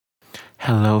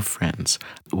Hello, friends.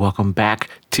 Welcome back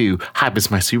to Hype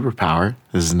is My Superpower.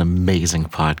 This is an amazing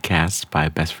podcast by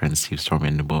best friends Steve Storm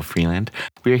and Will Freeland.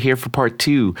 We are here for part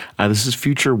two. This is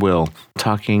Future Will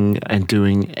talking and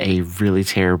doing a really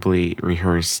terribly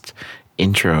rehearsed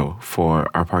intro for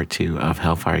our part two of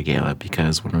Hellfire Gala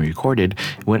because when we recorded,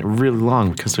 it went really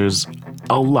long because there's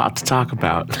a lot to talk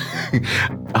about.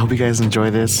 I hope you guys enjoy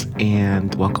this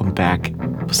and welcome back.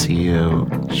 We'll see you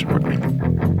shortly.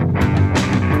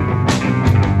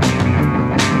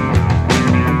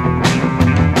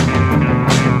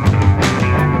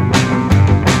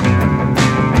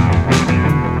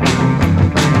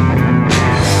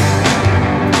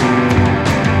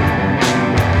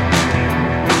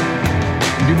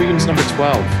 Number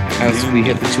 12 as we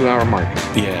hit the 2-hour mark.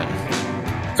 Yeah.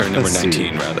 Or number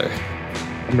 19, rather.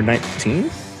 Number 19?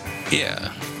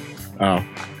 Yeah. Oh.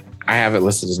 I have it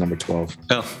listed as number 12.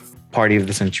 Oh. Party of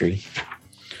the Century.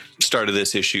 Start of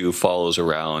this issue follows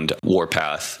around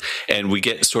Warpath, and we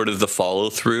get sort of the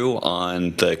follow-through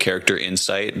on the character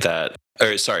insight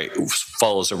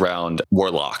follows around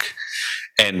Warlock.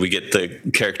 And we get the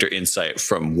character insight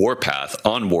from Warpath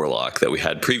on Warlock that we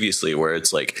had previously, where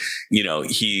it's like, you know,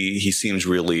 he seems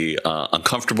really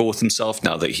uncomfortable with himself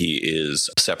now that he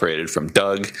is separated from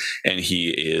Doug and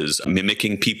he is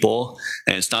mimicking people.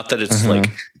 And it's not that it's like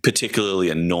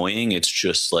particularly annoying. It's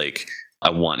just like,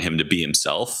 I want him to be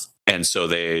himself. And so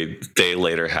they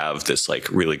later have this like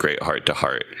really great heart to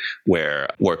heart where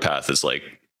Warpath is like,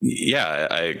 yeah,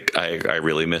 I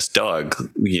really miss Doug.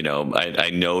 You know, I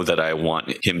know that I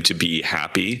want him to be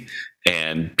happy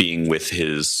and being with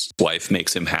his wife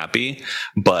makes him happy,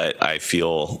 but I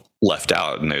feel left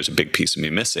out and there's a big piece of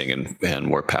me missing. And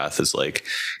Warpath is like,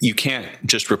 you can't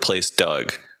just replace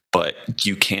Doug, but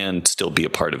you can still be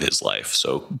a part of his life.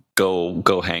 So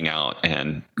go hang out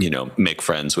and, you know, make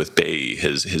friends with Bae,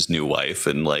 his new wife,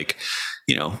 and like,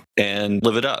 you know, and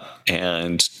live it up.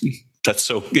 And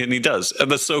and he does, and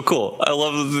that's so cool. I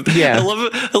love it. I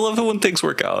love it when things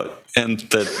work out and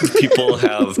that people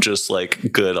have just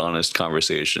like good, honest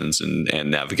conversations and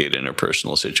navigate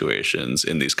interpersonal situations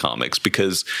in these comics,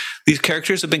 because these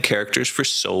characters have been characters for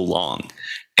so long.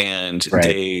 And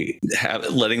they have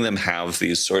letting them have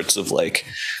these sorts of like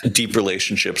deep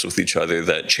relationships with each other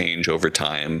that change over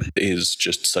time is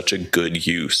just such a good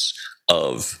use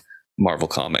of Marvel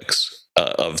Comics,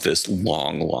 of this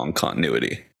long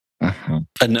continuity.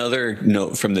 Another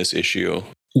note from this issue,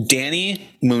 Dani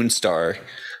Moonstar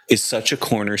is such a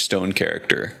cornerstone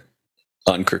character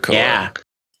on Krakoa. Yeah.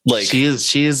 Like she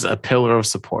is a pillar of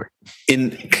support.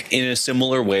 In a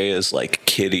similar way as like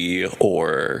Kitty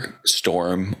or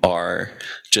Storm are,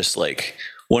 just like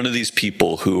one of these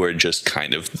people who are just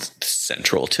kind of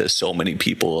central to so many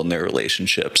people in their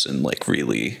relationships and like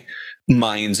really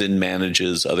minds and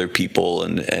manages other people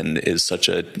and is such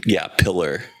a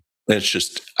pillar. It's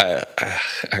just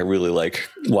I really like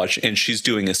watching, and she's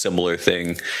doing a similar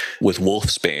thing with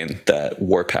Wolfsbane that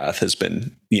Warpath has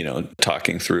been, you know,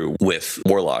 talking through with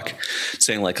Warlock,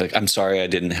 saying like I'm sorry I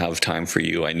didn't have time for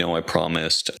you. I know I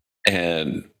promised,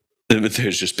 and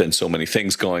there's just been so many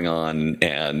things going on,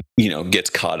 and you know, gets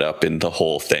caught up in the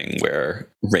whole thing where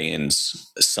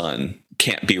Rain's son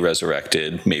can't be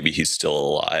resurrected. Maybe he's still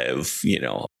alive, you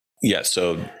know. Yeah,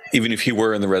 so even if he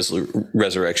were in the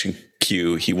resurrection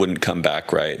queue, he wouldn't come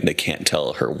back, right? And they can't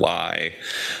tell her why.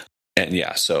 And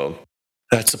yeah, so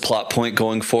that's a plot point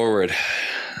going forward.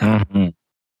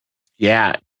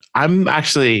 Yeah, I'm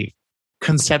actually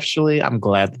conceptually, I'm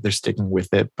glad that they're sticking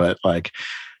with it, but like,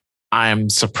 I'm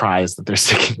surprised that they're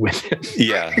sticking with it.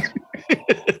 Yeah,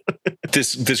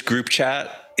 this group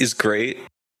chat is great.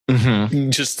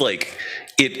 Just like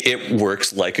it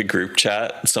works like a group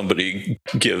chat. Somebody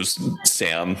gives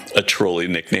Sam a trolley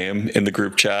nickname in the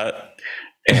group chat,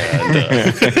 and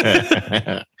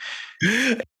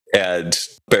and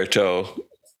Berto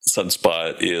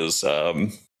Sunspot is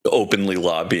openly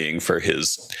lobbying for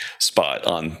his spot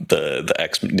on the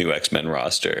new X-Men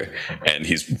roster, and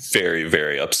he's very,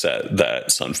 very upset that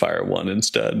Sunfire won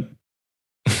instead.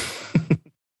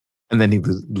 And then he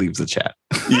leaves the chat.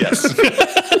 Yes.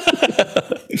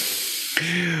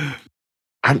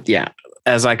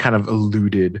 As I kind of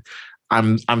alluded,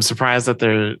 I'm surprised that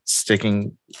they're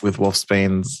sticking with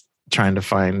Wolfsbane's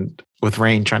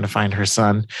Rain trying to find her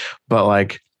son, but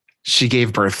like she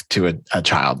gave birth to a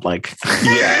child. Like,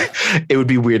 yeah, it would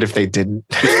be weird if they didn't.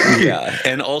 Yeah,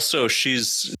 and also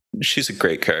she's a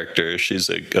great character. She's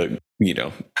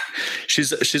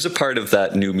she's a part of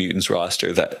that New Mutants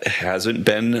roster that hasn't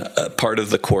been a part of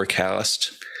the core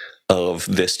cast of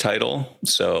this title.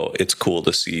 So it's cool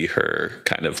to see her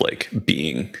kind of like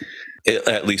being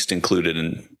at least included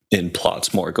in in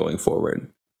plots more going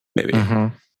forward. Maybe.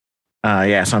 Mm-hmm.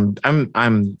 Yeah, so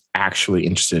I'm actually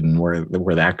interested in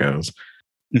where that goes.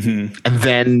 Mm-hmm. And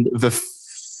then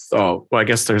I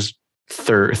guess there's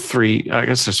three. I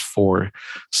guess there's four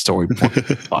story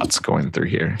plots going through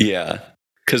here. Yeah,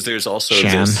 because there's also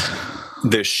Shan.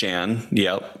 There's Shan,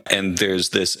 yep, and there's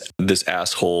this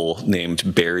asshole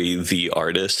named Barry the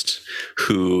artist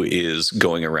who is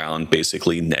going around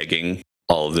basically negging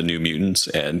all of the New Mutants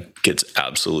and gets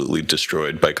absolutely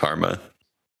destroyed by Karma.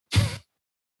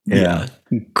 Yeah.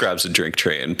 Grabs a drink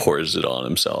tray and pours it on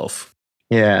himself.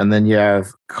 Yeah, and then you have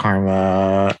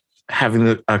Karma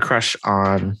having a crush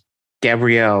on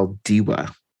Gabrielle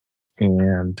Diwa,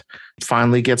 and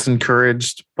finally gets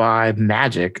encouraged by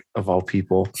Magic, of all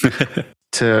people,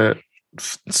 to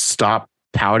stop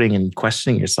pouting and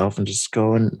questioning yourself and just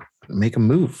go and make a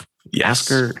move.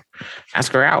 Yes.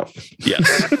 Ask her out.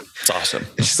 Yes. It's awesome.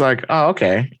 And she's like, oh,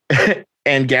 okay.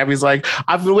 And Gabby's like,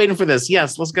 I've been waiting for this.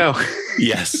 Yes, let's go.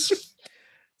 Yes.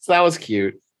 So that was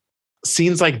cute.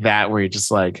 Scenes like that where you're just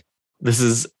like, this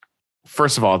is,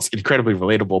 first of all, it's incredibly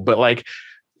relatable, but like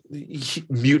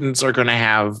mutants are going to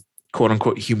have quote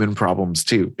unquote human problems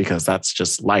too, because that's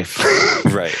just life.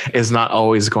 Right. It's not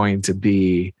always going to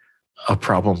be a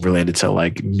problem related to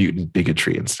like mutant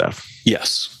bigotry and stuff.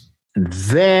 Yes. And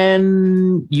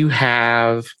then you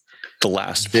have the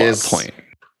last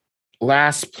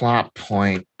plot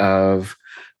point of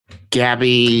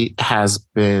Gabby has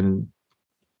been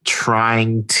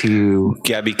trying to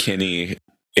Gabby Kinney,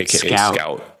 aka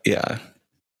Scout. Yeah.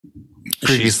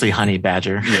 Previously Honey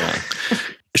Badger. Yeah.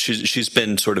 She's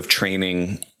been sort of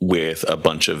training with a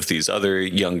bunch of these other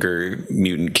younger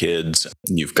mutant kids.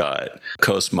 You've got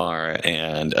Cosmar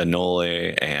and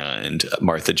Anole and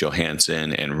Martha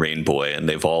Johansson and Rainboy, and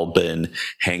they've all been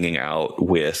hanging out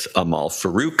with Amal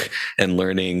Farouk and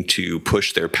learning to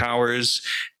push their powers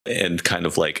and kind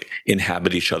of like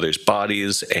inhabit each other's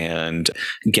bodies. And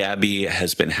Gabby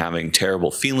has been having terrible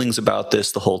feelings about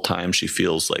this the whole time. She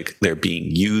feels like they're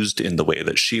being used in the way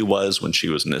that she was when she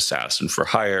was an assassin for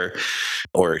hire,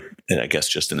 or I guess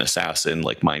just an assassin,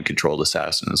 like mind-controlled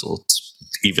assassin as an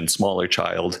even smaller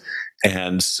child.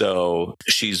 And so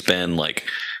she's been like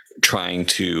trying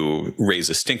to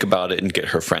raise a stink about it and get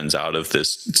her friends out of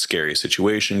this scary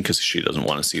situation because she doesn't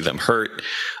want to see them hurt.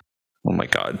 Oh my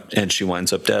God. And she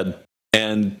winds up dead.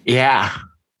 And yeah.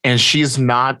 And she's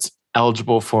not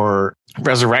eligible for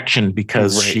resurrection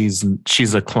because she's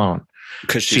a clone.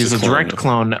 Because she's a direct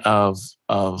clone of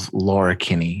Laura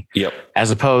Kinney. Yep. As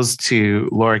opposed to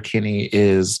Laura Kinney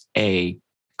is a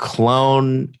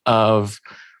clone of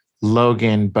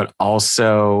Logan, but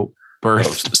also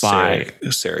birthed by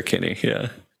Sarah Kinney. Yeah.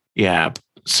 Yeah.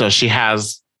 So she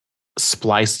has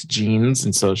spliced genes,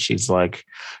 and so she's like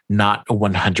not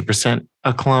 100%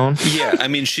 a clone. Yeah, I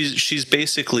mean she's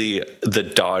basically the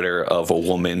daughter of a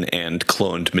woman and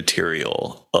cloned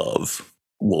material of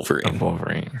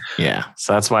Wolverine. Yeah,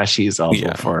 so that's why she's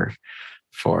eligible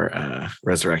for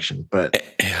resurrection, but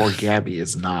poor Gabby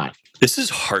is not. This is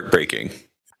heartbreaking.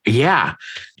 Yeah,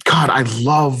 God, I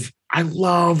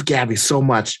love Gabby so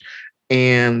much,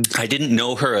 and I didn't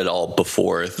know her at all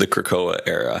before the Krakoa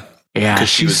era. Yeah, because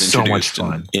she was so much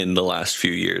fun in the last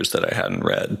few years that I hadn't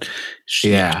read.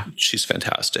 She's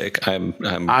fantastic. I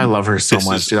love her so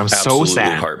much, dude. I'm so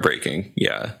sad. Heartbreaking.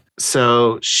 Yeah.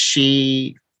 So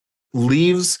she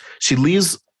leaves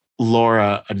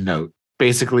Laura a note,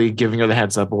 basically giving her the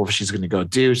heads up of what she's going to go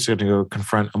do. She's going to go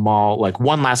confront Amal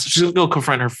she's going to go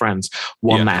confront her friends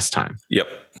one last time. Yep.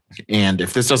 And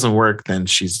if this doesn't work, then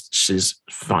she's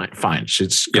fine.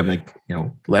 She's going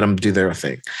to let them do their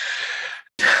thing.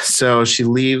 So she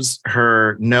leaves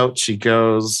her note, she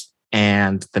goes,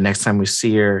 and the next time we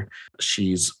see her,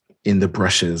 she's in the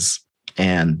brushes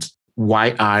and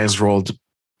white eyes rolled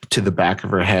to the back of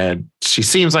her head. She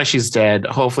seems like she's dead.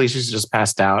 Hopefully she's just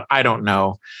passed out. I don't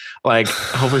know. Like,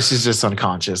 hopefully she's just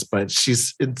unconscious, but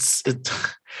it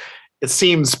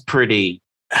seems pretty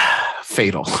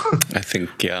fatal. I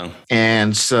think, yeah.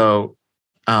 And so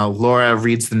Laura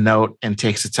reads the note and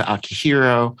takes it to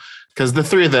Akihiro, because the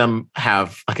three of them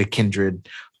have like a kindred,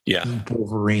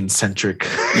 Wolverine-centric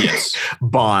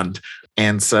bond.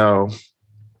 And so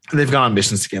they've gone on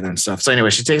missions together and stuff. So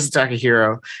anyway, she takes it to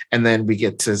Akihiro, and then we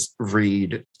get to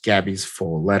read Gabby's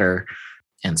full letter.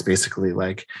 And it's basically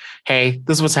like, hey,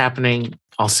 this is what's happening.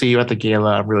 I'll see you at the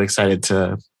gala. I'm really excited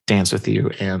to dance with you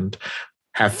and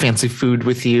have fancy food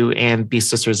with you and be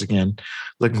sisters again.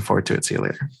 Looking forward to it. See you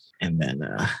later. And then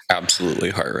absolutely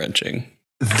heart-wrenching.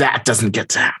 That doesn't get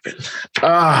to happen.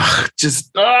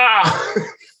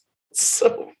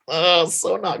 So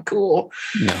not cool.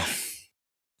 No.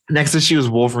 Next issue is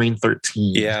Wolverine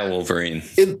 13. Yeah, Wolverine.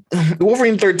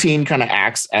 Wolverine 13 kind of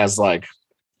acts as like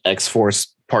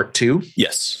X-Force Part 2.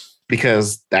 Yes.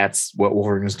 Because that's what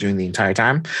Wolverine was doing the entire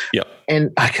time. Yep.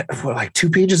 And like 2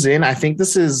 pages in, I think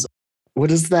this is, what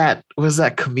is that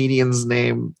comedian's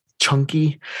name?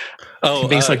 Chunky? Oh, he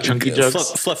makes like chunky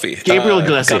jokes. Fluffy. Gabriel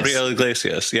Iglesias. Gabriel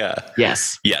Iglesias, yeah.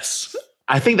 Yes.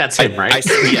 I think that's him, right?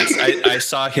 I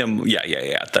saw him.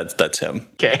 Yeah. That's him.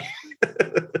 Okay.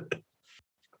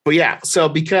 But yeah, so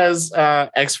because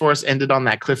X-Force ended on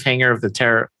that cliffhanger of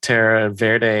the Terra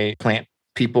Verde plant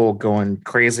people going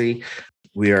crazy,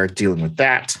 we are dealing with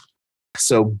that.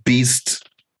 So Beast,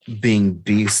 being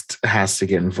Beast, has to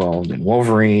get involved, and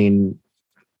Wolverine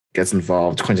gets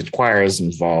involved. Quentin Quire is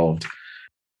involved.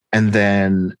 And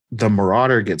then the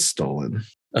Marauder gets stolen.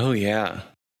 Oh, yeah.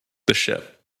 The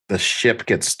ship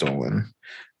gets stolen.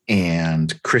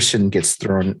 And Christian gets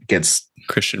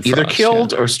Christian either Frost,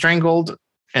 killed or strangled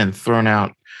and thrown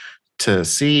out to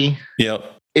sea. Yep.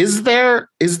 Is there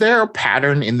a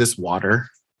pattern in this water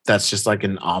that's just like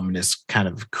an ominous kind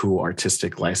of cool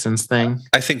artistic license thing?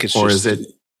 I think it's is it?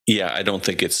 Yeah, I don't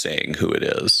think it's saying who it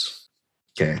is.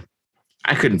 Okay.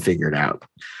 I couldn't figure it out,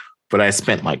 but I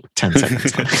spent like 10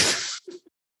 seconds.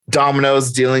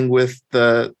 Domino's dealing with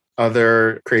the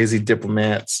other crazy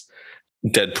diplomats.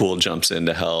 Deadpool jumps in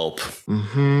to help.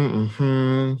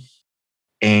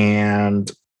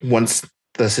 And once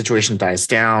the situation dies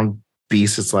down,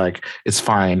 Beast is like, it's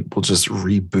fine. We'll just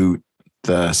reboot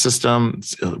the system.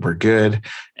 We're good.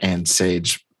 And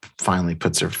Sage finally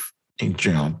puts her,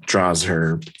 draws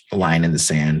her line in the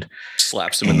sand.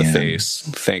 Slaps him in the face.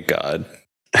 Thank God.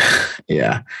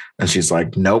 Yeah. And she's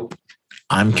like, nope,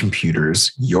 I'm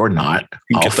computers. You're not.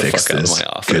 I'll fix this.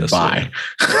 Out of my office. Goodbye.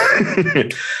 Yeah.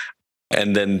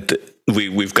 And then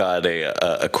we've got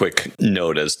a quick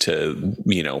note as to,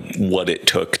 what it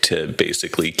took to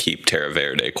basically keep Terra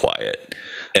Verde quiet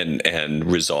and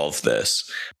resolve this.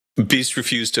 Beast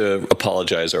refused to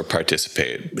apologize or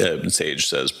participate, Sage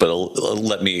says, but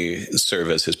let me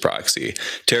serve as his proxy.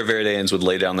 Terra Verdeans would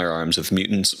lay down their arms if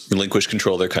mutants relinquished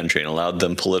control of their country and allowed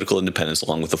them political independence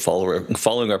along with the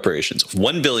following reparations of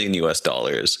 $1 billion.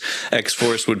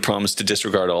 X-Force would promise to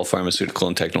disregard all pharmaceutical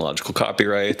and technological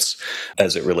copyrights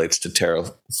as it relates to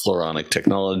terrafloronic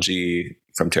technology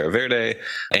from Terra Verde,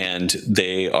 and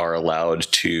they are allowed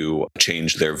to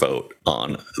change their vote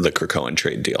on the Krakoan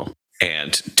trade deal.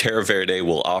 And Terra Verde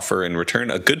will offer in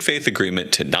return a good faith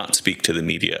agreement to not speak to the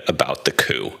media about the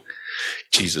coup.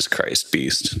 Jesus Christ,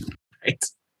 Beast. Right.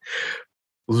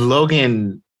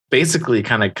 Logan basically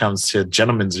kind of comes to a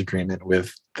gentleman's agreement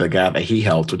with the guy that he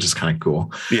helped, which is kind of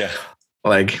cool. Yeah.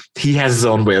 Like, he has his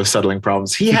own way of settling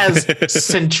problems. He has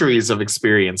centuries of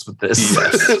experience with this.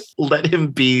 Yes. Let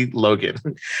him be Logan.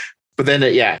 But then,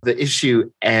 the issue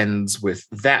ends with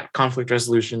that conflict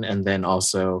resolution, and then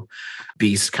also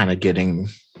Beast kind of getting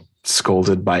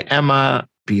scolded by Emma.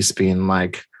 Beast being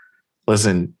like,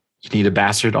 listen, you need a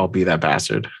bastard, I'll be that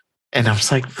bastard. And I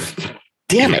was like,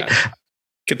 damn it.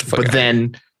 Get the fuck out. But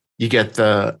then you get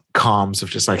the comms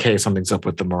of just like, hey, something's up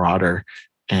with the Marauder.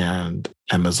 And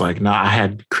Emma's like, no, I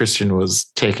had Christian was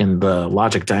taking the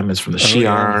logic diamonds from the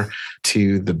Shi'ar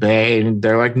to the bay. And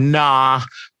they're like, nah,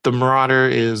 the Marauder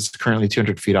is currently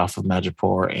 200 feet off of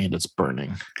Madripoor and it's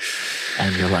burning.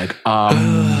 And you're like,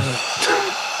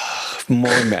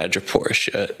 more Madripoor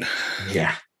shit.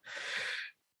 Yeah.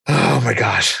 Oh my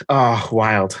gosh. Oh,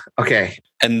 wild. Okay.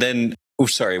 And then,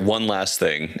 one last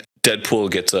thing. Deadpool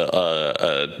gets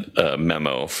a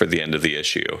memo for the end of the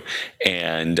issue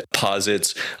and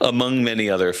posits, among many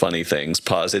other funny things,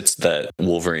 that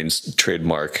Wolverine's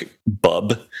trademark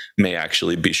bub may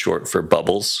actually be short for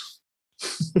bubbles.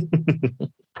 It's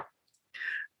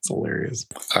hilarious.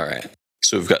 All right.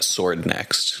 So we've got Sword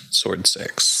next. Sword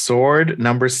 6. Sword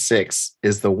number 6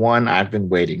 is the one I've been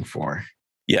waiting for.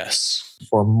 Yes.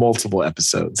 For multiple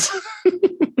episodes.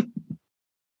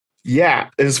 Yeah,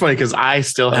 it's funny because I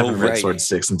still haven't read Sword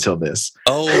 6 until this.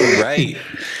 Oh, right.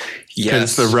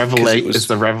 Yes. It's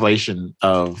the revelation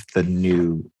of the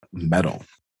new metal.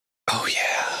 Oh,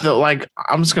 yeah. So,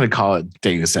 I'm just going to call it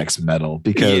Deus Ex Metal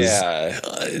because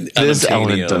this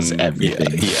element does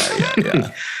everything.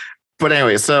 Yeah. But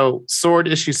anyway, so Sword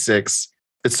issue 6,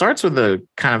 it starts with a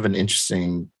kind of an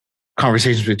interesting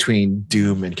conversations between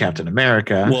Doom and Captain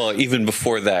America. Well, even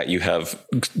before that, you have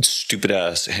stupid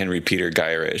ass Henry Peter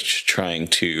Gyrich trying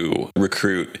to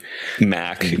recruit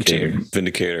Mac,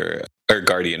 Vindicator, or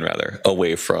Guardian rather,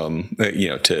 away from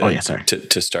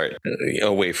to start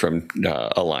away from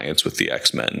alliance with the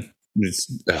X-Men.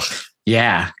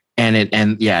 Yeah, and it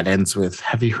ends with,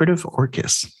 have you heard of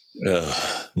Orcus?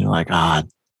 Ugh. You're like,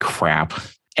 crap.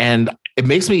 And it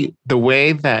makes me, the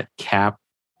way that Cap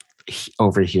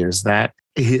overhears that,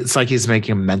 it's like he's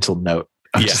making a mental note.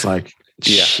 I'm just like,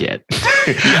 shit.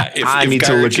 Yeah, I need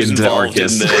to look into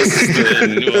Arcus.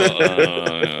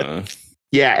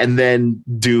 Yeah, and then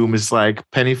Doom is like,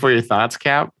 penny for your thoughts,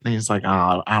 Cap. And he's like,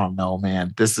 oh, I don't know,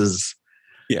 man. This is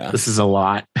a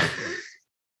lot.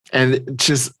 And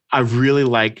just, I really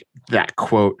like that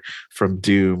quote from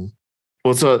Doom.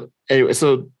 Well, so anyway,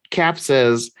 so Cap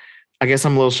says, I guess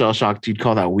I'm a little shell-shocked. You'd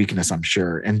call that weakness, I'm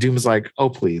sure. And Doom's like, oh,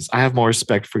 please, I have more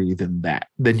respect for you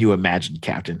than you imagined,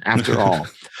 Captain. After all,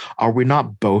 are we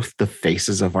not both the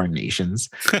faces of our nations?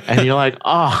 And you're like,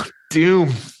 oh, Doom.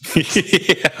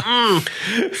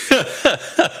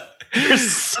 You're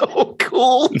so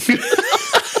cool.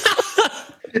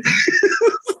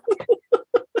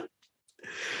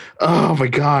 Oh my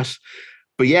gosh.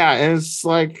 But yeah, and it's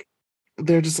like,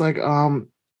 they're just like, I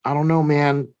don't know,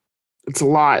 man. It's a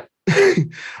lot.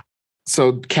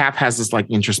 So Cap has this like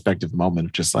introspective moment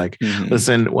of just like,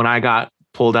 listen, when I got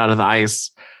pulled out of the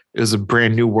ice, it was a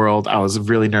brand new world. I was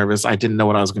really nervous. I didn't know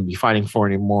what I was going to be fighting for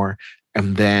anymore.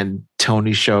 And then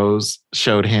Tony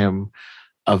showed him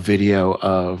a video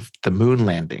of the moon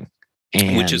landing.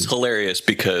 Which is hilarious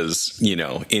because, you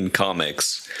know, in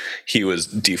comics, he was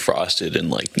defrosted in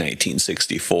like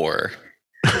 1964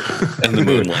 and the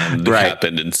moon landing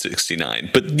happened in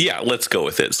 69. But yeah, let's go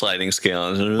with it. Sliding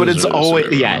scale. But it's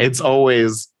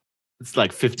always, it's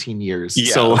like 15 years.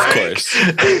 Yeah, so of course.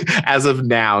 As of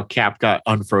now, Cap got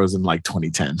unfrozen like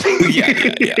 2010.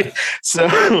 Yeah. So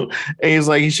and he's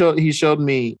like, he showed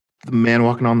me the man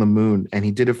walking on the moon, and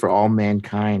he did it for all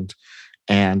mankind.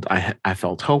 And I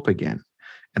felt hope again.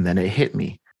 And then it hit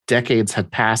me. Decades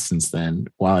had passed since then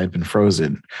while I'd been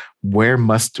frozen. Where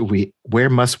must we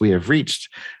have reached?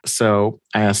 So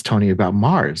I asked Tony about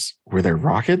Mars. Were there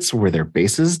rockets? Were there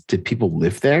bases? Did people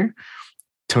live there?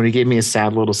 Tony gave me a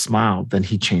sad little smile. Then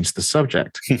he changed the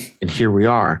subject. And here we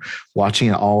are, watching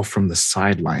it all from the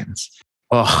sidelines.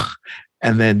 Oh,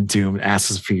 and then Doom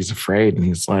asks if he's afraid. And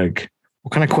he's like,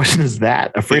 what kind of question is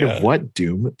that? Afraid of what,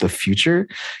 Doom? The future?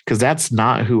 Because that's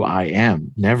not who I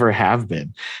am. Never have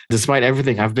been. Despite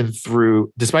everything I've been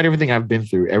through,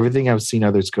 everything I've seen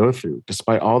others go through,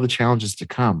 despite all the challenges to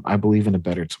come, I believe in a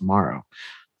better tomorrow.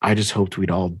 I just hoped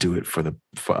we'd all do it for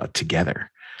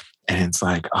together. And it's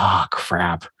like, oh,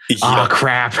 crap. Yeah. Oh,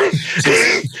 crap.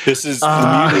 This is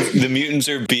the mutants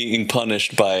are being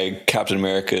punished by Captain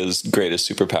America's greatest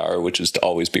superpower, which is to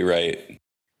always be right.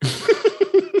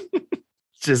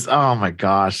 Just, oh my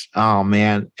gosh. Oh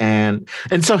man. And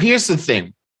so here's the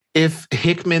thing. If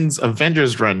Hickman's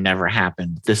Avengers run never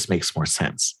happened, this makes more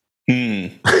sense.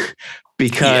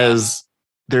 Because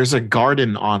there's a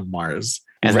garden on Mars.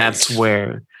 And that's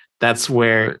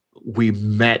where we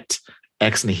met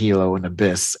Ex Nihilo and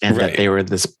Abyss, and that they were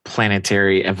this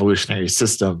planetary evolutionary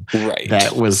system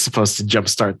that was supposed to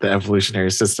jumpstart the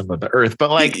evolutionary system of the Earth. But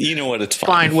like, you know what? It's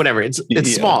fine. Whatever. It's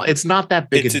small. It's not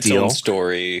that big a deal. It's its own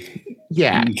story.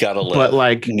 Yeah, you gotta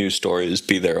let new stories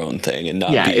be their own thing and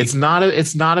not. Yeah, it's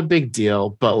not a big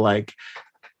deal, but like,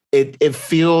 it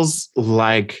feels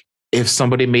like if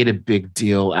somebody made a big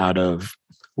deal out of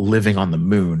living on the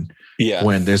moon. Yeah.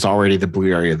 When there's already the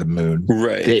blue area of the moon.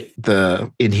 Right.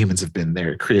 The Inhumans have been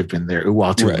there. Kree have been there.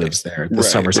 Uatu lives there. The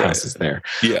Summers house is there.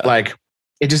 Yeah. Like,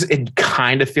 it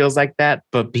kind of feels like that,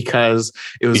 but because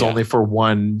it was only for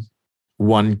one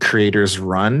creator's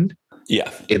run,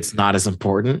 it's not as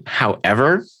important.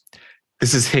 However,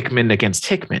 this is Hickman against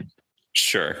Hickman.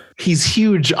 Sure. He's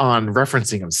huge on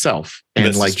referencing himself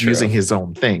and using his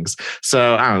own things.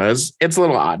 So I don't know. It's a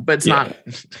little odd, but it's not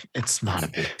a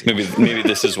big deal. Maybe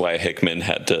this is why Hickman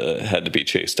had to be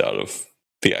chased out of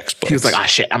the X-Books. He was like,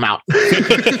 shit, I'm out.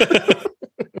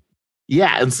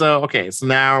 Yeah. And so, so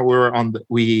now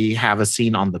we have a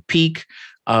scene on the peak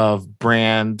of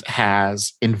Brand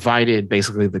has invited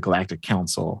basically the Galactic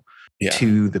Council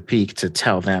to the peak to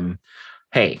tell them,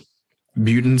 hey,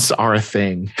 mutants are a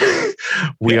thing.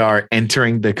 We are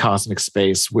entering the cosmic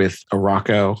space with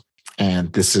Arakko,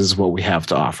 and this is what we have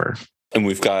to offer. And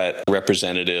we've got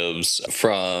representatives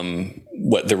from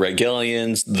the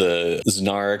Regalians, the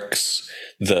Znarks,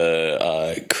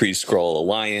 the Kree Skrull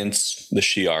Alliance, the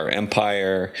Shi'ar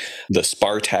Empire, the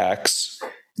Spartax,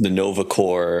 the Nova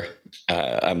Corps.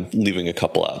 I'm leaving a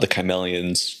couple out. The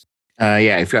Chimelians.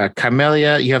 You've got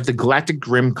Chimelia. You have the Galactic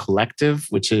Grim Collective,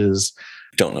 which is...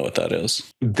 Don't know what that is.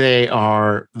 They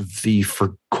are the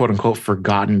quote unquote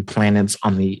forgotten planets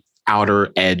on the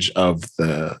outer edge of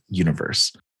the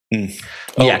universe.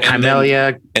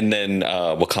 Chimelia. And then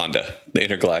Wakanda, the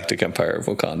Intergalactic Empire of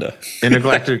Wakanda.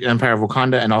 Intergalactic Empire of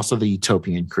Wakanda, and also the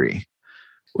Utopian Kree,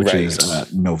 which is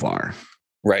Novar.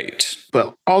 Right.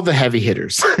 But all the heavy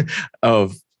hitters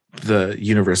of the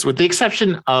universe, with the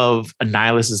exception of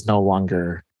Annihilus, is no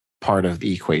longer part of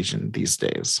the equation these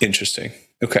days. Interesting.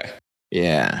 Okay.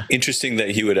 Yeah. Interesting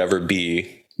that he would ever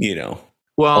be,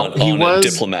 well, on a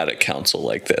diplomatic council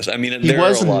like this. I mean, there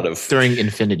are a lot of during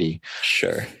Infinity.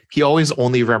 Sure. He always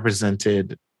only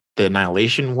represented the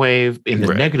Annihilation wave in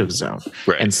the negative zone.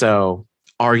 Right. And so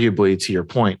arguably, to your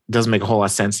point, it doesn't make a whole lot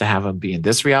of sense to have him be in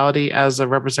this reality as a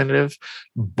representative,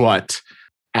 but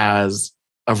as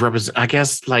a I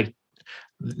guess like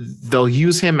they'll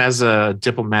use him as a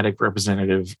diplomatic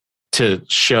representative to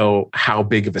show how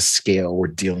big of a scale we're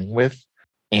dealing with.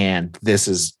 And this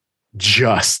is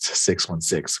just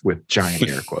 616 with giant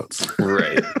air quotes.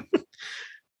 Right.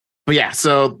 But yeah,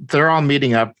 so they're all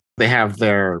meeting up. They have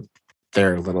their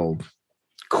little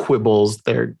quibbles,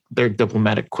 their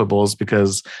diplomatic quibbles,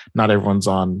 because not everyone's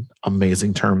on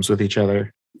amazing terms with each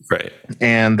other. Right.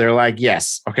 And they're like,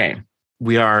 yes, okay,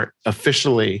 we are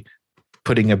officially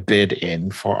putting a bid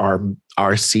in for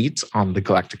our seats on the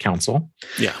Galactic Council.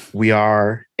 Yeah. We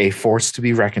are a force to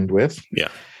be reckoned with. Yeah.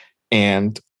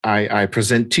 And I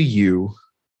present to you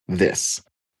this.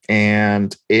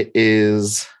 And it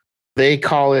is, they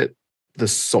call it the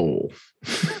Soul.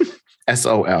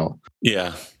 SOL.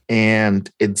 Yeah. And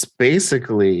it's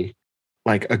basically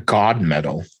like a god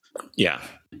medal. Yeah.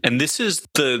 And this is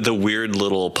the weird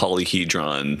little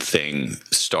polyhedron thing,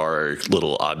 star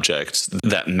little objects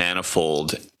that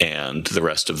Manifold and the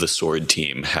rest of the Sword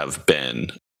team have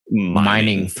been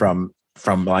mining from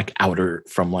like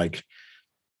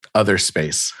other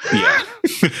space. Yeah.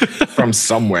 From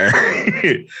somewhere.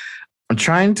 I'm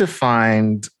trying to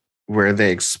find where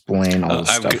they explain all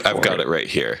this stuff. I've got it right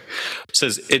here. It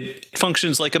says it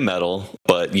functions like a metal,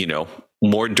 but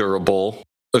more durable.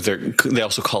 They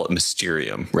also call it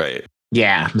Mysterium, right?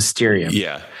 Yeah, Mysterium.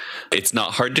 Yeah. It's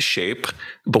not hard to shape,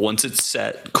 but once it's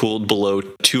set, cooled below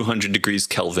 200 degrees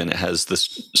Kelvin, it has the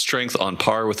strength on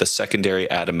par with a secondary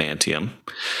adamantium,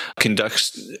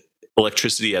 conducts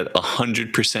electricity at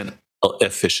 100%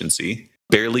 efficiency,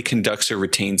 barely conducts or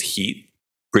retains heat,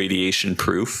 radiation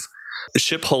proof. The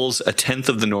ship holds 1/10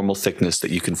 of the normal thickness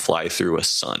that you can fly through a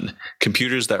sun.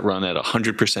 Computers that run at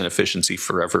 100% efficiency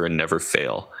forever and never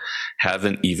fail.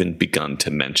 Haven't even begun to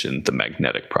mention the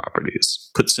magnetic properties.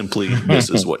 Put simply,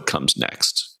 this is what comes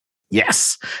next.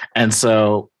 Yes. And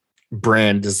so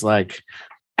Brand is like,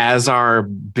 as our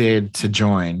bid to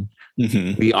join,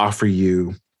 we offer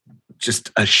you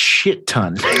just a shit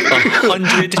ton.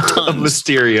 100 tons. Of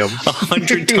Mysterium.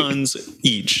 100 tons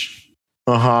each.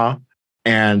 Uh-huh.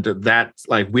 And that's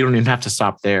like, we don't even have to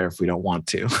stop there if we don't want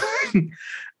to.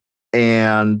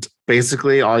 And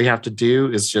basically all you have to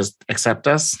do is just accept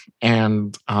us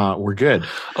and we're good.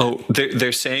 Oh,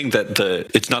 they're saying that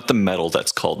it's not the metal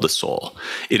that's called the Soul.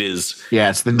 It is.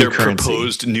 Yeah, it's their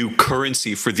proposed new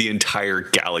currency for the entire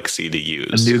galaxy to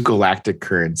use. A new galactic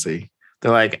currency.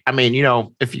 They're like, I mean,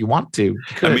 if you want to.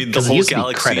 The whole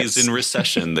galaxy is in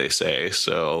recession, they say.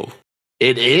 So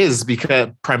it is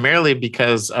primarily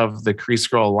because of the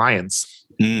Kree-Skrull Alliance.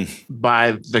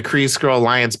 By the Kree-Skrull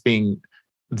Alliance being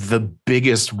the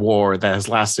biggest war that has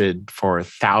lasted for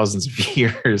thousands of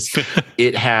years,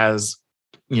 it has,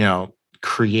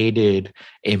 created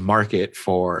a market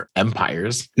for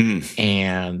empires.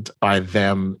 And by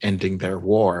them ending their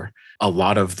war, a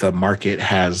lot of the market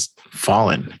has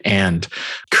fallen. And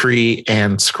Kree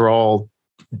and Skrull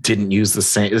didn't use the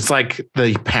same. It's like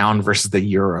the pound versus the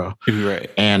euro. Right.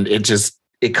 And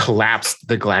it collapsed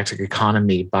the galactic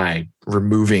economy by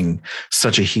removing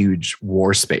such a huge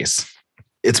war space.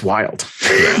 It's wild.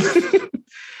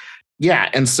 Yeah.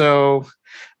 And so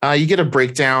you get a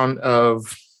breakdown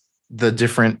of the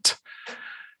different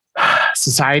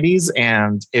societies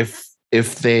and if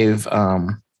they've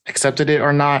accepted it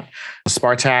or not.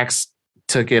 Spartax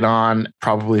took it on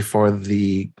probably for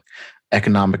the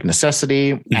economic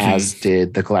necessity, as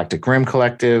did the Galactic Rim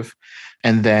Collective.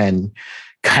 And then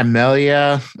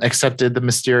Camellia accepted the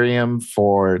Mysterium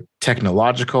for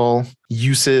technological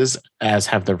uses, as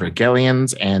have the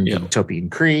Regalians and the Utopian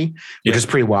Kree, which is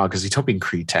pretty wild because Utopian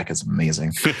Kree tech is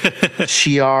amazing.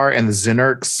 Shi'ar and the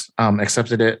Xenerks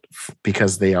accepted it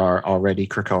because they are already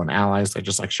Krakoan allies. They're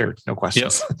just like, sure, no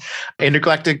questions.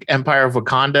 Intergalactic Empire of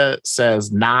Wakanda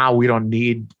says, nah, we don't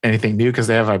need anything new because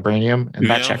they have vibranium, and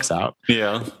that checks out.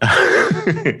 Yeah.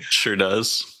 Sure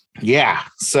does. Yeah.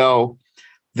 So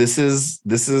this is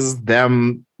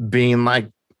them being like,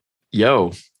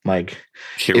 yo, like,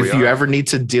 if you ever need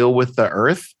to deal with the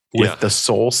Earth, with the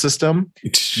Soul system,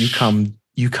 you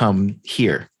come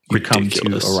here. You come to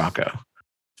Arakko.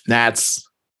 That's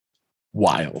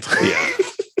wild. Yeah.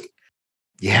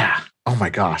 Yeah. Oh my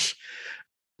gosh.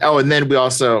 Oh, and then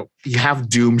you have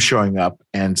Doom showing up,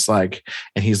 and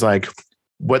he's like,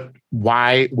 what?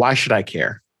 Why should I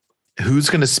care? Who's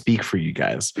going to speak for you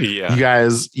guys? Yeah.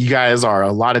 You guys are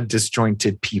a lot of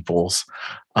disjointed peoples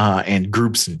and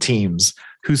groups and teams.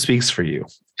 Who speaks for you?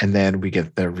 And then we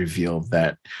get the reveal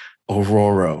that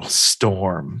Aurora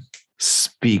Storm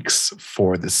speaks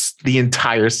for the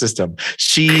entire system.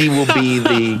 She will be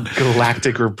the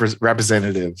galactic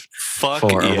representative for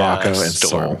Arakko and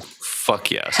Storm. Fuck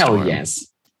yeah, Storm.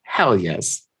 Hell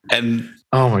yes. And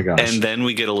oh my gosh. And then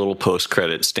we get a little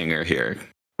post-credit stinger here.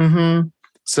 Mm-hmm.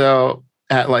 So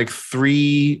at like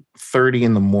 3:30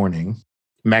 in the morning,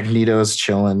 Magneto's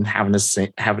chilling, having a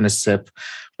sip,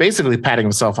 basically patting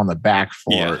himself on the back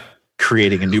for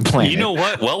creating a new planet. You know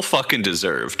what? Well fucking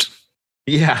deserved.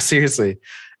 Yeah, seriously.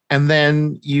 And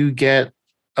then you get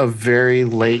a very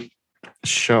late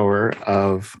shower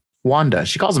of Wanda.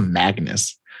 She calls him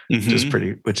Magnus,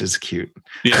 which is cute.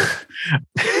 Yeah.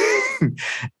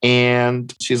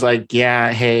 And she's like,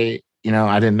 yeah, hey,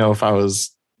 I didn't know if I was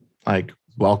like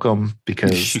welcome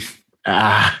because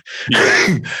like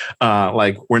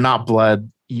we're not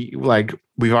blood. Like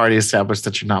we've already established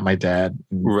that you're not my dad.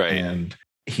 Right. And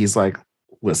he's like,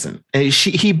 listen, and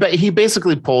he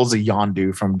basically pulls a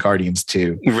Yondu from Guardians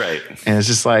 2. Right. And it's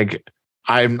just like,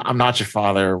 I'm not your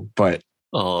father, but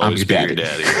I'm your daddy.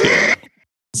 Yeah.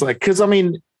 It's like, because I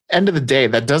mean, end of the day,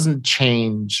 that doesn't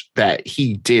change that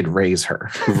he did raise her.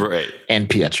 Right. And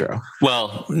Pietro.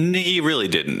 Well, he really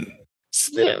didn't.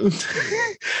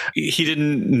 He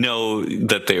didn't know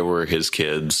that they were his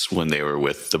kids when they were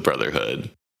with the Brotherhood.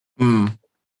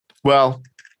 Well,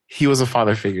 he was a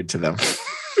father figure to them.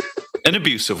 An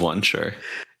abusive one, sure.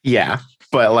 Yeah.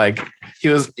 But like he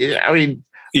was, I mean,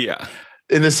 yeah.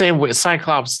 In the same way,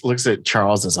 Cyclops looks at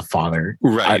Charles as a father.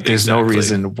 Right. There's no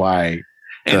reason why.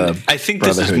 And I think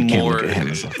this is more. Him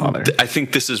as a father. I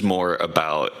think this is more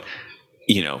about,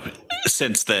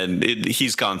 since then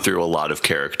he's gone through a lot of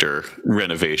character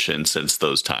renovation since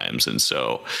those times, and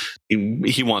so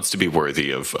he wants to be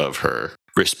worthy of her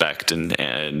respect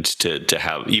and to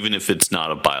have, even if it's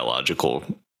not a biological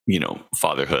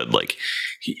fatherhood, like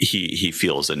he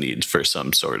feels a need for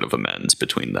some sort of amends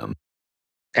between them.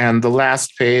 And the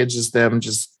last page is them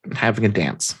just having a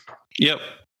dance. Yep.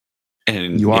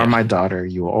 And you are my daughter.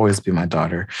 You will always be my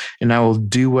daughter. And I will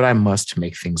do what I must to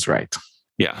make things right.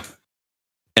 Yeah.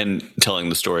 And telling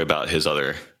the story about his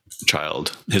other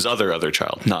child, other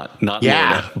child, not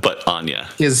Lorna, but Anya.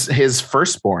 His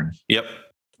firstborn. Yep.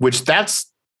 Which I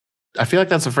feel like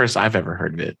that's the first I've ever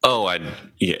heard of it. Oh,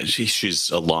 she's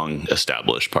a long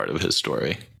established part of his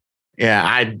story.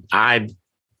 Yeah,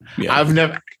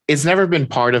 it's never been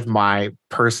part of my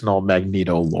personal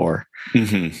Magneto lore.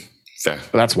 Mm-hmm. Fair.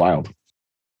 But that's wild.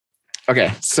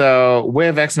 Okay, so Way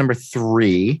of X number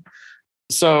 3.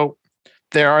 So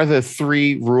there are the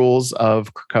 3 rules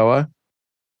of Krakoa,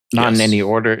 not in any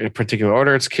particular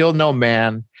order. It's kill no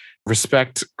man,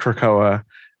 respect Krakoa,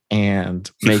 and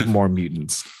make more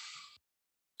mutants.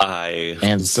 I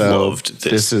loved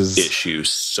this issue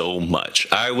so much.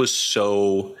 I was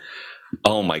so,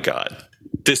 oh my God,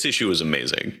 this issue was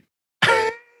amazing.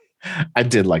 I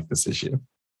did like this issue.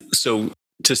 So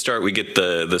to start, we get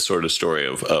the sort of story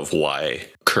of why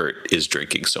Kurt is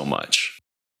drinking so much.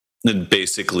 And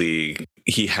basically,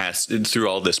 he has, through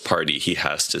all this party, he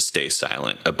has to stay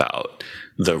silent about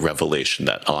the revelation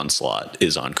that Onslaught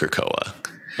is on Krakoa.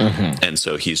 Mm-hmm. And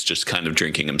so he's just kind of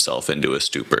drinking himself into a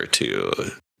stupor to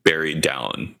bury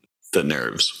down the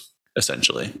nerves,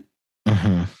 essentially.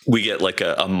 Mm-hmm. We get like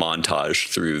a montage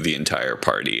through the entire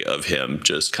party of him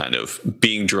just kind of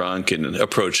being drunk and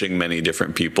approaching many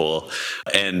different people.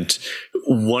 And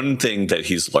one thing that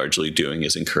he's largely doing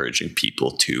is encouraging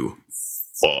people to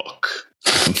fuck.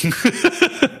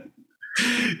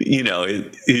 He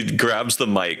grabs the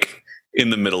mic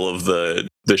in the middle of the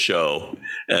show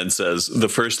and says, the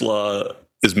first law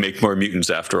is make more mutants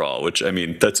after all, which, I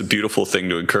mean, that's a beautiful thing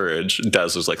to encourage.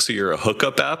 Daz was like, so you're a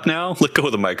hookup app now? Let go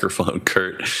of the microphone,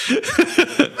 Kurt.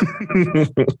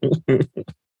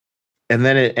 And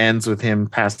then it ends with him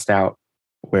passed out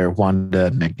where Wanda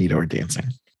and Magneto are dancing.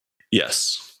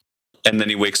 Yes. And then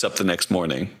he wakes up the next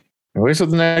morning.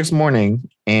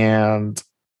 And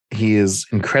he is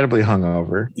incredibly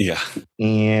hungover. Yeah.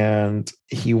 And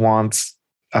he wants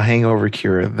a hangover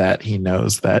cure that he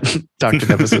knows that Dr.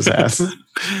 Nemesis has.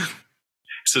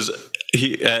 Says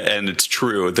and it's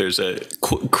true. There's a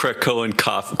Krakoan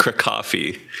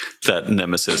coffee that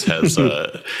Nemesis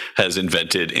has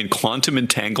invented in quantum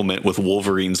entanglement with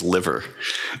Wolverine's liver.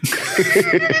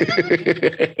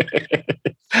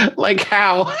 Like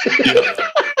how? Yeah.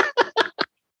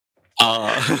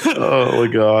 Oh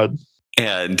my God.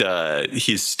 and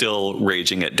he's still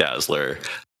raging at Dazzler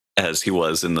as he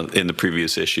was in the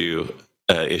previous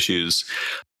issues.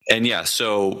 And yeah,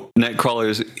 so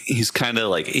Nightcrawler's, he's kind of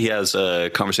like, he has a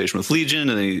conversation with Legion,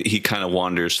 and he kind of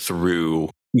wanders through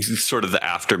sort of the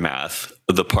aftermath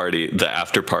of the party, the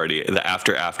after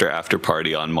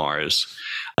party on Mars,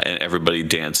 and everybody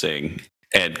dancing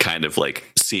and kind of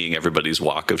like seeing everybody's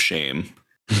walk of shame.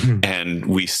 And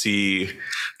we see,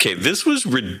 okay, this was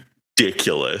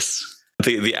ridiculous.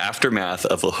 The aftermath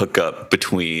of a hookup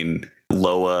between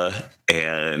Loa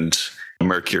and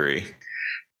Mercury.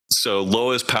 So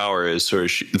Loa's power is sort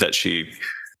of that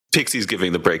Pixie's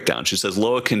giving the breakdown. She says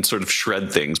Loa can sort of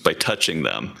shred things by touching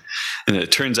them. And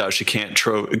it turns out she can't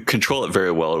control it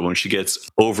very well when she gets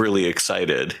overly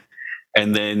excited.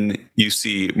 And then you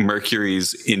see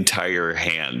Mercury's entire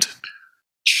hand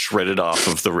shredded off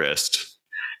of the wrist.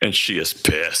 And she is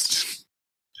pissed.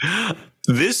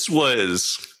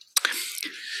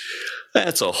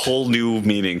 That's a whole new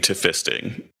meaning to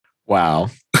fisting. Wow.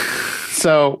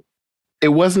 So it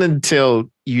wasn't until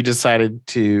you decided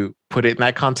to put it in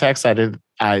that context that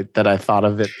I thought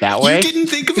of it that way. You didn't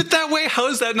think of it that way? How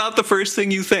is that not the first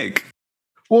thing you think?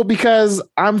 Well, because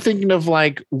I'm thinking of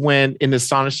like when in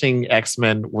Astonishing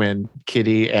X-Men, when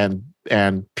Kitty and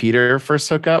Peter first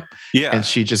hook up, and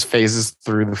she just phases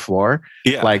through the floor.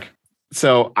 Yeah. Like,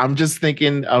 so I'm just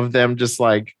thinking of them just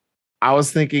like, I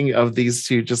was thinking of these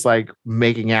two just like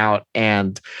making out,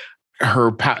 and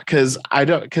her, because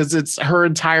it's her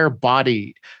entire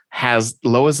body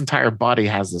Loa's entire body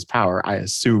has this power, I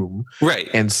assume. Right.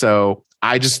 And so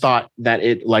I just thought that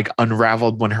it like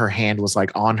unraveled when her hand was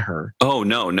like on her. Oh,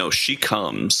 no, she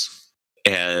comes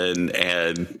and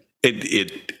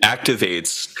it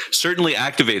certainly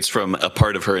activates from a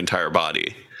part of her entire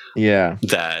body. Yeah.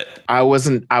 That I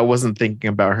wasn't thinking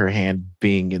about her hand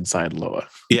being inside Loa.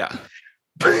 Yeah.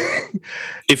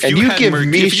 If you give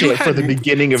me shit for the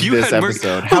beginning of this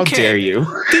episode, how dare you?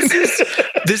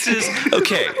 This is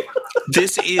okay.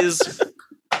 This is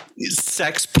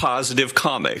sex positive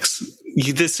comics.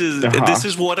 This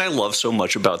is what I love so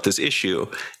much about this issue.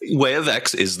 Way of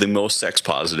X is the most sex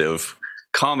positive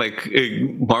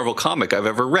Marvel comic I've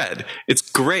ever read. It's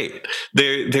great.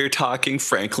 They're talking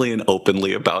frankly and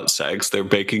openly about sex. They're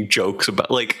making jokes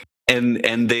about like.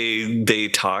 And they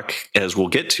talk, as we'll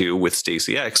get to with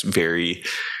Stacy X, very,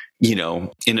 in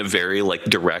a very like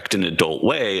direct and adult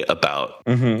way about,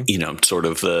 sort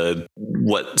of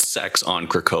what sex on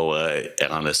Krakoa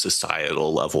on a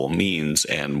societal level means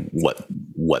and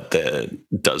what that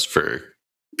does for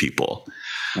people.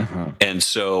 And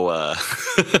so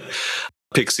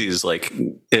Pixie's like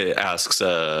asks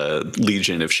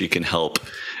Legion if she can help.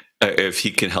 If he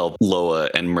can help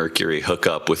Loa and Mercury hook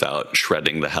up without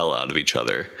shredding the hell out of each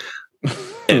other.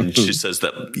 And she says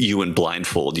that you and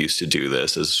Blindfold used to do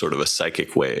this as sort of a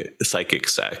psychic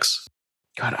sex.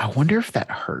 God, I wonder if that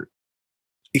hurt.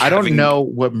 I don't know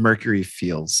what Mercury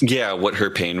feels. Yeah, what her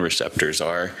pain receptors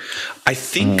are. I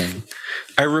think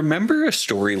I remember a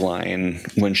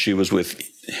storyline when she was with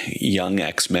Young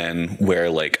X-Men where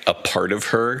like a part of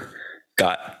her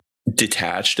got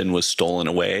detached and was stolen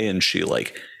away, and she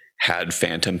like had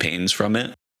phantom pains from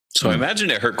it. So I imagine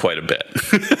it hurt quite a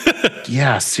bit.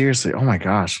 Yeah, seriously. Oh my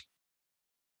gosh.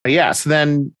 Yeah, so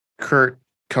then Kurt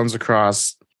comes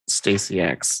across Stacy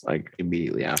X like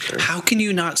immediately after. How can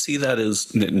you not see that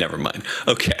as... Never mind.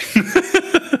 Okay.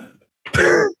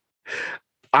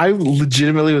 I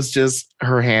legitimately was just...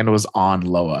 Her hand was on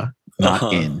Loa,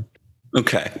 not in.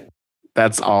 Okay.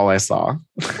 That's all I saw.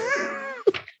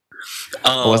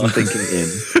 I wasn't thinking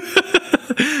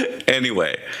in.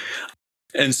 Anyway.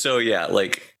 And so, yeah,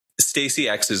 like Stacy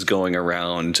X is going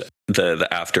around the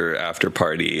after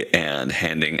party and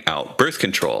handing out birth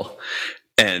control.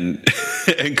 And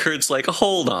Kurt's like,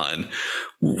 hold on.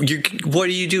 What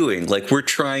are you doing? Like, we're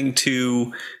trying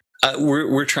to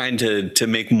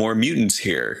make more mutants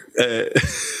here.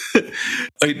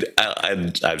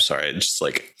 I'm sorry. I'm just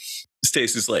like,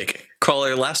 Stacy's like,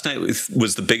 Crawler, last night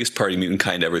was the biggest party mutant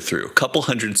kind ever threw. A couple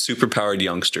hundred superpowered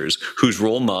youngsters whose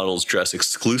role models dress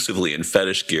exclusively in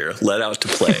fetish gear let out to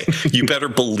play. You better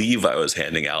believe I was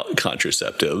handing out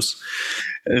contraceptives.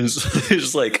 And it's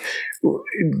just like,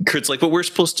 Kurt's like, but we're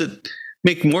supposed to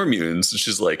make more mutants. And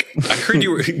she's like, I heard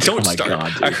you were, don't start.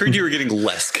 God, I heard you were getting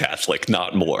less Catholic,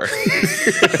 not more.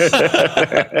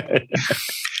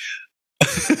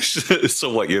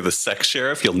 So what, you're the sex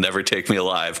sheriff? You'll never take me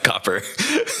alive, Copper.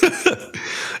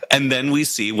 And then we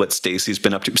see what Stacy's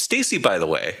been up to. Stacy, by the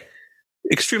way,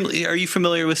 extremely, are you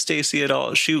familiar with Stacy at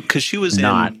all? Because she was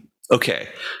not. Okay.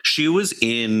 She was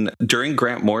in, during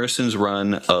Grant Morrison's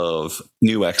run of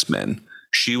New X-Men,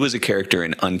 She was a character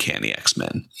in Uncanny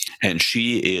X-Men, and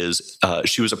she was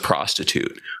a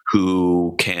prostitute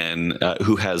who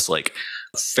has like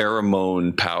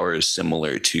pheromone powers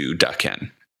similar to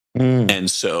Daken. And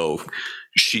so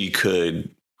she could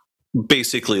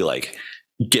basically like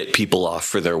get people off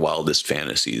for their wildest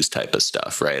fantasies type of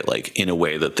stuff, right? Like in a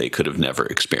way that they could have never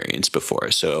experienced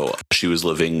before. So she was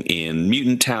living in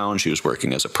Mutant Town. She was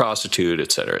working as a prostitute,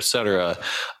 et cetera, et cetera.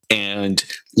 And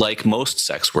like most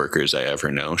sex workers I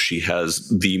ever know, she has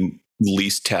the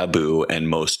least taboo and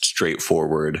most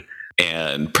straightforward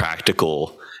and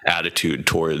practical attitude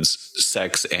towards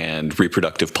sex and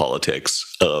reproductive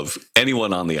politics of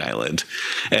anyone on the island.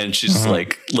 And she's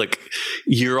like,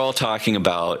 you're all talking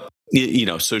about,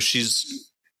 so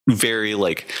she's very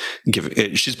like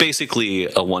she's basically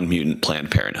a one mutant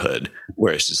Planned Parenthood,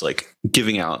 where she's like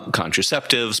giving out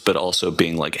contraceptives, but also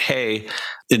being like, hey,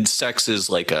 sex is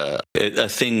like a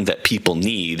thing that people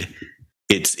need.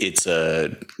 It's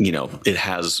it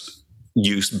has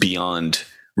use beyond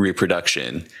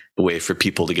reproduction, a way for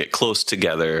people to get close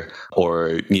together,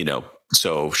 or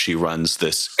so she runs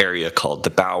this area called the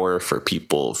Bower for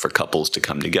couples to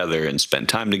come together and spend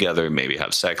time together, maybe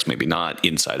have sex, maybe not,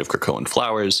 inside of Krakoan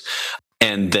flowers.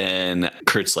 And then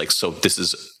Kurt's like, so this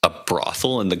is a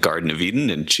brothel in the Garden of Eden,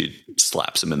 and she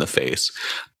slaps him in the face.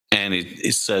 And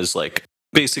it says like,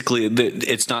 basically,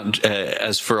 it's not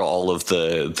as for all of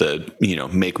the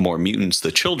make more mutants,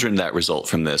 the children that result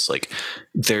from this, like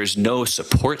there's no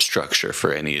support structure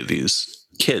for any of these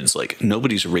kids. Like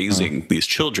nobody's raising these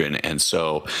children. And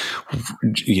so,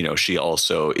 she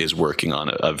also is working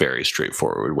on a very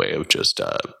straightforward way of just,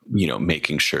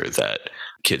 making sure that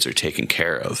kids are taken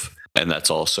care of. And that's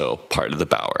also part of the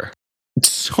Bower. It's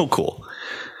so cool.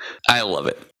 I love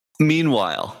it.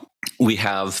 Meanwhile, we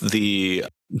have the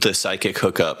psychic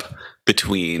hookup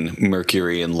between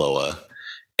Mercury and Loa,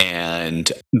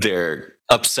 and they're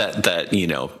upset that,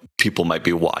 people might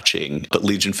be watching, but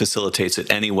Legion facilitates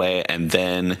it anyway. And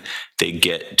then they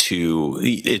get to,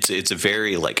 it's a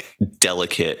very like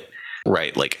delicate,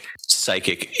 right? Like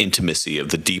psychic intimacy of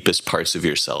the deepest parts of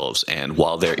yourselves. And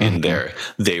while they're in there,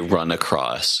 they run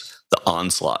across the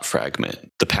Onslaught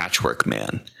fragment, the Patchwork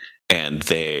Man. And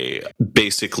they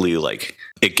basically like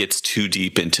it gets too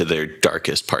deep into their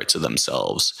darkest parts of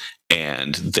themselves,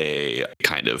 and they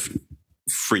kind of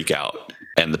freak out.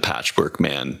 And the Patchwork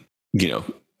Man,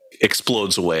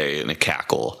 explodes away in a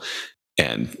cackle,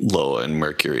 and Loa and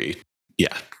Mercury,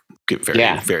 get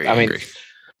very angry.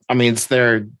 It's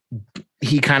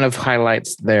he kind of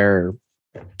highlights their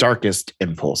darkest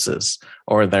impulses,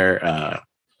 or their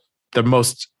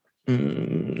most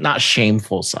not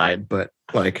shameful side, but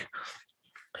like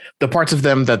the parts of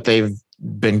them that they've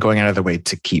been going out of their way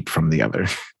to keep from the other.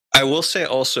 I will say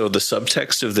also the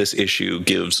subtext of this issue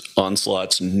gives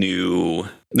Onslaught's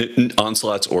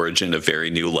origin a very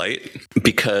new light,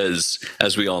 because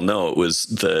as we all know, it was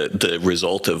the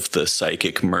result of the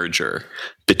psychic merger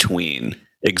between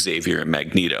Xavier and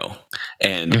Magneto.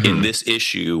 And in this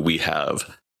issue, we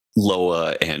have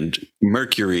Loa and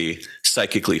Mercury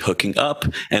psychically hooking up,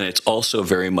 and it's also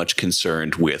very much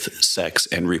concerned with sex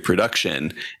and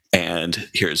reproduction. And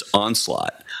here's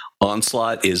Onslaught.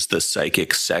 Onslaught is the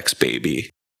psychic sex baby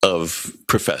of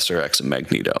Professor X and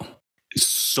Magneto.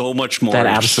 So much more. That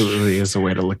absolutely is a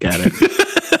way to look at it.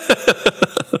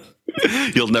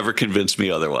 You'll never convince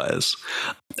me otherwise.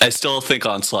 I still think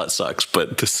Onslaught sucks,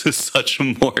 but this is such a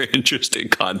more interesting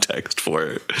context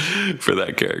for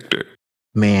that character.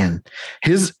 Man,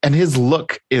 his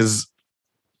look is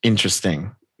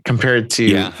interesting compared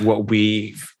to what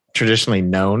we've traditionally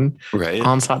known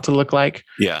Onslaught to look like.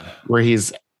 Yeah. Where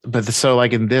he's, but so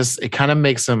like in this, it kind of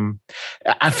makes him,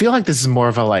 I feel like this is more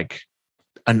of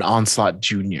an Onslaught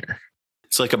Junior.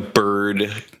 It's like a bird.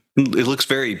 It looks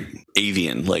very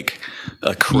avian, like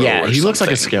a crow. Yeah, he looks like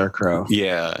a something. scarecrow.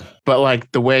 Yeah. But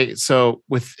like the way, so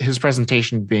with his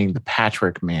presentation being the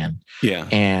Patchwork Man. Yeah.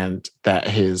 And that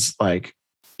his like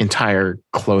entire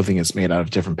clothing is made out of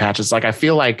different patches. Like I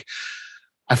feel like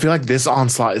this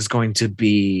Onslaught is going to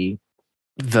be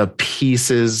the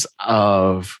pieces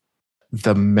of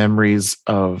the memories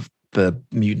of the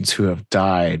mutants who have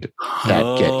died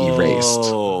that get erased.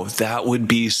 Oh, that would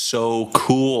be so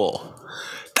cool.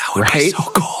 That would be so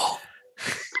cool.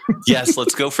 Yes,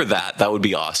 let's go for that. That would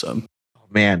be awesome.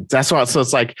 Man, that's why. So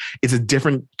it's like, it's a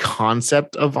different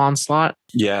concept of Onslaught.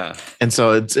 Yeah. And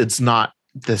so it's not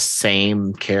the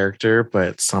same character,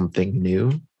 but something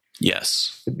new.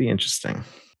 Yes. It'd be interesting.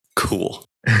 Cool.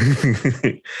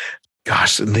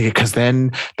 Gosh, because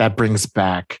then that brings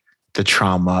back the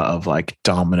trauma of like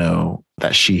Domino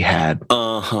that she had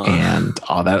and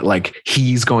all that. Like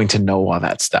he's going to know all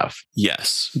that stuff.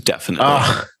 Yes, definitely.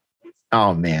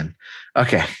 Oh man.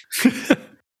 Okay.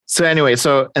 So anyway,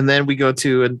 and then we go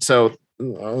to,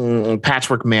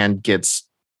 Patchwork Man gets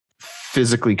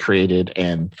physically created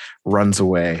and runs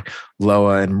away.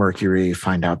 Loa and Mercury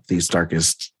find out these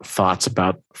darkest thoughts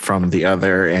from the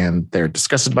other, and they're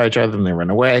disgusted by each other and they run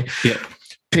away. Yeah.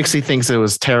 Pixie thinks it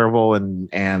was terrible,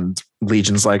 and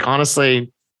Legion's like,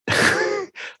 honestly,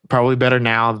 probably better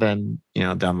now than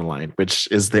down the line, which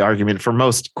is the argument for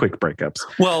most quick breakups.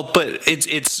 Well, but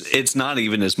it's not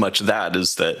even as much that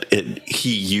as that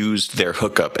he used their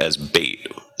hookup as bait,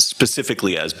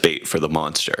 specifically as bait for the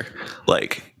monster,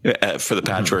 like for the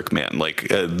Patchwork Man. Like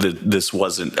this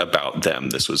wasn't about them.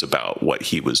 This was about what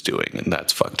he was doing, and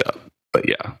that's fucked up. But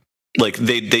yeah. Like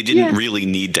they didn't really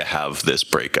need to have this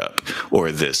breakup or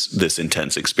this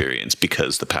intense experience,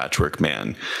 because the Patchwork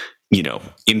Man,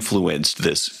 influenced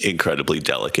this incredibly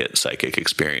delicate psychic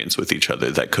experience with each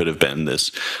other that could have been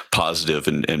this positive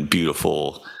and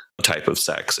beautiful type of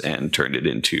sex, and turned it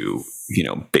into,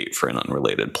 bait for an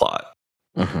unrelated plot.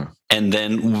 And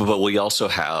then, but we also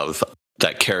have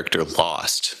that character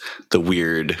Lost, the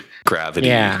weird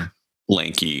gravity,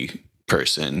 lanky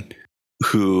person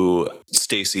who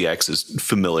Stacy X is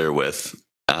familiar with.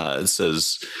 It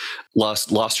says,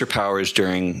 lost her powers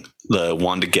during the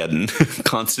Wandageddon.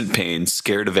 Constant pain,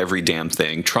 scared of every damn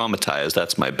thing, traumatized,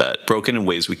 that's my bet. Broken in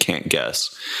ways we can't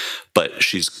guess. But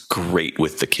she's great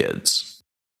with the kids.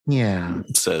 Yeah.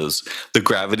 It says, the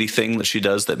gravity thing that she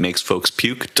does that makes folks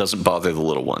puke doesn't bother the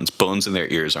little ones. Bones in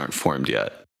their ears aren't formed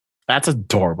yet. That's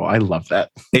adorable. I love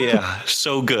that. Yeah,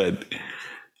 so good.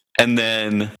 And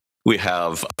then we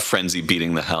have Frenzy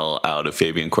beating the hell out of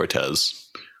Fabian Cortez,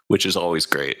 which is always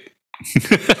great.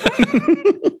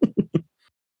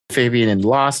 Fabian and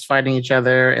Lost fighting each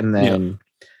other, and then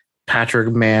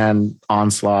Patchwork Man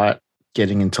Onslaught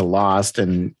getting into Lost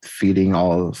and feeding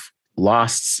all of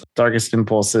Lost's darkest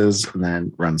impulses, and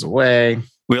then runs away.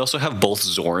 We also have both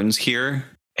Zorns here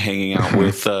hanging out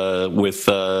with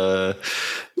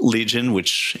Legion,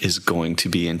 which is going to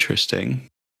be interesting.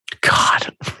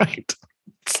 God, right.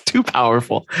 It's too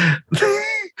powerful.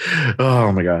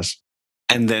 Oh my gosh.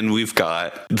 And then we've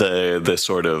got the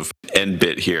sort of end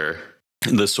bit here,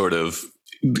 the sort of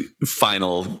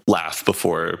final laugh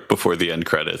before the end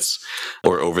credits,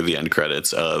 or over the end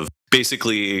credits, of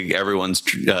basically everyone's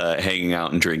hanging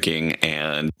out and drinking,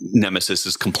 and Nemesis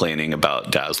is complaining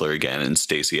about Dazzler again, and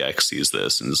Stacy X sees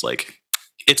this and is like,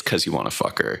 it's because you want to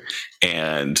fuck her,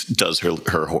 and does her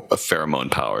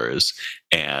pheromone powers,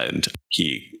 and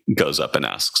he goes up and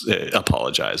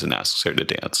apologizes and asks her to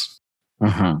dance.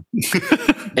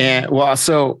 And well,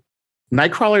 so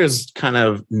Nightcrawler is kind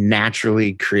of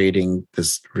naturally creating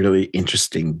this really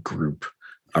interesting group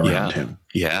around him.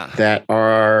 Yeah. That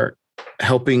are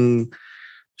helping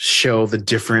show the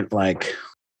different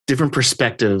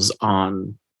perspectives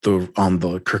on the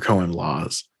Krakoan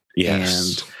laws.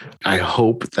 Yes. And I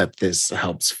hope that this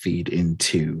helps feed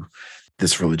into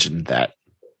this religion that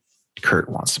Kurt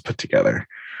wants to put together.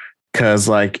 Because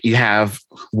you have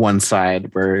one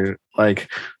side where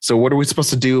so what are we supposed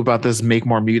to do about this make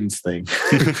more mutants thing?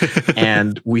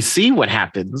 And we see what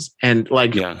happens. And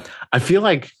I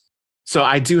feel so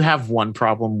I do have one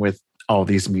problem with all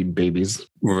these mutant babies.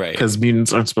 Right. Because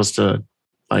mutants aren't supposed to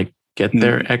get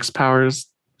their X powers.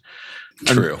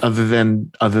 True. Other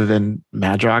than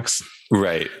Madrox.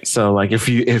 Right. So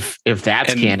if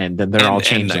that's canon, then they're all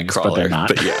changelings, but they're not.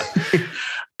 But yeah.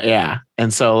 Yeah.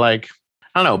 And so I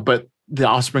don't know, but the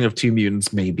offspring of two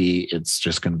mutants, maybe it's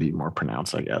just going to be more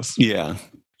pronounced, I guess. Yeah.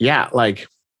 Yeah.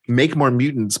 Make more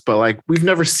mutants, but we've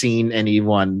never seen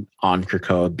anyone on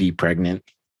Krakoa be pregnant.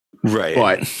 Right.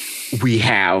 But we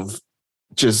have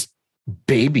just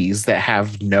babies that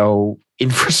have no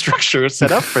infrastructure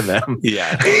set up for them.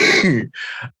 Yeah.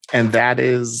 And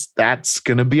that's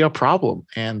going to be a problem.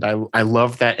 And I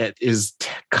love that it is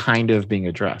kind of being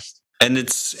addressed. And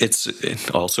it's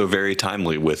also very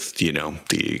timely with,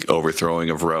 the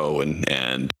overthrowing of Roe,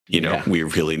 and we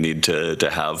really need to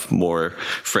have more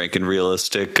frank and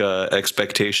realistic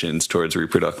expectations towards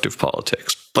reproductive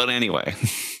politics. But anyway.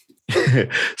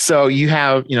 So you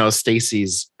have,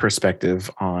 Stacy's perspective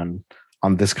on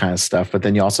this kind of stuff, but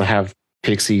then you also have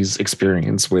Pixie's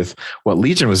experience with what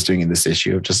Legion was doing in this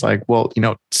issue of just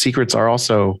secrets are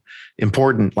also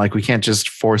important. We can't just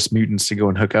force mutants to go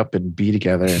and hook up and be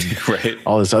together and right.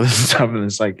 all this other stuff. And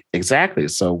it's exactly.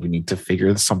 So we need to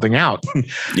figure something out.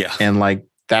 Yeah. And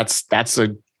that's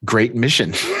a great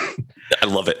mission. I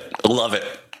love it.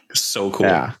 So cool.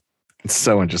 Yeah. It's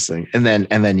so interesting. And then,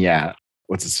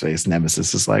 what's his face?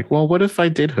 Nemesis is like, well, what if I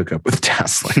did hook up with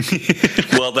Dazzler?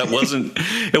 Well,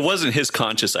 it wasn't his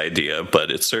conscious idea, but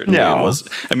it certainly was.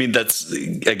 I mean, that's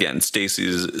again,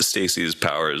 Stacy's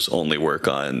powers only work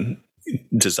on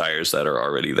desires that are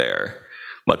already there,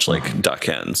 much like Duck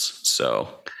Hen's. So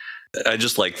I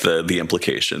just like the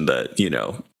implication that, you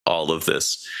know, all of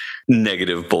this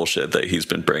negative bullshit that he's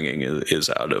been bringing is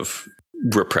out of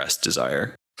repressed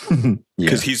desire.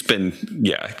 Because he's been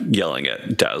yelling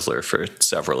at Dazzler for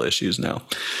several issues now.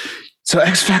 So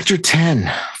X Factor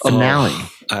 10 finale.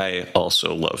 I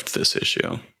also loved this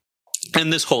issue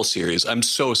and this whole series. I'm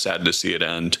so sad to see it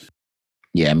end.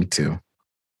 Yeah, me too.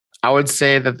 I would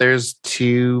say that there's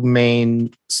two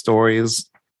main stories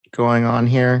going on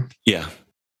here. Yeah.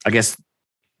 I guess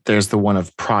there's the one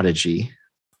of Prodigy.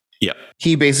 Yeah.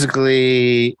 He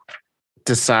basically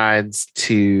decides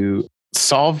to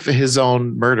solve his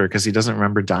own murder because he doesn't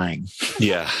remember dying.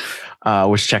 Yeah.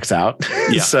 Which checks out.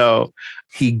 Yeah. So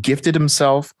he gifted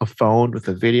himself a phone with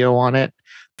a video on it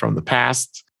from the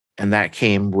past. And that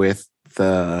came with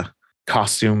the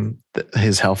costume,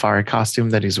 his Hellfire costume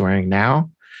that he's wearing now,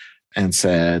 and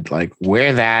said, like,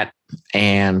 wear that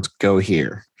and go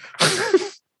here.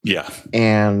 Yeah.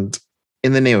 And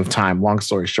in the name of time, long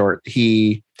story short,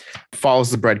 he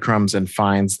follows the breadcrumbs and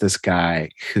finds this guy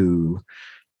who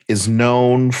is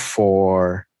known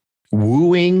for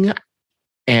wooing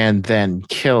and then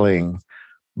killing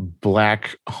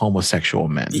black homosexual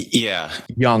men. Yeah.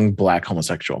 Young black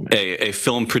homosexual men. A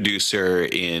film producer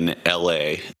in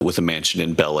LA with a mansion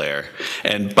in Bel Air.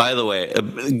 And by the way,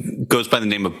 goes by the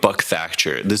name of Buck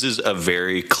Thatcher. This is a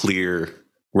very clear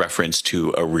reference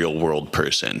to a real world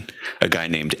person, a guy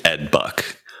named Ed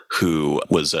Buck, who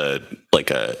was a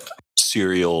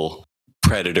serial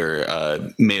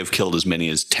predator, may have killed as many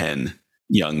as 10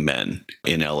 young men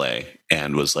in LA,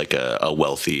 and was like a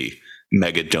wealthy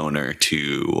mega donor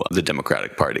to the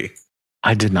Democratic Party.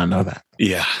 I did not know that.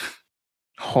 Yeah.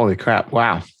 Holy crap.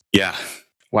 Wow. Yeah.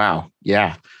 Wow.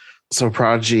 Yeah. So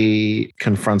Prodigy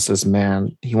confronts this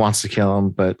man. He wants to kill him,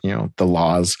 but, you know, the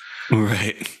laws.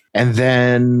 Right. And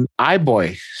then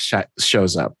iBoy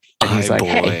shows up. And he's like,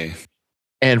 hey.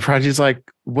 And Prodigy's like,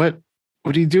 what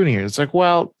are you doing here? It's like,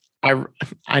 well,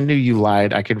 I knew you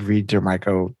lied. I could read your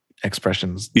micro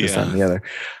expressions, this, that, and the other.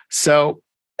 So,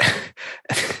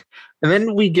 and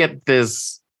then we get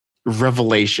this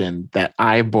revelation that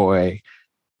iBoy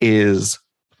is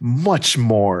much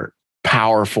more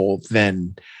powerful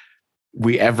than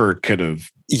we ever could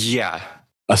have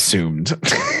assumed.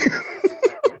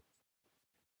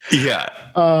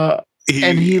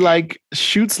 And he like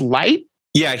shoots light.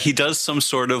 Yeah, he does some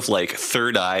sort of like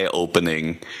third eye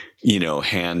opening, you know,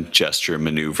 hand gesture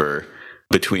maneuver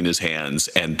between his hands,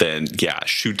 and then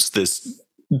shoots this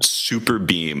super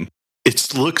beam.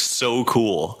 It looks so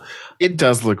cool. It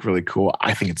does look really cool.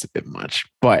 I think it's a bit much,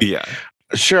 but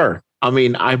sure. I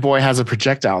mean, iBoy has a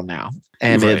projectile now,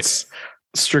 and it's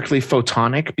strictly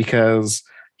photonic because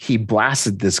he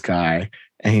blasted this guy,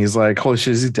 and he's like, holy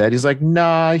shit, is he dead? He's like,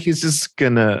 nah, he's just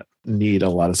gonna need a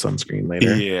lot of sunscreen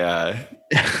later. Yeah.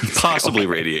 Possibly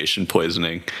radiation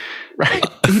poisoning. Right.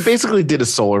 He basically did a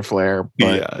solar flare,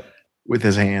 but with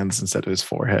his hands instead of his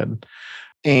forehead.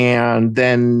 And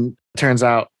then turns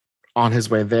out on his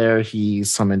way there, he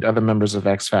summoned other members of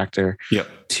X Factor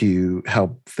to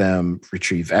help them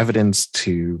retrieve evidence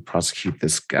to prosecute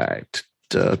this guy,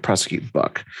 to prosecute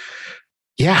Buck.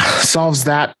 Yeah, solves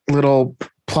that little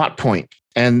plot point.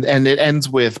 And it ends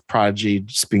with Prodigy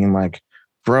just being like,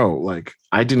 bro, like,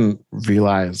 I didn't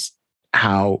realize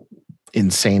how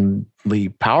insanely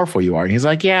powerful you are. And he's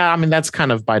like, yeah, I mean, that's kind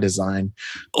of by design.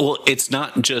 Well, it's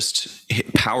not just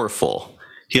powerful.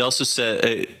 He also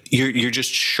said, you're just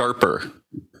sharper,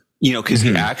 you know, because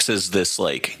he acts as this,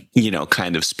 like, you know,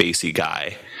 kind of spacey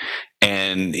guy.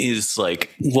 And he's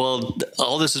like, well,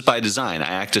 all this is by design. I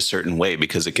act a certain way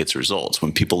because it gets results.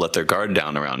 When people let their guard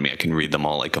down around me, I can read them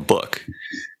all like a book.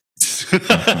 So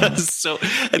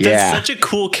that's such a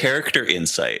cool character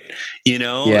insight, you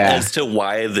know, as to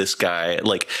why this guy,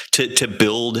 like, to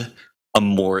build a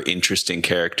more interesting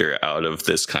character out of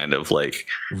this kind of like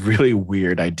really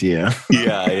weird idea.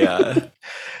 Yeah.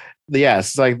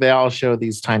 It's like they all show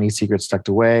these tiny secrets tucked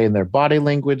away in their body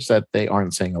language that they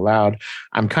aren't saying aloud.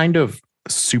 I'm kind of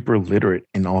super literate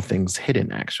in all things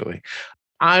hidden, actually.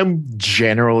 I'm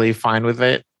generally fine with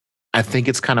it. I think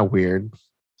it's kind of weird.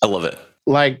 I love it.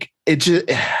 Like, it just,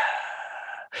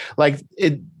 like,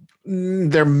 it,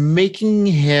 they're making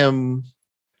him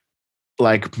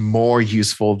like more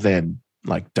useful than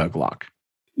like Doug Locke.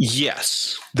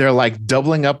 Yes. They're like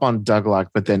doubling up on Douglock,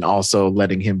 but then also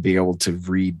letting him be able to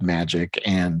read magic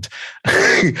and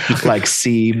like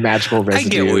see magical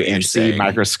residue and see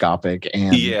microscopic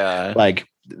and like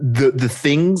the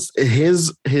things.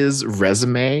 His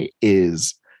resume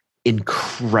is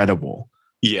incredible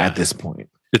at this point.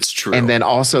 It's true. And then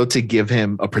also to give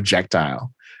him a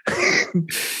projectile.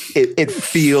 it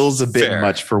feels a bit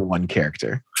much for one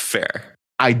character. Fair.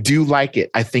 I do like it.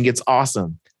 I think it's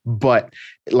awesome. But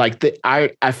like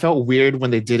I felt weird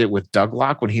when they did it with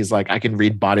Douglock when he's like, I can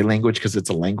read body language because it's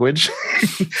a language.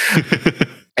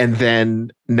 And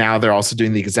then now they're also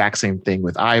doing the exact same thing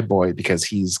with iBoy because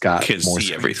he's got more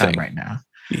screen time right now.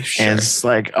 Sure. And it's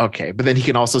like, okay, but then he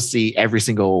can also see every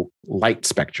single light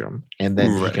spectrum. And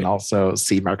then he can also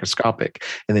see microscopic.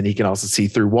 And then he can also see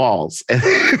through walls. And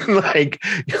like,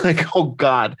 you're like, oh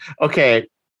God, okay,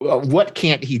 well, what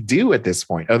can't he do at this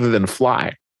point other than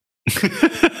fly?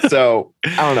 So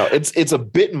I don't know. It's a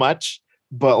bit much,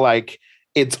 but like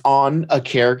it's on a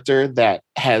character that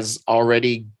has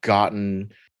already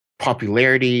gotten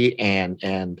popularity and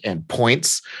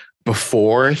points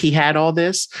before he had all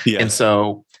this. And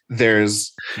so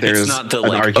there's not the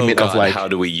an argument of like, how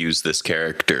do we use this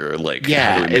character? Like,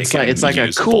 it's like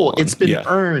a cool, it's been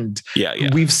earned. Yeah.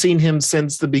 We've seen him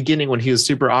since the beginning when he was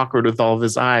super awkward with all of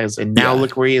his eyes. And now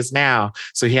look where he is now.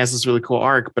 So he has this really cool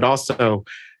arc, but also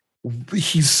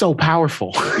he's so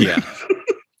powerful. Yeah.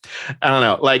 I don't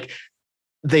know. Like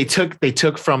they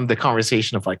took from the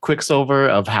conversation of like Quicksilver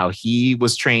of how he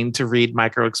was trained to read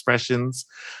micro expressions.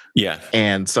 Yeah.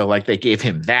 And so like they gave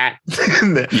him that.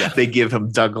 They give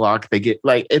him Douglock. They get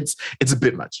like it's a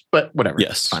bit much, but whatever.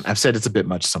 Yes. Fine. I've said it's a bit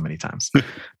much so many times.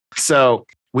 So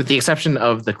with the exception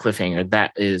of the cliffhanger,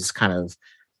 that is kind of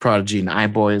Prodigy and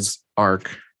iBoy's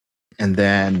arc. And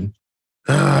then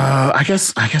I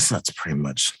guess that's pretty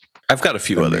much. I've got a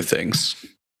few other things.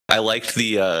 I liked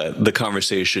the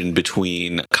conversation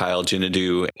between Kyle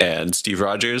Jinadu and Steve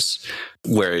Rogers,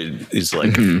 where he's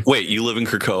like, wait, you live in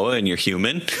Krakoa and you're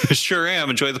human? Sure am.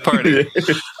 Enjoy the party.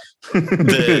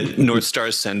 The North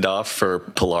Star send off for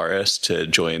Polaris to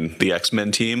join the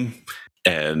X-Men team.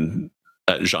 And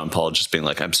Jean-Paul just being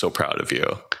like, I'm so proud of you.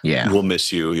 Yeah. We'll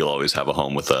miss you. You'll always have a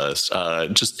home with us.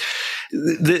 Just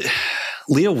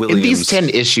Leah Williams. In these 10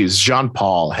 issues,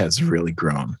 Jean-Paul has really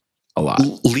grown a lot.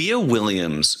 Leah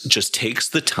Williams just takes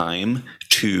the time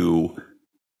to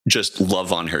just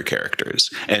love on her characters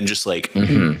and just like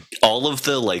all of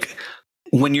the like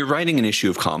when you're writing an issue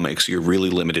of comics, you're really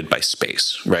limited by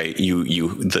space, right?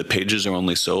 The pages are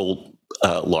only so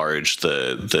large,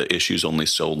 the issue's only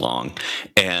so long.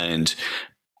 And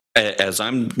as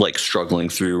I'm like struggling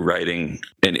through writing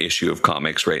an issue of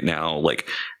comics right now, like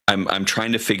I'm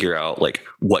trying to figure out like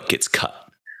what gets cut.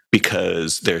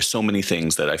 Because there's so many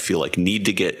things that I feel like need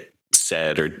to get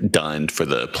said or done for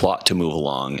the plot to move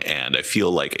along. And I feel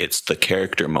like it's the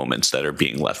character moments that are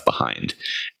being left behind.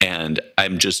 And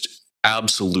I'm just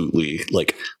absolutely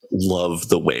like love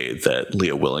the way that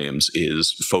Leah Williams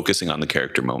is focusing on the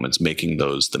character moments, making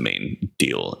those the main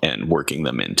deal and working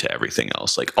them into everything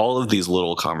else. Like all of these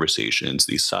little conversations,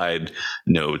 these side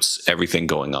notes, everything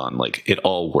going on, like it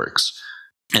all works.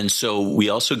 And so we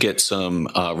also get some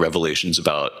revelations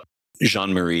about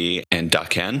Jean-Marie and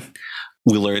Daken.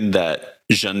 We learned that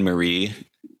Jean-Marie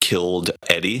killed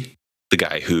Eddie, the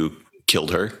guy who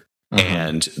killed her,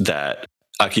 and that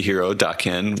Akihiro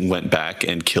Daken went back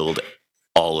and killed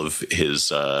all of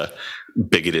his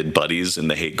bigoted buddies in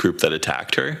the hate group that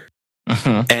attacked her.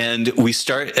 And we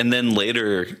start, and then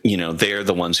later, they're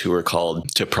the ones who are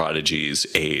called to Prodigy's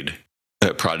aid.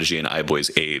 Prodigy and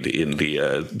iBoy's aid in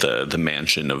the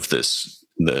mansion of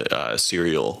the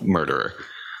serial murderer,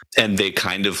 and they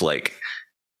kind of like,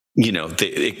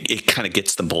 it kind of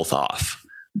gets them both off.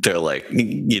 They're like,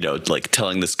 like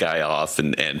telling this guy off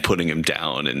and putting him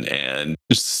down and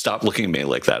just stop looking at me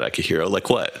like that, Akihiro. Like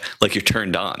what? Like you're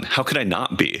turned on. How could I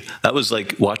not be? That was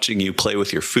like watching you play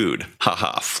with your food.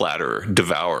 Haha, flatterer,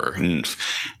 devourer,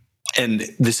 and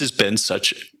this has been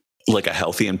such like a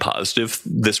healthy and positive.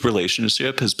 This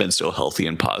relationship has been so healthy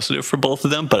and positive for both of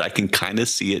them, but I can kind of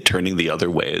see it turning the other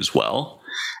way as well.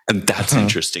 And that's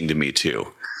interesting to me too.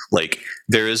 Like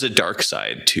there is a dark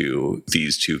side to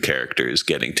these two characters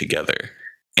getting together,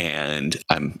 and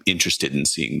I'm interested in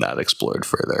seeing that explored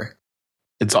further.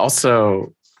 It's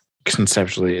also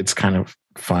conceptually, it's kind of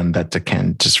fun that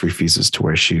Daken just refuses to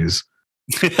wear shoes.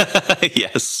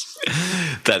 Yes,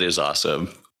 that is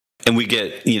awesome. And we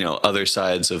get, other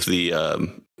sides of the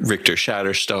Richter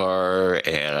Shatterstar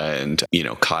and,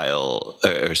 Kyle,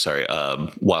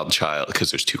 Wild Child,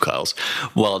 because there's two Kyles,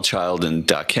 Wild Child and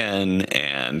Daken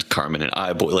and Carmen and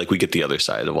iBoy. Like, we get the other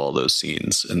side of all those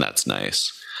scenes, and that's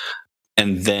nice.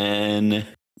 And then,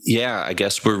 yeah, I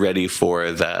guess we're ready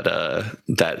for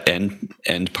that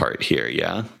end part here,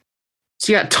 yeah?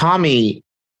 So yeah, Tommy.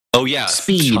 Oh, yeah.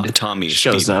 Speed Tommy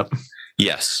shows up.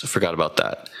 Yes, I forgot about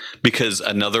that. Because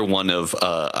another one of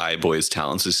iBoy's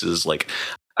talents is like,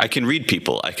 I can read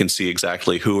people. I can see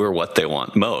exactly who or what they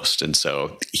want most. And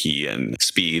so he and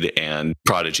Speed and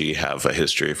Prodigy have a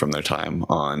history from their time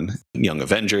on Young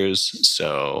Avengers.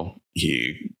 So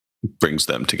he brings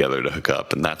them together to hook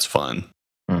up, and that's fun.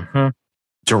 Mm-hmm.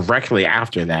 Directly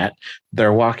after that,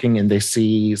 they're walking and they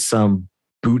see some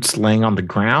boots laying on the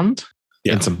ground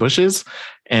in some bushes.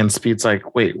 And Speed's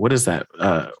like, wait, what is that?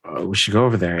 We should go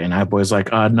over there. And iBoy's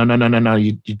like, no.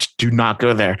 You do not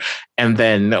go there. And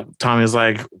then Tommy's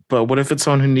like, but what if it's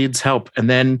someone who needs help? And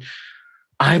then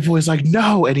iBoy's like,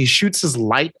 no. And he shoots his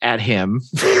light at him.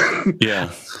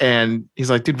 Yeah. And he's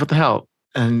like, dude, what the hell?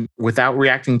 And without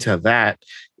reacting to that,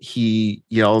 he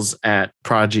yells at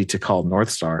Prodigy to call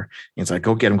Northstar. He's like,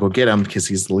 go get him, because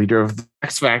he's the leader of the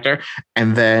X Factor.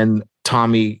 And then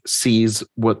Tommy sees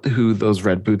who those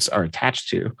red boots are attached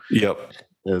to. Yep.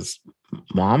 Is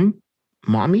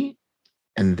mommy.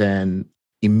 And then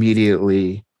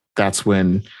immediately that's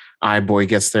when iBoy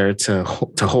gets there to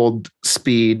hold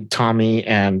Speed. Tommy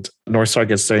and Northstar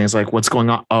gets there and he's like, what's going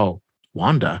on? Oh,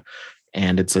 Wanda.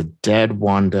 And it's a dead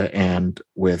Wanda, and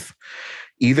with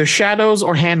either shadows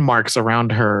or hand marks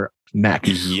around her neck.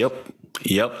 Yep.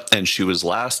 And she was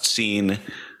last seen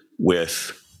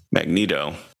with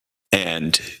Magneto,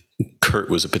 and Kurt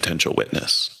was a potential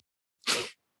witness.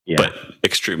 Yeah. But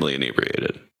extremely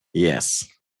inebriated. Yes.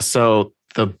 So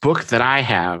the book that I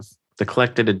have, the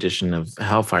collected edition of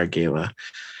Hellfire Gala,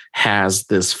 has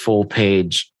this full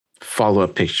page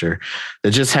follow-up picture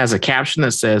that just has a caption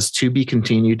that says, to be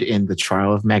continued in the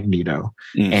trial of Magneto.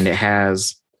 And it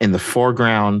has in the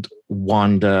foreground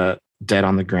Wanda dead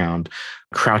on the ground.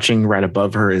 Crouching right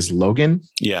above her is Logan.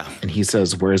 Yeah. And he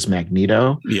says, where's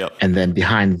Magneto? Yep. And then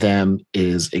behind them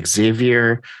is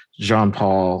Xavier,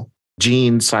 Jean-Paul,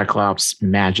 Jean, Cyclops,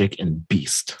 Magic, and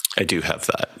Beast. I do have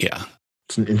that. Yeah.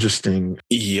 It's an interesting.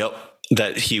 Yep.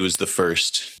 That he was the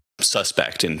first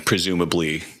suspect, and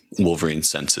presumably Wolverine's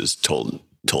senses told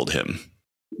him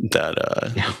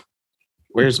that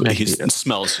where's Magneto? He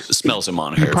smells him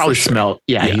on her. He probably sure.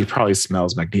 He probably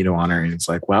smells Magneto on her, and it's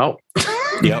like, well,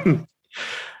 yep.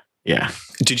 Yeah.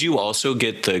 Did you also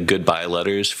get the goodbye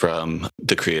letters from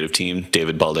the creative team,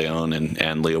 David Baldeón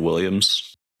and Leah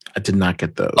Williams? I did not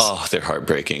get those. Oh, they're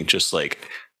heartbreaking. Just like,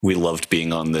 we loved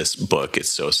being on this book. It's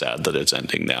so sad that it's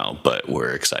ending now, but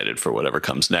we're excited for whatever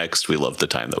comes next. We love the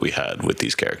time that we had with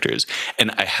these characters.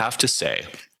 And I have to say,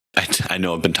 I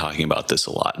know I've been talking about this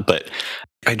a lot, but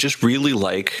I just really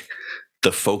like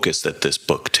the focus that this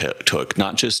book took,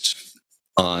 not just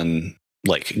on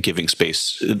like giving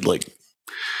space, like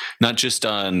not just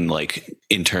on like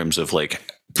in terms of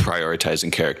like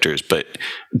prioritizing characters, but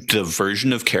the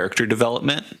version of character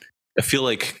development. I feel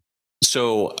like,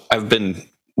 so I've been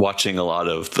watching a lot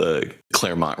of the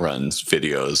Claremont Run's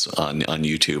videos on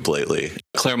YouTube lately.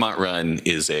 Claremont Run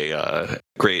is a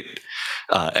great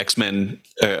X-Men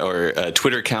or a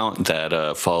Twitter account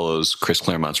that follows Chris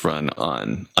Claremont's run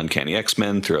on Uncanny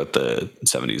X-Men throughout the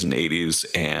 70s and 80s,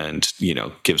 and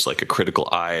gives like a critical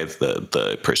eye.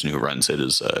 The person who runs it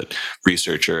is a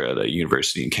researcher at a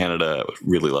university in Canada. I would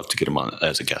really love to get him on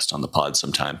as a guest on the pod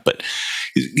sometime. But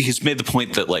he's made the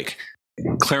point that like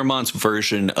Claremont's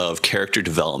version of character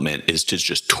development is to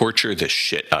just torture the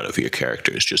shit out of your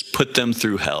characters. Just put them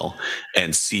through hell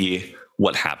and see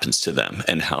what happens to them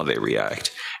and how they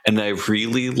react. And I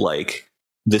really like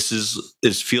this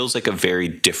feels like a very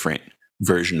different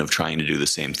version of trying to do the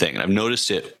same thing. And I've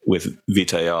noticed it with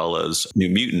Vita Ayala's New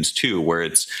Mutants too, where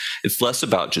it's less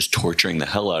about just torturing the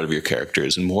hell out of your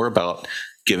characters and more about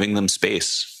giving them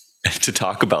space to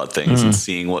talk about things and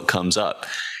seeing what comes up.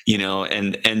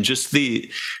 And just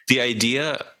the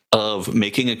idea of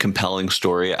making a compelling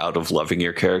story out of loving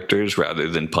your characters rather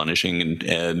than punishing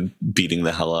and beating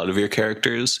the hell out of your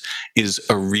characters is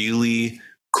a really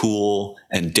cool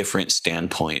and different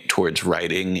standpoint towards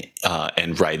writing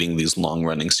and writing these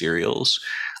long-running serials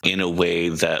in a way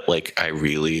that like I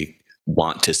really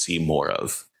want to see more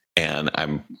of. And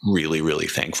I'm really, really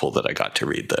thankful that I got to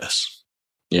read this.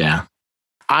 Yeah.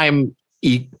 I don't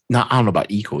know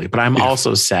about equally, but I'm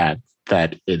also sad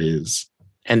that it is.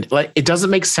 And like, it doesn't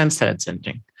make sense that it's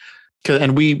ending.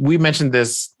 And we mentioned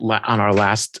this on our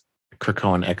last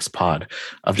Krakoan X pod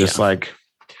of just like,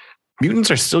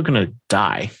 mutants are still going to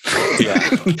die.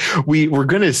 Yeah. We're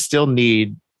going to still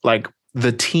need, like,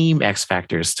 the team X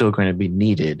Factor is still going to be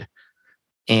needed.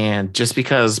 And just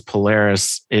because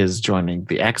Polaris is joining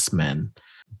the X-Men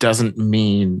doesn't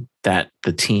mean that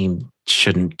the team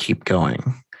shouldn't keep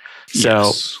going. So,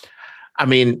 Yes. I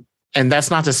mean, and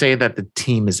that's not to say that the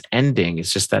team is ending.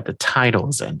 It's just that the title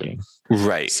is ending.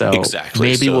 Right. So exactly.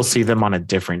 maybe we'll see them on a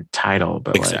different title.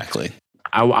 But exactly. like,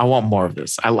 I want more of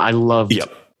this. I love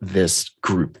this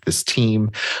group, this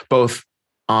team, both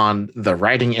on the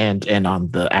writing end and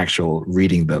on the actual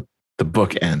reading the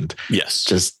book end. Yes.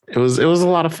 Just it was a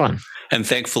lot of fun. And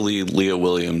thankfully, Leah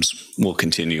Williams will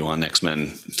continue on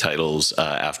X-Men titles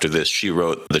after this. She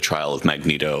wrote The Trial of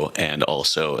Magneto and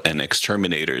also an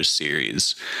Exterminators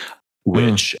series,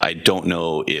 which I don't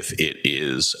know if it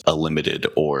is a limited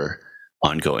or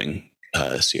ongoing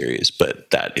series, but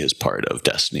that is part of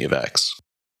Destiny of X.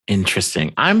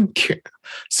 Interesting.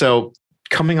 So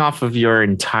coming off of your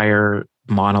entire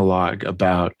monologue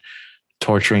about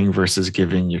torturing versus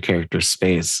giving your character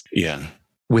space. Yeah.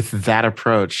 With that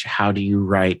approach, how do you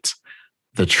write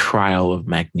The Trial of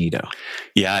Magneto?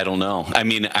 Yeah, I don't know. I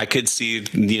mean, I could see,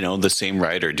 the same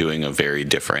writer doing a very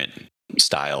different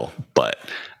style, but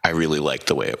I really liked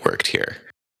the way it worked here.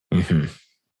 Mm-hmm.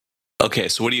 Okay,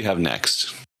 so what do you have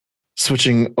next?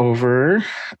 Switching over.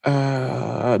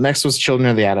 Next was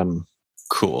Children of the Atom.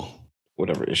 Cool.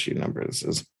 Whatever issue number this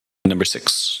is. Number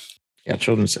 6. Yeah,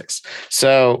 Children 6.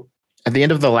 So at the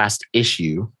end of the last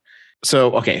issue,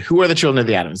 who are the Children of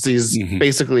the Atoms? These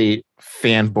basically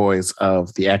fanboys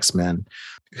of the X-Men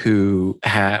who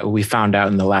we found out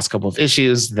in the last couple of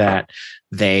issues that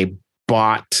they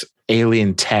bought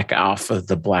alien tech off of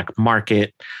the black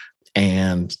market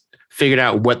and figured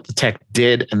out what the tech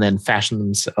did and then fashioned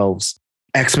themselves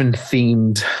X-Men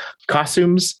themed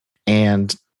costumes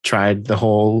and tried the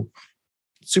whole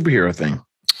superhero thing.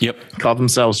 Yep. Call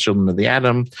themselves Children of the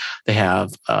Atom. They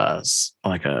have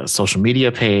like a social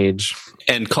media page.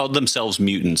 And called themselves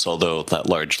mutants, although that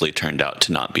largely turned out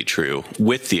to not be true,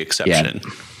 with the exception.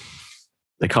 Yeah.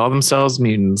 They call themselves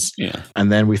mutants. Yeah.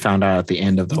 And then we found out at the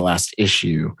end of the last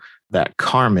issue that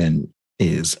Carmen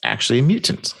is actually a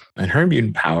mutant. And her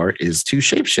mutant power is to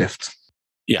shapeshift.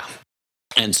 Yeah.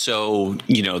 And so,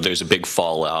 there's a big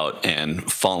fallout and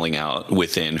falling out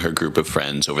within her group of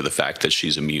friends over the fact that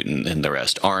she's a mutant and the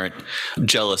rest aren't.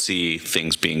 Jealousy,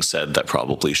 things being said that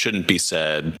probably shouldn't be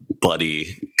said.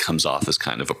 Buddy comes off as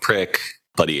kind of a prick.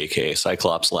 Buddy, aka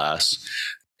Cyclops Lass.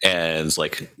 And it's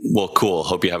like, well, cool.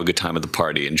 Hope you have a good time at the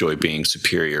party. Enjoy being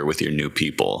superior with your new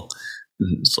people.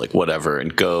 And it's like, whatever,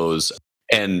 and goes.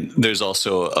 And there's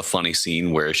also a funny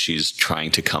scene where she's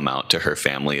trying to come out to her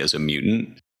family as a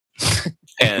mutant.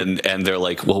 And they're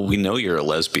like, well, we know you're a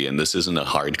lesbian. This isn't a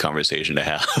hard conversation to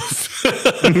have.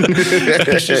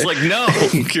 She's like, no,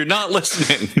 you're not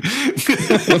listening.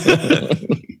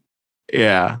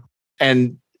 Yeah.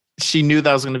 And she knew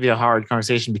that was going to be a hard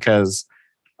conversation because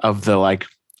of the like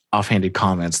offhanded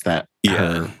comments that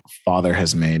her father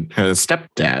has made, her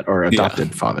stepdad or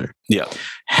adopted father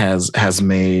has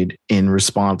made in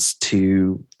response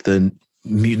to the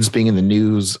mutants being in the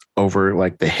news over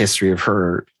like the history of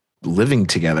her living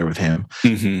together with him.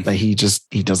 That he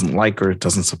doesn't like or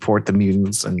doesn't support the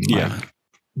mutants and like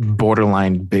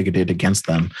borderline bigoted against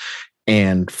them.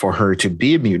 And for her to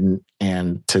be a mutant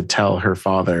and to tell her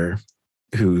father,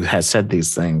 who has said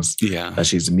these things, that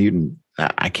she's a mutant,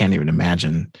 I can't even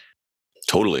imagine.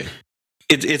 Totally.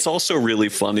 It's also really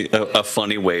funny, a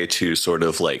funny way to sort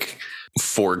of like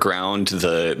foreground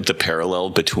the parallel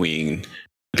between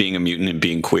being a mutant and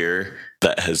being queer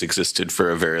that has existed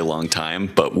for a very long time,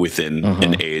 but within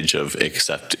an age of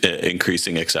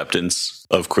increasing acceptance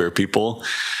of queer people,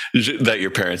 that your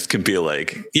parents can be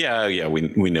like, yeah,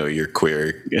 we know you're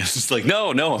queer. It's like, no,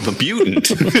 I'm a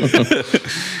mutant.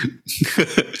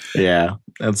 Yeah,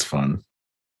 that's fun.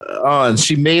 Oh, and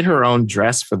she made her own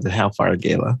dress for the Hellfire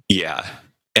Gala. Yeah,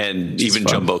 and even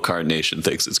Jumbo Card Nation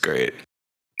thinks it's great.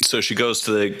 So she goes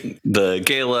to the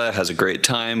gala, has a great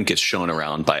time, gets shown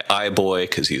around by iBoy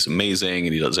because he's amazing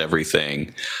and he does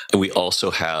everything. And we also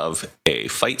have a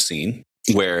fight scene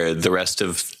where the rest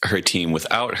of her team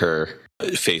without her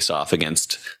face off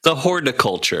against the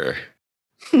horticulture.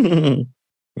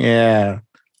 Yeah.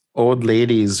 Old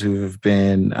ladies who've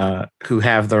been, who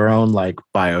have their own like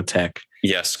biotech.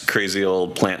 Yes. Crazy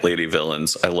old plant lady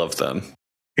villains. I love them.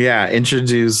 Yeah.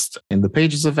 Introduced in the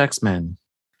pages of X-Men.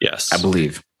 Yes. I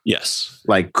believe. Yes.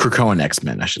 Like Krakoan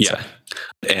X-Men, I should say.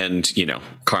 And,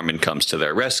 Carmen comes to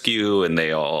their rescue and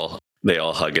they all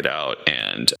hug it out,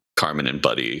 and Carmen and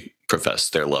Buddy profess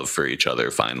their love for each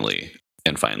other finally,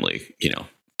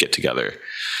 get together.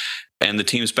 and the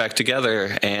team's back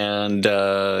together and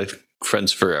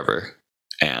friends forever.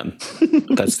 And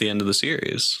that's the end of the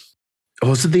series.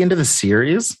 Was it the end of the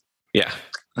series? Yeah.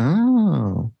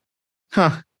 Oh.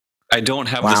 Huh. I don't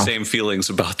have the same feelings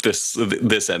about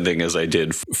this ending as I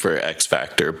did for X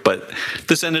Factor, but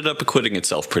this ended up acquitting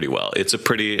itself pretty well.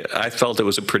 I felt it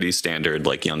was a pretty standard,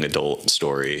 like, young adult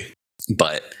story,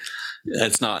 but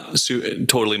it's not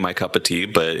totally my cup of tea,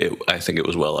 but I think it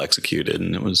was well executed,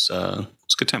 and it was a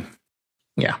good time.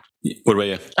 Yeah. What about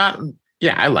you?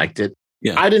 Yeah, I liked it.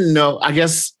 Yeah. I didn't know. I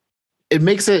guess it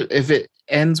makes it, if it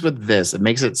ends with this, it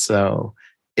makes it so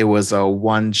it was a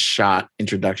one-shot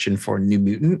introduction for New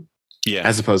Mutant. Yeah.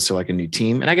 As opposed to like a new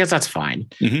team. And I guess that's fine.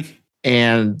 Mm-hmm.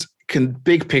 And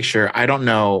big picture, I don't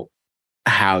know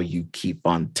how you keep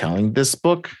on telling this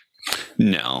book.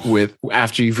 No.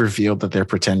 After you've revealed that they're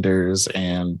pretenders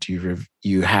and you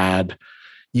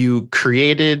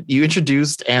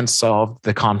introduced and solved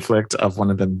the conflict of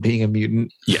one of them being a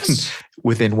mutant. Yes.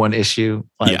 Within one issue.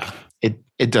 Like, yeah.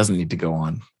 It doesn't need to go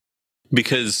on.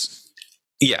 Because,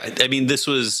 yeah, I mean, this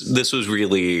was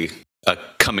really a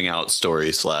coming out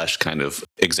story / kind of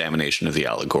examination of the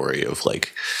allegory of,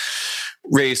 like,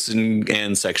 race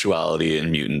and sexuality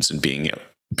and mutants and being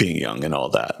young and all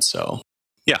that. So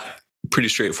yeah, pretty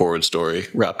straightforward story,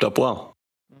 wrapped up well.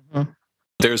 Mm-hmm.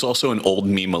 There's also an old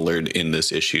meme alert in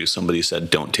this issue. Somebody said,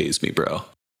 "Don't tase me, bro."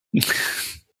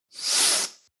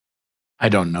 I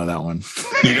don't know that one.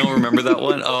 You don't remember that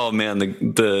one? Oh man,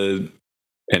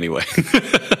 anyway.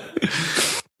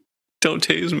 Don't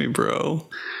tase me, bro.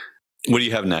 What do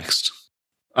you have next?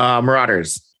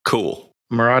 Marauders. Cool.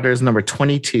 Marauders number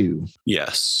 22.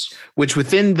 Yes. Which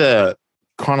within the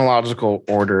chronological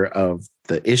order of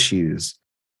the issues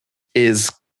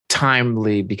is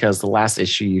timely, because the last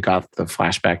issue you got the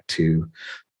flashback to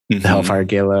the Hellfire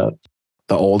Gala,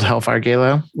 the old Hellfire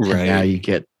Gala. Right. And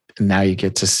now you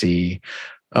get to see,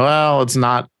 well, that's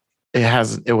not how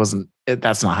it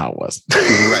was.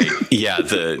 Right. Yeah.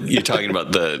 You're talking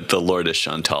about the Lourdes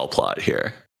Chantal plot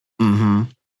here. Mm-hmm.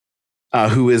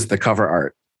 Who is the cover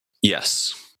art?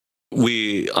 Yes.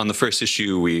 On the first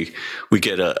issue, we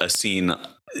get a scene,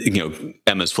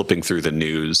 Emma's flipping through the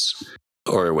news,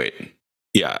 or wait.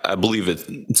 Yeah, I believe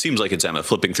it seems like it's Emma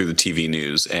flipping through the TV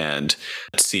news and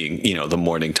seeing, the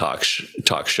morning talk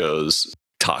shows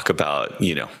talk about,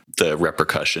 the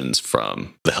repercussions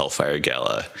from the Hellfire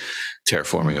Gala,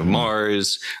 terraforming of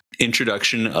Mars,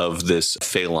 introduction of this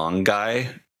Fei Long guy,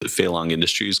 the Fei Long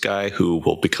Industries guy, who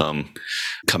will become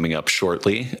coming up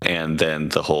shortly, and then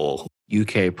the whole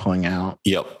UK pulling out.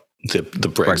 Yep, the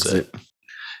Brexit.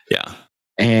 Yeah.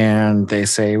 And they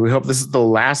say, we hope this is the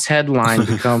last headline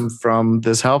to come from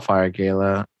this Hellfire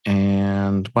Gala.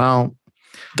 And, well,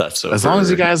 that's over. As long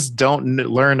as you guys don't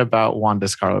learn about Wanda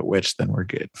Scarlet Witch, then we're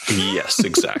good. Yes,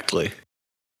 exactly.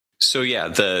 So yeah,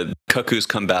 the Cuckoos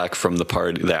come back from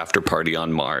the after party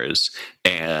on Mars,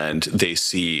 and they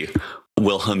see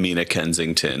Wilhelmina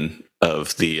Kensington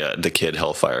of the Kid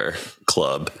Hellfire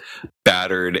Club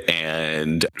battered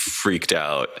and freaked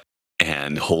out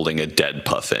and holding a dead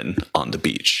puffin on the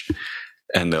beach.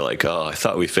 And they're like, "Oh, I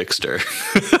thought we fixed her."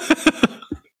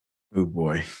 Oh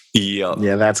boy. Yeah.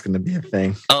 Yeah, that's going to be a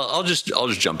thing. I'll just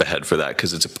jump ahead for that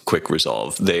because it's a quick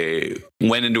resolve. They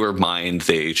went into her mind.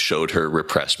 They showed her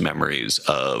repressed memories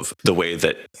of the way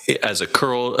that as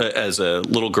a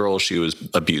little girl, she was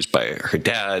abused by her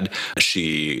dad.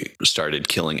 She started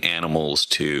killing animals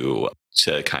to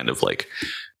kind of like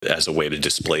as a way to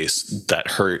displace that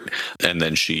hurt. And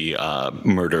then she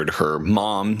murdered her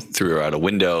mom, threw her out a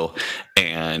window,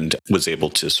 and was able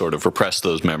to sort of repress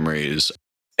those memories.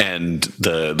 And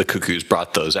the Cuckoos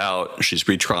brought those out. She's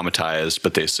re-traumatized,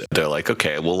 but they're like,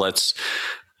 okay, well, let's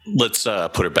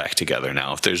put her back together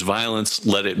now. If there's violence,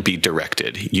 let it be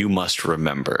directed. You must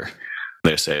remember.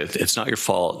 They say, it's not your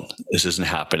fault. This isn't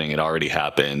happening. It already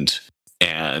happened.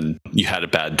 And you had a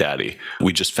bad daddy.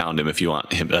 We just found him if you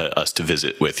want us to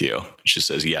visit with you. She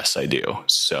says, yes, I do.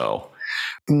 So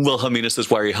Wilhelmina says,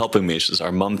 why are you helping me? She says,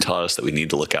 our mom taught us that we need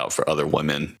to look out for other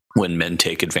women when men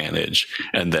take advantage.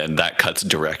 And then that cuts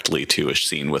directly to a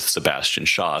scene with Sebastian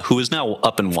Shaw, who is now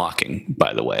up and walking,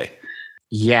 by the way.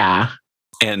 Yeah.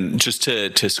 And just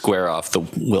to square off the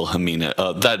Wilhelmina,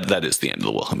 that is the end of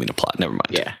the Wilhelmina plot. Never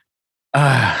mind.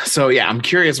 Yeah. So yeah, I'm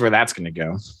curious where that's going to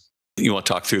go. You want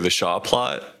to talk through the Shaw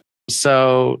plot?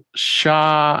 So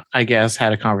Shaw, I guess,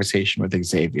 had a conversation with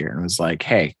Xavier and was like,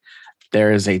 hey,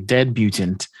 there is a dead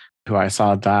mutant who I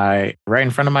saw die right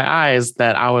in front of my eyes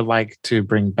that I would like to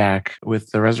bring back with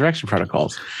the resurrection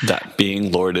protocols. That being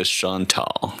Lourdes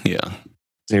Chantal. Yeah.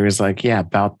 Xavier's like, yeah,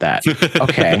 about that.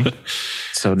 Okay.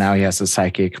 So now he has a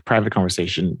psychic private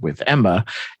conversation with Emma,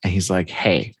 and he's like,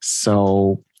 hey,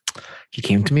 so he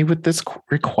came to me with this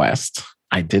request.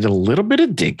 I did a little bit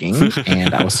of digging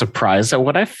and I was surprised at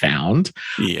what I found.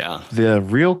 Yeah. The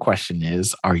real question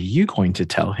is, are you going to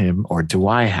tell him or do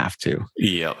I have to?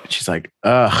 Yep. She's like,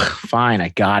 ugh, fine, I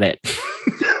got it.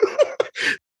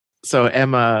 So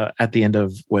Emma, at the end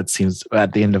of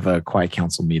a quiet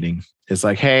council meeting, is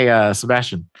like, hey,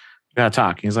 Sebastian, we gotta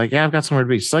talk. He's like, yeah, I've got somewhere to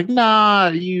be. She's like, nah,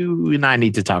 you and I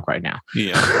need to talk right now.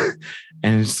 Yeah.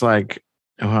 And it's like,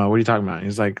 what are you talking about?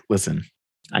 He's like, listen,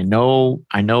 I know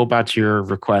about your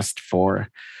request for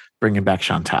bringing back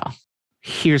Chantal.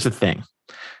 Here's the thing.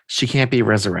 She can't be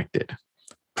resurrected,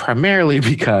 primarily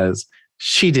because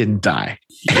she didn't die.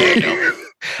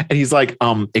 And he's like,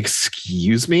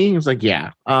 excuse me? He was like,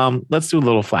 yeah, let's do a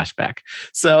little flashback.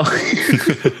 So,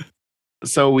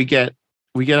 so we get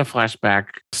a flashback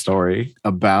story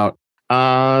about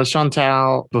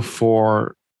Chantal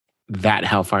before that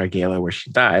Hellfire Gala where she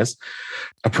dies,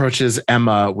 approaches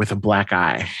Emma with a black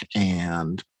eye.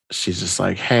 And she's just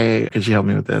like, hey, could you help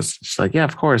me with this? She's like, yeah,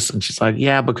 of course. And she's like,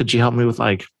 yeah, but could you help me with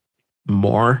like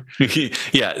more?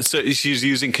 Yeah. So she's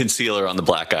using concealer on the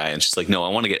black eye, and she's like, no, I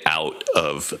want to get out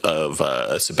of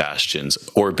Sebastian's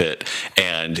orbit,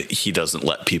 and he doesn't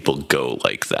let people go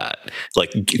like that.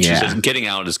 Like, she says getting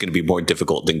out is going to be more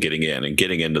difficult than getting in, and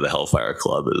getting into the Hellfire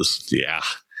Club is, yeah.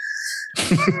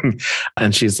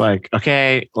 And she's like,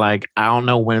 okay, like, I don't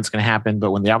know when it's going to happen,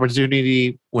 but when the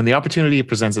opportunity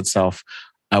presents itself,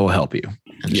 I will help you.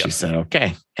 And she said,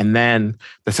 okay. And then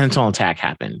the Sentinel attack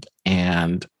happened,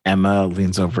 and Emma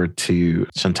leans over to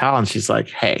Chantal and she's like,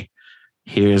 hey,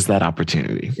 here's that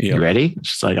opportunity. You ready?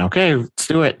 She's like, okay, let's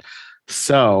do it.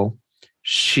 So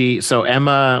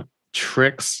Emma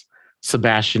tricks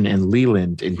Sebastian and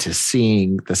Leland into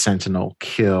seeing the Sentinel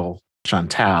kill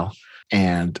Chantal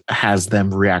and has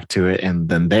them react to it. And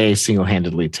then they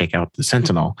single-handedly take out the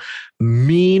Sentinel.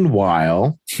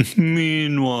 Meanwhile,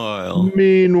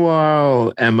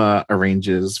 Emma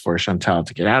arranges for Chantal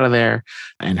to get out of there.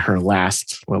 And her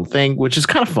last little thing, which is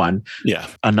kind of fun. Yeah.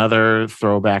 Another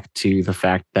throwback to the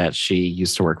fact that she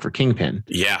used to work for Kingpin.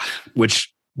 Yeah. Which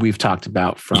we've talked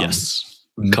about from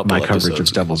my coverage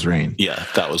of Devil's Reign. Yeah,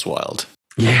 that was wild.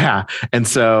 Yeah. And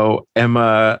so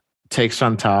Emma takes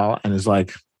Chantal and is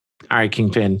like, all right,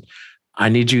 Kingpin, I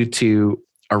need you to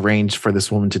arrange for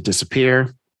this woman to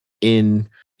disappear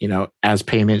as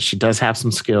payment. She does have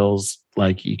some skills.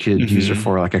 Like, you could use her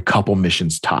for like a couple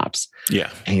missions tops. Yeah.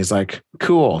 And he's like,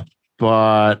 cool,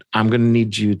 but I'm going to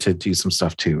need you to do some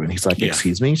stuff too. And he's like,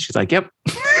 excuse me? She's like, yep.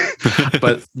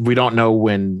 But we don't know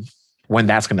when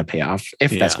that's going to pay off,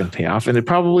 if that's going to pay off. And it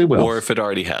probably will. Or if it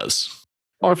already has.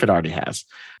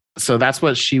 So that's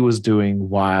what she was doing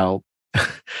while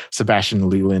Sebastian,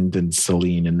 Leland, and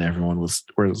Celine and everyone was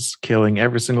killing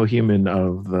every single human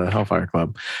of the Hellfire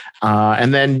Club.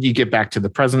 And then you get back to the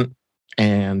present,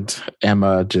 and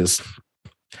Emma just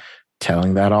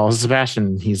telling that all to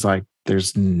Sebastian. He's like,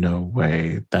 there's no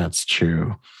way that's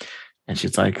true. And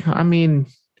she's like, I mean,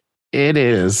 it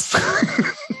is.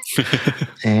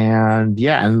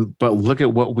 But look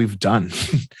at what we've done.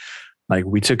 Like,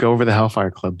 we took over the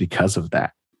Hellfire Club because of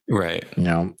that. Right.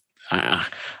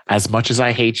 As much as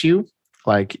I hate you,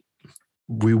 like,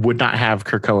 we would not have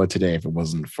Krakoa today if it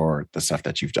wasn't for the stuff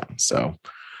that you've done. So,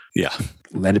 yeah,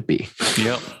 let it be.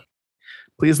 Yep.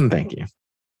 Please and thank you.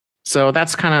 So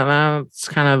that's kind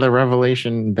of the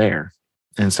revelation there.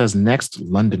 And it says next,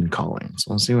 London Calling.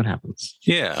 So we'll see what happens.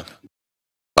 Yeah.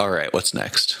 All right. What's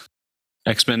next?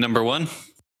 X-Men #1?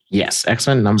 Yes,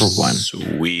 X-Men #1.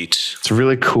 Sweet. It's a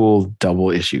really cool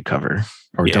double issue cover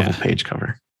or double page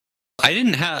cover. I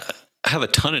didn't have a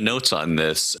ton of notes on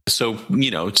this. So,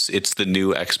 it's the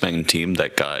new X-Men team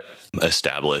that got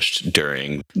established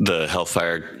during the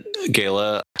Hellfire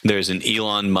Gala. There's an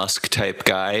Elon Musk type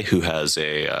guy who has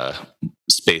a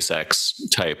SpaceX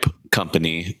type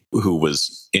company who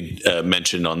was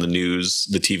mentioned on the news,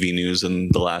 the TV news in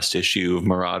the last issue of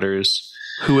Marauders.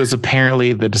 Who is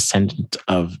apparently the descendant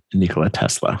of Nikola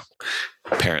Tesla.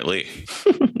 Apparently.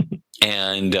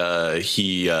 And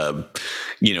he,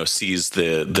 sees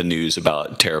the news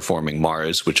about terraforming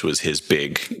Mars, which was his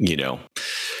big,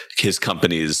 his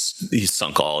company's, he's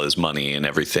sunk all his money and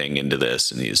everything into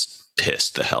this, and he's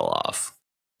pissed the hell off.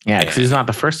 Yeah, because he's not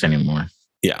the first anymore.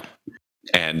 Yeah.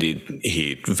 And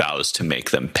he vows to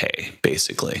make them pay,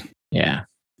 basically. Yeah.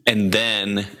 And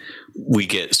then we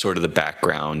get sort of the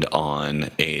background on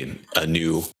a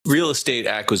new real estate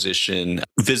acquisition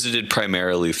visited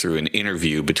primarily through an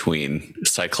interview between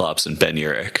Cyclops and Ben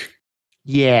Urich.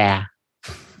 Yeah.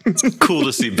 It's cool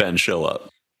to see Ben show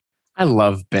up. I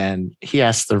love Ben. He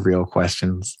asks the real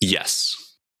questions. Yes.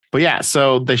 But yeah,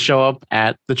 so they show up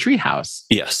at the treehouse.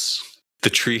 Yes. The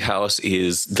treehouse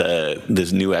is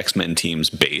this new X-Men team's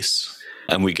base.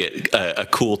 And we get a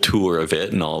cool tour of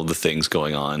it and all of the things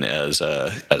going on as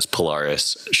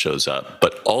Polaris shows up.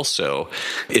 But also,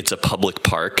 it's a public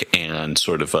park and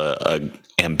sort of a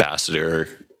ambassador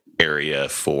area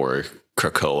for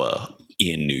Krakoa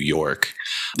in New York.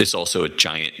 It's also a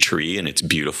giant tree and it's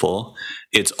beautiful.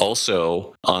 It's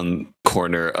also on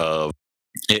corner of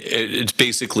it's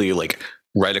basically like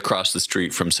right across the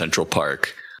street from Central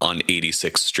Park on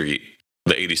 86th Street.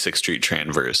 The 86th Street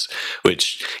Transverse,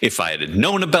 which if I had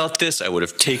known about this, I would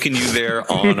have taken you there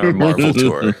on our Marvel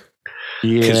tour.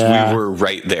 Because we were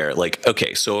right there. Like,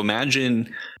 okay, so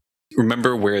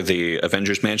remember where the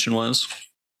Avengers Mansion was?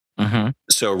 Mm-hmm.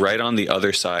 So right on the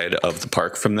other side of the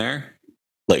park from there,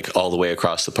 like all the way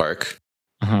across the park,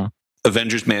 Mm-hmm.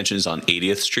 Avengers Mansion is on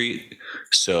 80th Street.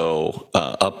 So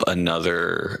up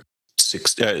another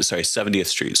 70th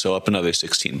Street. So up another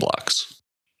 16 blocks.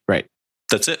 Right.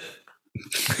 That's it.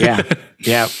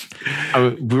 Yeah.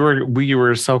 We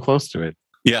were so close to it.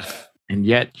 Yeah. And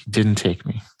yet you didn't take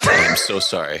me. I'm so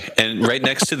sorry. And right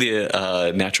next to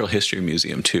the Natural History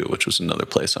Museum too, which was another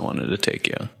place I wanted to take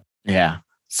you. Yeah.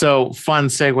 So fun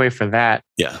segue for that.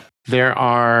 Yeah.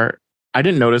 I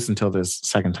didn't notice until this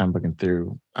second time looking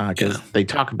through because they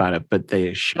talk about it, but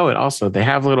they show it also. They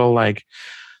have little like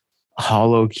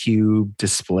hollow cube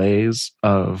displays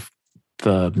of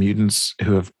the mutants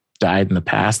who have died in the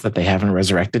past that they haven't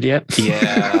resurrected yet.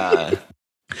 Yeah.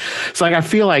 So like I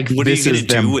feel like what this are you is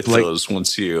gonna them do with those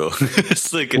once you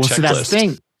it's like a checklist. So that's the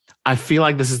thing. I feel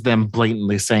like this is them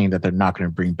blatantly saying that they're not going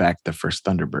to bring back the first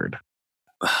Thunderbird.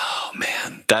 Oh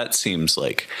man, that seems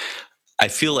like I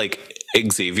feel like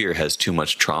Xavier has too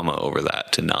much trauma over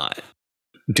that to not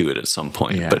do it at some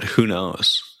point. Yeah. But who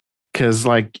knows? Because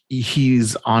like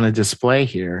he's on a display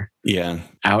here. Yeah.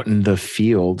 Out in the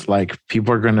field, like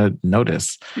people are going to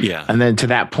notice. Yeah. And then to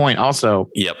that point also,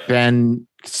 yep. Ben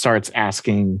starts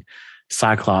asking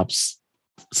Cyclops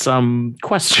some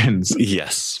questions.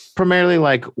 Yes. Primarily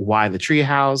like why the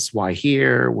treehouse, why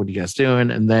here, what are you guys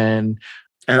doing? And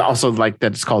also like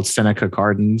that it's called Seneca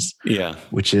Gardens. Yeah.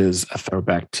 Which is a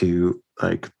throwback to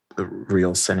like the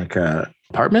real Seneca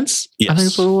apartments. Yes. I think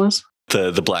that's what it was.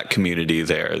 The black community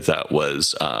there that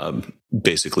was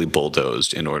basically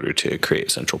bulldozed in order to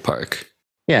create Central Park.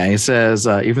 Yeah, he says,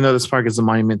 even though this park is a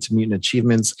monument to mutant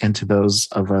achievements and to those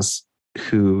of us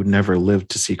who never lived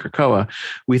to see Krakoa,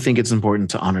 we think it's important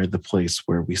to honor the place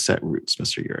where we set roots,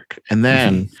 Mr. Urich. And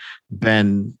then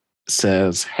Ben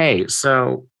says, hey,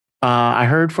 so I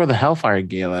heard for the Hellfire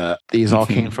Gala, these all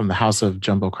came from the House of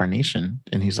Jumbo Carnation.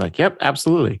 And he's like, yep,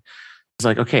 absolutely. He's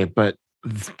like, okay, but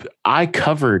I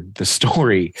covered the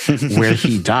story where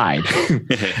he died.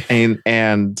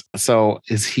 and so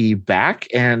is he back?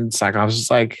 And Cyclops is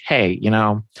like, hey,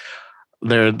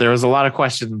 there was a lot of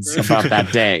questions about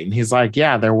that day. And he's like,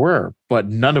 yeah, there were, but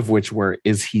none of which were,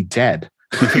 is he dead?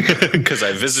 Because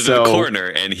I visited the coroner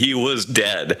and he was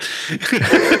dead.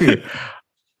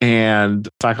 And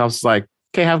Cyclops is like,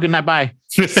 okay, have a good night, bye.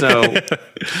 So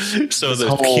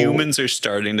the humans are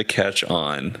starting to catch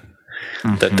on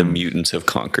that the mutants have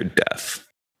conquered death.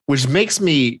 Which makes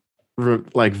me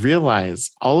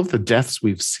realize all of the deaths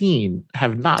we've seen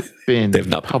have not been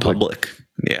public.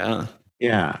 Yeah.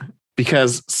 Yeah.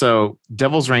 Because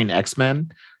Devil's Reign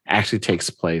X-Men actually takes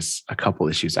place a couple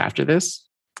issues after this.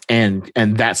 And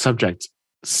that subject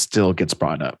still gets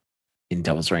brought up in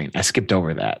Devil's Reign. I skipped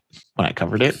over that when I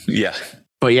covered it. Yeah.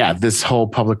 But yeah, this whole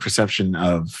public perception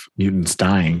of mutants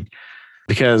dying,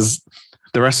 because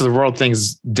the rest of the world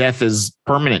thinks death is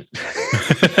permanent.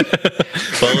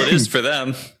 Well, it is for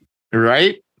them.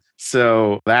 Right?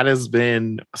 So that has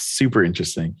been super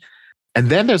interesting. And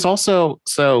then there's also,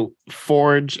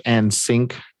 Forge and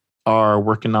Sync are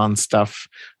working on stuff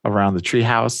around the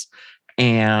treehouse.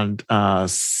 And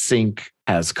Sync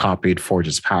has copied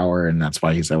Forge's power, and that's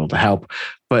why he's able to help.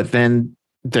 But then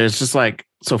there's just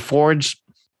Forge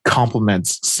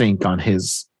compliments Sync on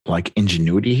his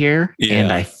ingenuity here.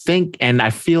 Yeah. And I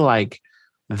feel like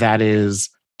that is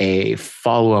a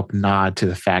follow-up nod to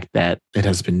the fact that it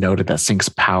has been noted that Sync's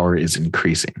power is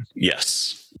increasing.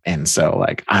 Yes. And so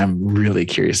I'm really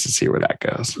curious to see where that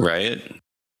goes. Right.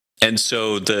 And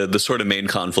so the sort of main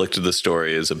conflict of the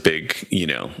story is a big,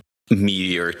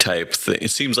 meteor type thing.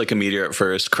 It seems like a meteor at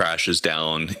first crashes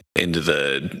down into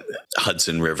the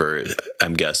Hudson River,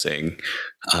 I'm guessing.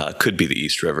 Could be the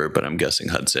East River, but I'm guessing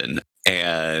Hudson.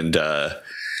 And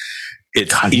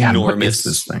it's enormous.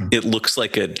 This thing? It looks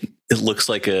like a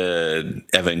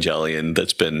Evangelion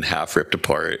that's been half ripped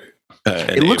apart.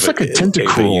 It looks like a tentacruel.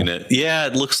 Ava unit. Yeah,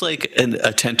 it looks like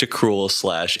a tentacruel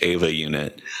 / Ava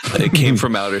unit. It came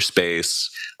from outer space.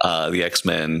 The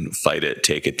X-Men fight it,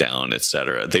 take it down,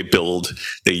 etc. They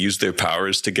use their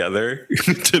powers together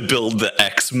to build the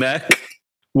X-Mech.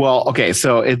 Well, okay,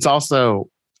 so it's also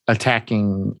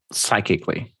attacking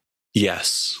psychically.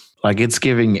 Yes. Like it's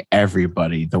giving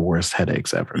everybody the worst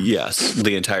headaches ever. Yes,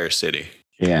 the entire city.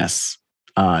 Yes.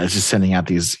 It's just sending out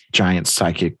these giant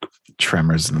psychic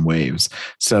tremors and waves.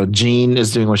 So Jean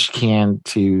is doing what she can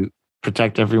to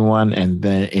protect everyone, and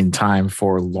then in time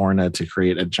for Lorna to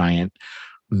create a giant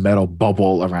metal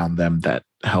bubble around them that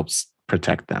helps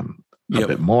protect them a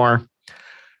bit more.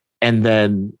 And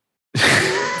then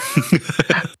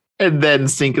and then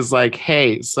Sync is like,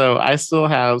 hey, so I still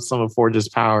have some of Forge's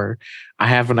power. I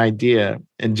have an idea.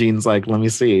 And Jean's like, let me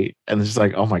see. And she's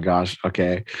like, oh my gosh,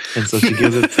 okay. And so she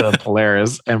gives it to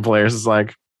Polaris, and Polaris is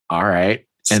like, all right.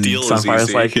 And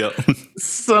Sunfire's like,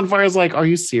 Sunfire's like, are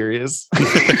you serious?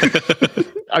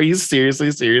 Are you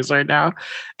seriously serious right now?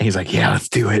 And he's like, yeah, let's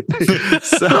do it.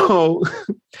 So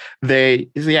they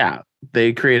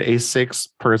create a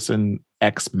 6-person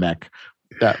X-Mech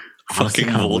that fucking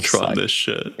Voltron this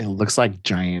shit. It looks like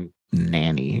giant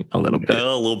nanny a little bit.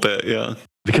 A little bit, yeah.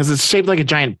 Because it's shaped like a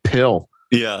giant pill.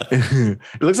 Yeah.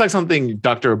 It looks like something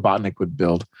Dr. Robotnik would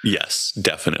build. Yes,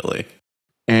 definitely.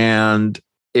 And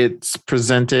it's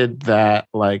presented that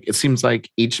like it seems like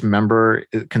each member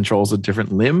controls a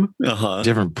different limb,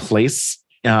 different place.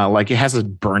 Like it has a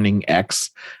burning X.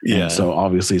 Yeah. And so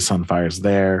obviously Sunfire's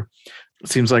there. It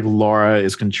seems like Laura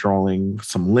is controlling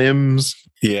some limbs.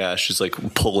 Yeah, she's like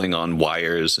pulling on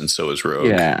wires, and so is Rogue.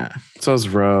 Yeah, so is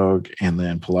Rogue, and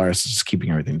then Polaris is just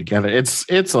keeping everything together. It's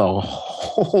a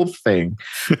whole thing.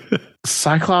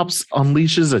 Cyclops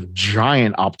unleashes a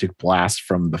giant optic blast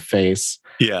from the face.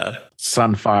 Yeah.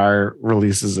 Sunfire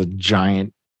releases a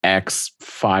giant X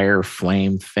fire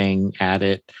flame thing at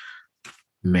it.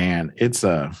 Man, it's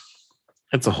a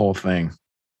whole thing.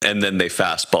 And then they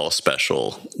fastball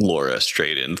special Laura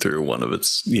straight in through one of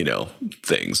its,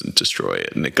 things and destroy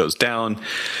it. And it goes down.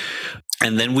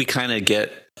 And then we kind of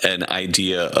get an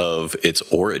idea of its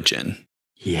origin.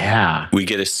 Yeah. We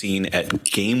get a scene at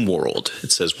Game World.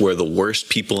 It says where the worst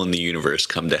people in the universe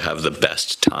come to have the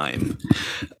best time.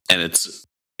 And it's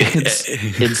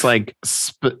like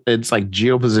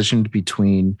geopositioned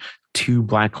between 2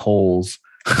 black holes.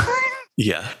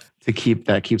 Yeah.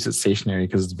 Keeps it stationary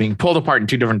because it's being pulled apart in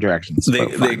 2 different directions.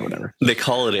 They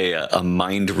call it a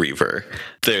mind reaver.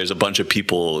 There's a bunch of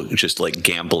people just like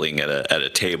gambling at a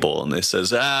table, and it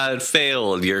says, it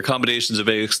failed. Your accommodations have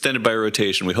been extended by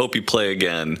rotation. We hope you play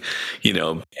again.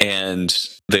 And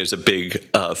there's a big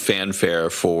fanfare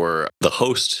for the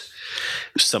host,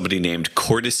 somebody named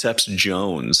Cordyceps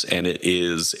Jones, and it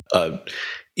is a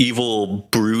evil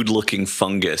brood-looking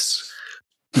fungus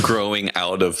growing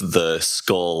out of the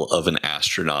skull of an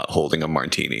astronaut holding a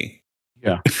martini.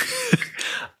 Yeah.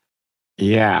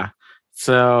 Yeah.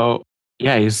 So,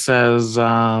 he says,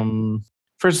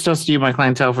 first toast to you, my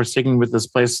clientele, for sticking with this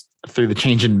place through the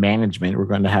change in management. We're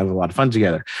going to have a lot of fun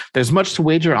together. There's much to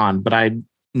wager on, but I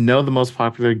know the most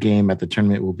popular game at the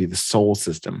tournament will be the Sol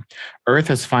system. Earth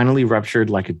has finally ruptured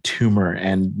like a tumor,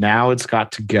 and now it's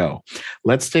got to go.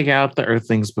 Let's take out the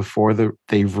Earthlings before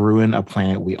they ruin a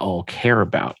planet we all care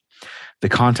about. The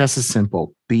contest is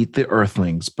simple. Beat the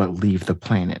Earthlings, but leave the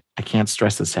planet. I can't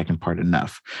stress the second part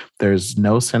enough. There's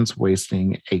no sense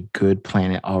wasting a good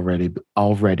planet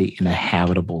already in a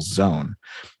habitable zone.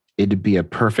 It'd be a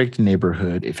perfect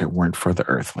neighborhood if it weren't for the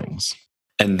Earthlings.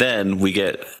 And then we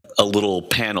get a little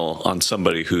panel on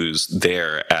somebody who's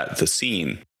there at the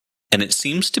scene. And it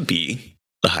seems to be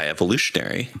the High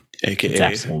Evolutionary,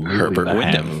 a.k.a. Herbert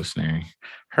Wyndham.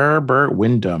 Herbert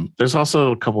Wyndham. There's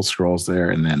also a couple scrolls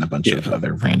there, and then a bunch of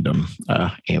other random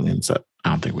aliens that I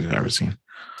don't think we've ever seen.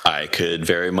 I could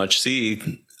very much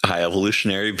see High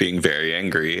Evolutionary being very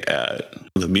angry at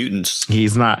the mutants.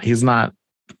 He's not.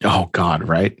 Oh, God,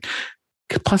 right?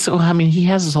 Plus, he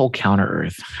has his whole counter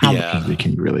Earth. How angry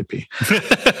can you really be?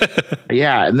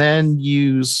 Yeah, and then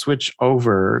you switch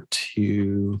over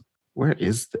to, where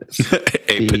is this?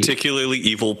 A particularly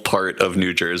evil part of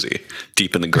New Jersey,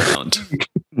 deep in the ground.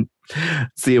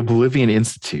 It's the Oblivion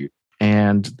Institute,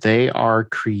 and they're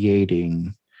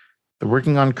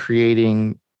working on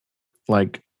creating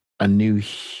like a new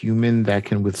human that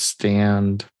can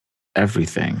withstand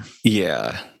everything.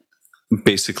 Yeah.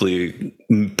 Basically,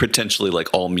 potentially like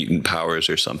all mutant powers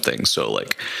or something. So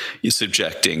like you're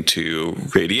subjecting to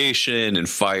radiation and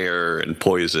fire and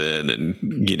poison and,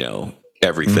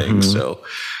 everything. Mm-hmm. So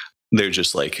They're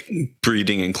just like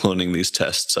breeding and cloning these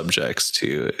test subjects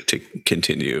to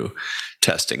continue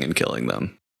testing and killing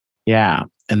them. Yeah.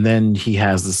 And then he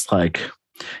has this like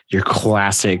your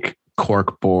classic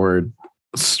corkboard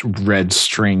red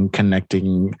string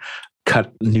connecting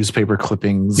cut newspaper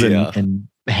clippings and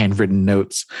handwritten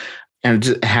notes. And it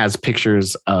just has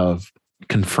pictures of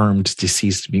confirmed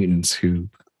deceased mutants who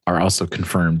are also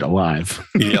confirmed alive.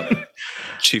 Yep.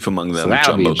 Chief among them,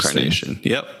 Jumbo Carnation.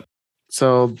 Yep.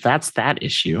 So that's that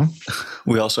issue.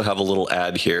 We also have a little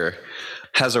ad here.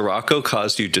 Has Arakko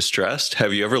caused you distress?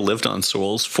 Have you ever lived on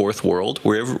Sol's fourth world?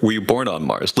 Were you born on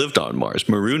Mars, lived on Mars,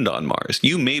 marooned on Mars?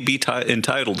 You may be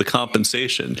entitled to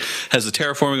compensation. Has the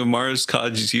terraforming of Mars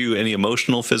caused you any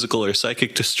emotional, physical, or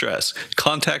psychic distress?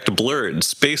 Contact Blurred,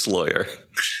 space lawyer.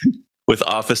 With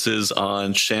offices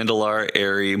on Chandelar,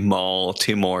 Airy, Maul,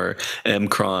 Timor,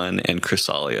 Mkron, and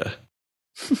Chrysalia.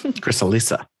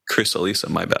 Chrysalisa,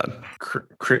 my bad.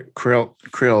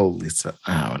 Krillisa.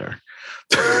 Whatever.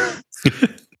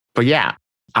 But yeah,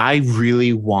 I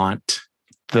really want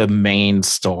the main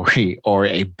story or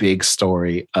a big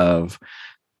story of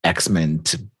X-Men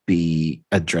to be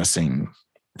addressing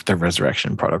the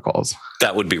resurrection protocols.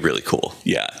 That would be really cool.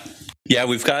 Yeah. Yeah,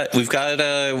 we've got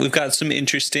some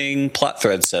interesting plot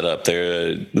threads set up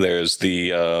there. There's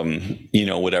the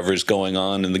whatever's going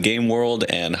on in the game world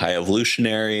and High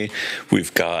Evolutionary.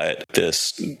 We've got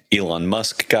this Elon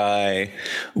Musk guy.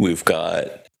 We've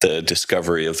got the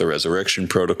discovery of the resurrection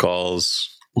protocols.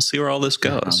 We'll see where all this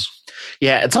goes.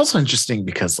 Yeah, it's also interesting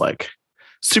because like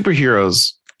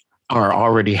superheroes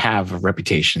already have a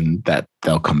reputation that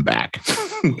they'll come back.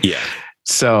 Yeah.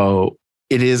 So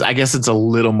it is, I guess it's a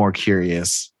little more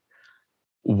curious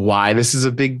why this is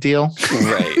a big deal.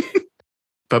 Right.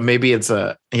 But maybe it's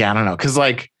I don't know. Cause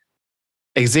like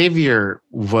Xavier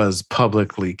was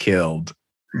publicly killed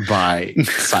by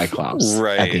Cyclops.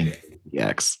 Right. At the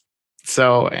X.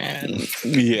 So,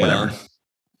 whatever.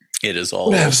 It is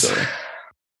all. So.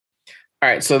 All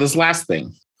right. So this last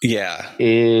thing. Yeah.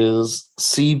 Is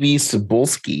CB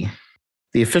Cebulski,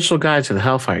 the official guide to the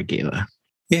Hellfire Gala.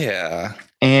 Yeah.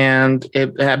 And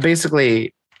it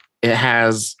basically, it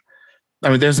has,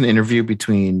 there's an interview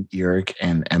between Yurik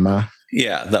and Emma.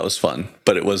 Yeah, that was fun,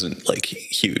 but it wasn't like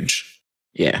huge.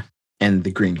 Yeah. And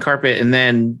the green carpet. And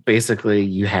then basically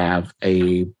you have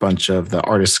a bunch of the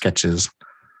artist sketches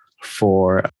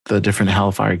for the different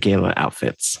Hellfire Gala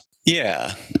outfits.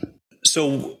 Yeah.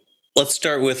 So let's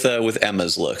start with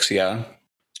Emma's looks. Yeah.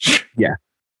 Yeah.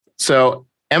 So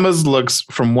Emma's looks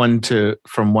from 1 to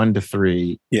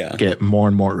 3 get more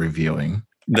and more revealing.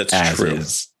 That's true.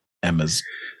 Is Emma's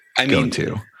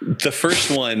go-to. The first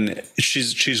one,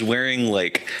 she's wearing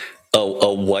like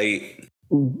a white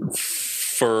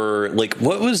fur. Like,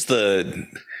 what was the?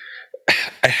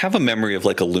 I have a memory of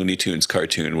like a Looney Tunes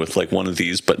cartoon with like one of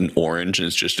these, but in orange, and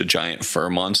it's just a giant fur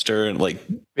monster, and like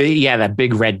that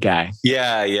big red guy.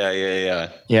 Yeah.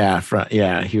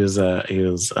 He was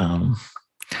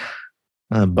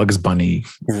Bugs Bunny,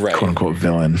 right, quote unquote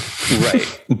villain,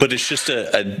 right? But it's just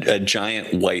a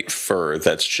giant white fur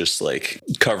that's just like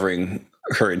covering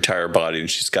her entire body, and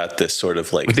she's got this sort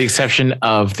of like, with the exception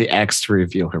of the X to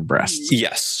reveal her breasts.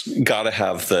 Yes, gotta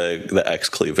have the X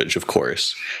cleavage, of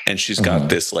course, and she's got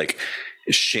this like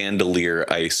chandelier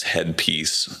ice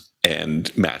headpiece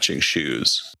and matching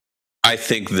shoes. I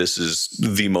think this is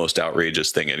the most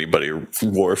outrageous thing anybody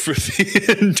wore for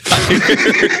the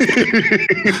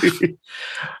entire.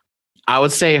 I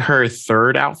would say her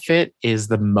third outfit is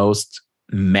the most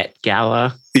Met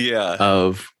Gala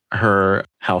of her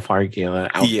Hellfire Gala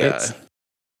outfits. Yeah.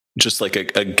 Just like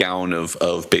a gown of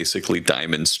basically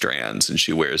diamond strands, and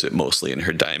she wears it mostly in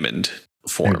her diamond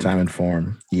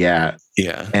form. Yeah.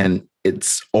 Yeah. And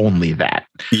it's only that.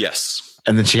 Yes.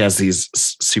 And then she has these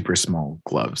super small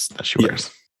gloves that she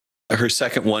wears. Her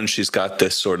second one, she's got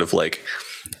this sort of like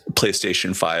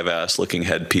PlayStation 5 ass looking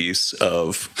headpiece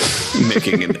of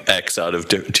making an X out of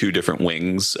two different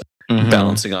wings,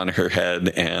 balancing on her head,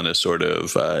 and a sort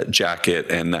of jacket.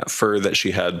 And that fur that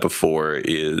she had before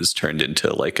is turned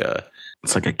into like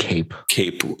it's like a cape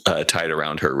tied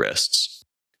around her wrists.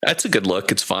 That's a good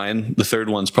look. It's fine. The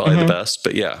third one's probably the best,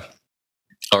 but yeah.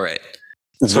 All right.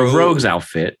 So Rogue's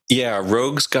outfit. Yeah,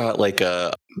 Rogue's got like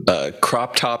a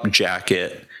crop top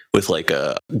jacket with like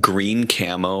a green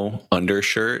camo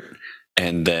undershirt,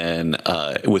 and then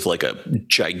with like a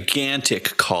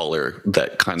gigantic collar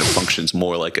that kind of functions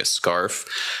more like a scarf,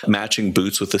 matching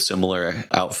boots with a similar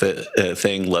outfit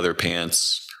thing, leather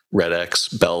pants, red X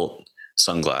belt,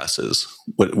 sunglasses.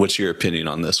 What's your opinion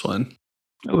on this one?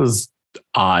 It was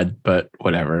odd, but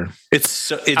whatever.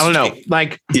 It's I don't know.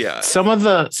 Like, some of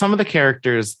the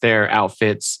characters, their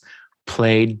outfits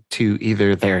played to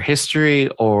either their history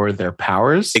or their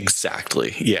powers.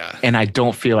 Exactly. Yeah. And I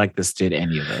don't feel like this did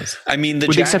any of those. I mean,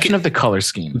 with the exception of the color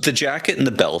scheme. The jacket and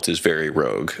the belt is very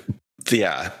Rogue.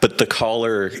 Yeah, but the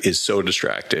collar is so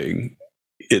distracting.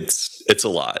 It's a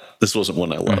lot. This wasn't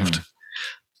one I loved. Mm-hmm.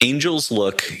 Angel's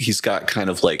look, he's got kind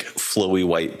of like flowy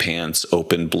white pants,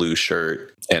 open blue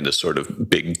shirt, and a sort of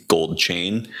big gold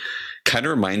chain. Kind of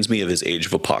reminds me of his Age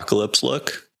of Apocalypse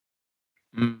look.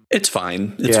 It's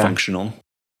fine. It's functional.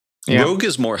 Yeah. Rogue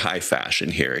is more high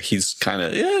fashion here. He's kind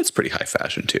of, it's pretty high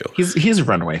fashion too. He's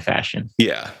runway fashion.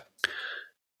 Yeah.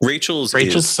 Rachel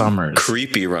Summers.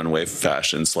 Creepy runway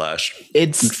fashion /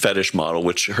 it's fetish model,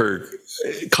 which her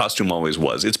costume always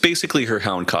was. It's basically her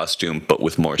Hound costume, but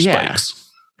with more spikes.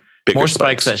 More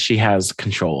spikes that she has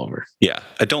control over. Yeah,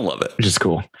 I don't love it. Which is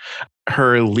cool.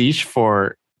 Her leash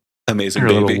for Amazing her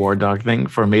Baby. Little war dog thing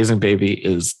for Amazing Baby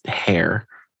is hair.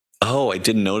 Oh, I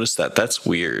didn't notice that. That's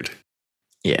weird.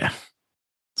 Yeah.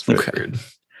 It's very weird.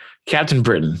 Captain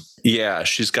Britain. Yeah,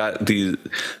 she's got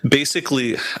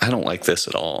basically, I don't like this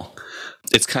at all.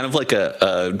 It's kind of like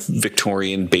a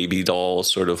Victorian baby doll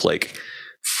sort of like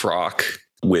frock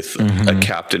with a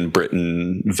Captain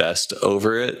Britain vest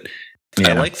over it. Yeah.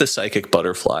 I like the psychic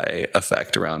butterfly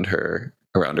effect around her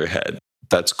head.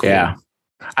 That's cool. Yeah.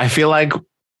 I feel like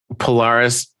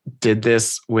Polaris did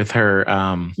this with her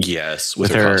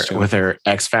with her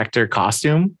X Factor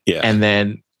costume. Yeah. And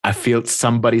then I feel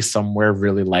somebody somewhere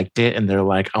really liked it and they're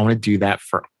like, I want to do that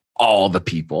for all the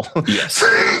people. Yes.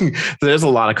 There's a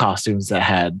lot of costumes that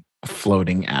had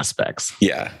floating aspects.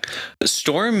 Yeah.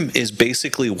 Storm is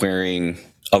basically wearing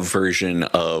a version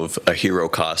of a hero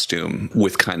costume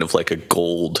with kind of like a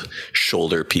gold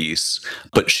shoulder piece,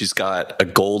 but she's got a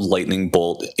gold lightning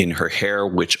bolt in her hair,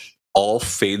 which all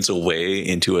fades away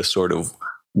into a sort of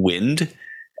wind,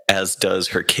 as does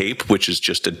her cape, which is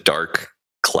just a dark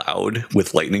cloud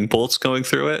with lightning bolts going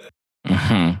through it.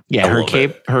 Mm-hmm. Yeah, her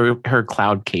cape, her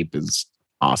cloud cape is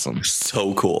awesome.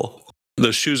 So cool.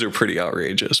 Those shoes are pretty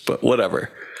outrageous, but whatever.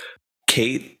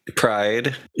 Kate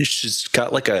Pride, she's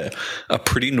got like a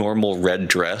pretty normal red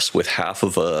dress with half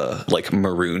of a like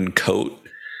maroon coat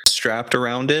strapped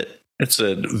around it. It's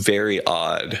a very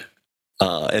odd,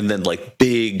 and then like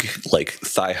big like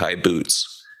thigh high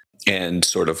boots and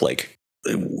sort of like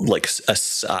a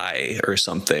sigh or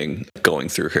something going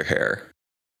through her hair.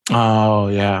 Oh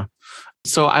yeah.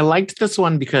 So I liked this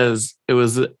one because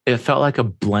it felt like a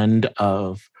blend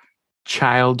of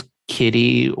child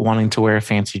Kitty wanting to wear a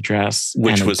fancy dress,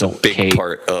 which was a big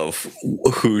part of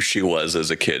who she was as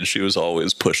a kid. She was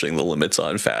always pushing the limits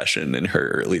on fashion in her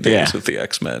early days with the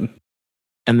X-Men.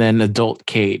 And then adult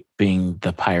Kate being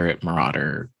the pirate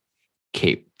marauder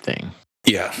cape thing.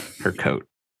 Yeah. Her coat.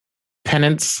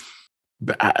 Penance.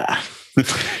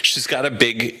 She's got a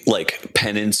big like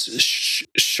penance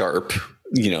sharp,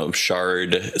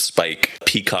 shard spike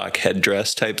peacock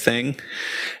headdress type thing,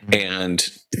 and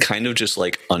kind of just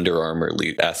like Under Armour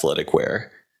athletic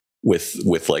wear with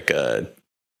a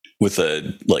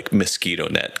mosquito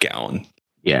net gown.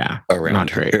 Yeah,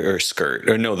 around her or skirt,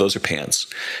 or no, those are pants.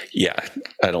 Yeah,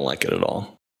 I don't like it at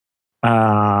all.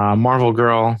 Marvel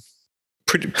Girl,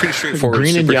 pretty straightforward.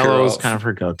 Green and yellow is kind of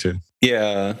her go-to.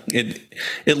 Yeah,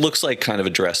 it looks like kind of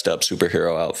a dressed up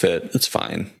superhero outfit. It's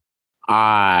fine.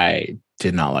 I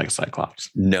did not like Cyclops.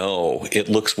 No, it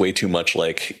looks way too much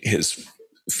like his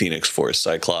Phoenix Force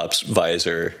Cyclops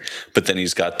visor, but then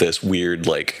he's got this weird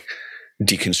like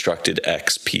deconstructed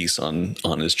X piece on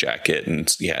his jacket,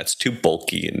 and it's too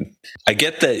bulky. And I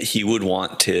get that he would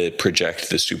want to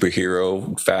project the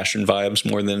superhero fashion vibes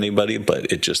more than anybody,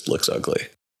 but it just looks ugly.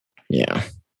 Yeah,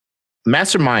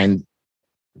 Mastermind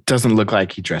doesn't look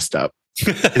like he dressed up.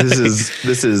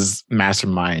 This is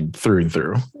Mastermind through and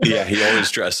through. Yeah, he always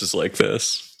dresses like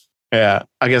this. Yeah,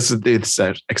 I guess it's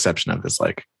an exception of this,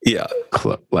 like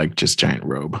like just giant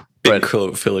robe, big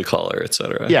coat, Philly collar,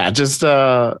 etc. Yeah, just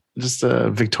a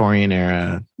Victorian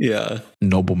era. Yeah,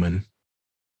 nobleman.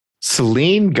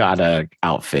 Celine got a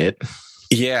outfit.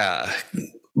 Yeah,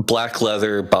 black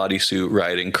leather bodysuit,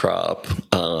 riding crop,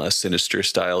 sinister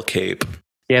style cape.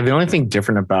 Yeah, the only thing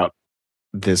different about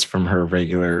this from her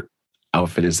regular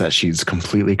outfit is that she's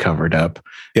completely covered up.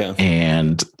 Yeah,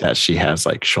 and that she has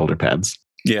like shoulder pads.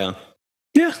 Yeah,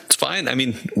 it's fine. I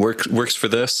mean, works for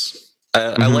this.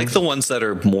 I like the ones that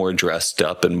are more dressed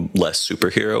up and less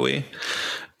superhero-y.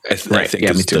 I think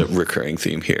it's the recurring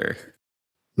theme here.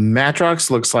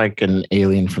 Matrox looks like an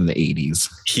alien from the 80s.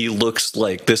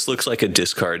 This looks like a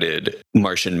discarded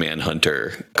Martian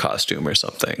Manhunter costume or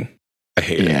something. I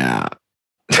hate it. Yeah.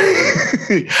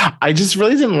 I just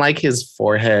really didn't like his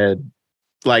forehead.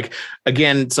 Like,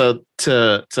 again, so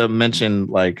to mention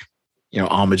like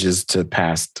homages to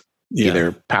past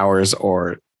either powers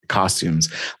or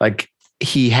costumes. Like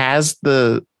he has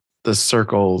the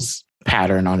circles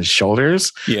pattern on his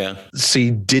shoulders. Yeah. So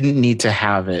you didn't need to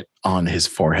have it on his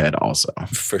forehead also.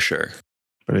 For sure.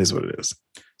 But it is what it is.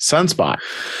 Sunspot.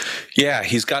 Yeah,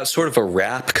 he's got sort of a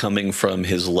wrap coming from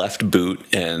his left boot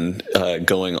and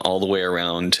going all the way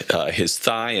around his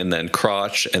thigh and then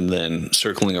crotch and then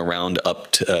circling around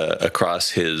up to, across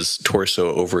his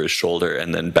torso over his shoulder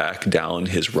and then back down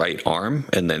his right arm.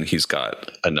 And then he's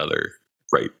got another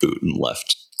right boot and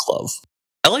left glove.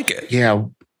 I like it. Yeah.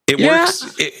 It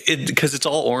works because it's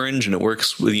all orange and it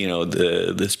works with,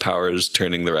 this power is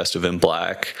turning the rest of him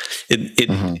black.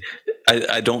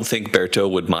 I don't think Berto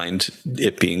would mind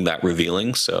it being that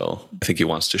revealing. So I think he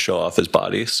wants to show off his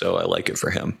body. So I like it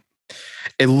for him.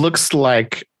 It looks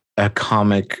like a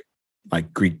comic,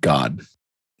 like Greek god.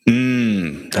 I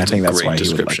think that's why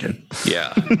he would like it.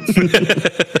 Yeah.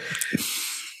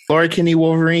 Laura Kinney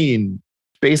Wolverine.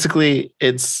 Basically,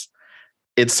 it's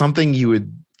something you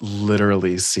would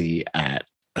literally see at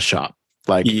a shop.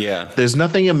 Like, there's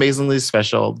nothing amazingly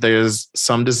special. There's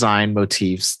some design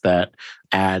motifs that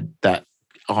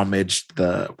homage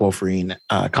the Wolverine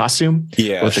costume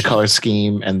with the color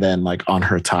scheme. And then like on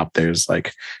her top, there's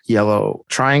like yellow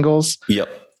triangles. Yep.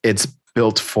 It's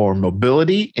built for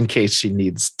mobility in case she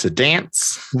needs to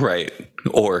dance. Right.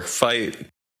 Or fight.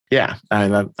 Yeah.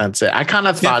 That's it. I kind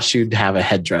of thought she'd have a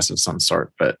headdress of some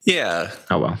sort, but oh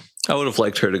well. I would have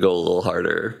liked her to go a little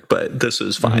harder, but this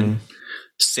is fine.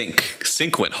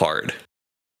 Sync went hard.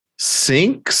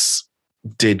 Syncs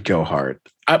did go hard.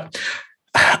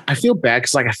 I feel bad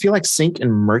because I feel like Sync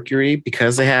and Mercury,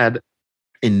 because they had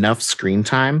enough screen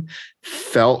time,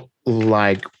 felt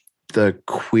like the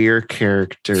queer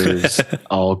characters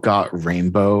all got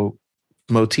rainbow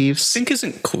motifs. Sync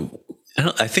isn't cool.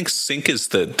 I think Sync is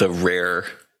the rare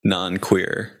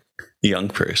non-queer young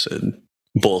person,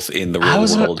 both in the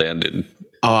real world and in.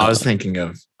 I was thinking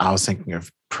of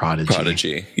Prodigy.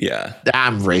 Prodigy, yeah.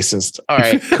 I'm racist. All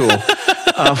right, cool.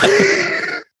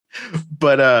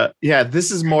 But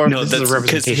this is more. This is a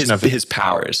representation of his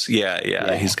powers.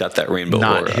 Yeah. He's got that rainbow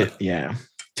aura.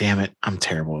 Damn it, I'm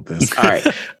terrible at this. All right.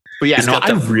 But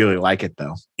I really like it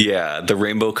though. Yeah, the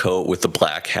rainbow coat with the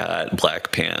black hat,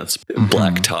 black pants,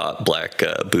 black top, black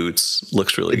boots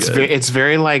looks really good. It's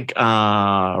very like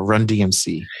Run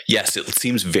DMC. Yes, it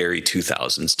seems very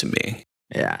 2000s to me.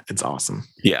 Yeah, it's awesome.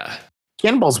 Yeah.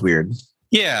 Cannonball's weird.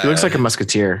 Yeah. He looks like a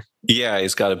musketeer. Yeah,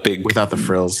 he's got a big without the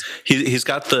frills. He's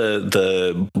got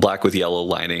the black with yellow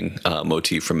lining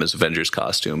motif from his Avengers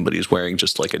costume, but he's wearing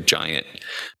just like a giant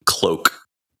cloak.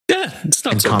 Yeah, it's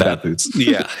not and so combat bad. Boots.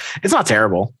 Yeah, it's not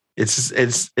terrible.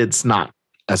 It's not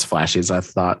as flashy as I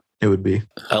thought it would be.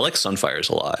 I like Sunfire's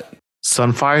a lot.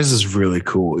 Sunfire's is really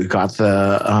cool. You got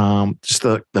the just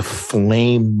the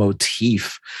flame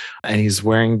motif, and he's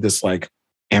wearing this like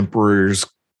emperor's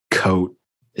coat.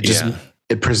 It just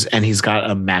and he's got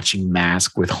a matching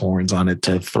mask with horns on it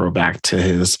to throw back to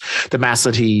the mask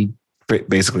that he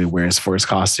basically wears for his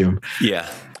costume. Yeah,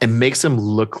 it makes him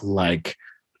look like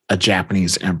a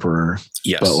Japanese emperor,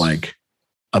 but like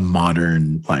a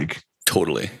modern, like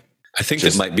totally. I think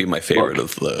this might be my favorite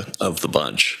of the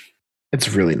bunch. It's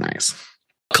really nice.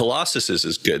 Colossus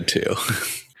is good too.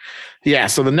 Yeah.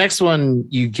 So the next one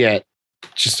you get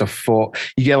just you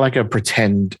get like a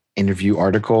pretend interview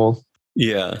article.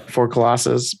 Yeah. For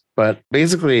Colossus, but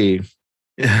basically,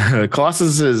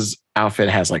 Colossus's outfit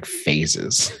has like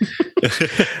phases.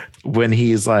 When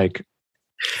he's like.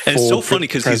 And it's so funny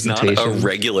because he's not a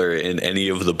regular in any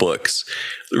of the books,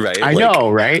 right? I know,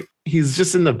 right? He's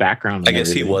just in the background. I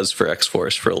guess he was for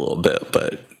X-Force for a little bit,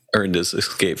 but earned his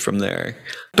escape from there.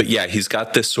 But yeah, he's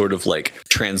got this sort of like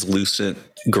translucent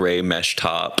gray mesh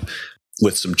top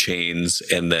with some chains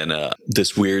and then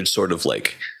this weird sort of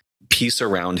like piece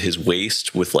around his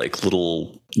waist with like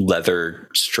little leather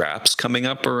straps coming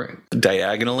up or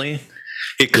diagonally.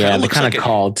 It kind of looks like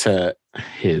called to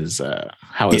his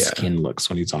how his skin looks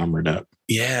when he's armored up.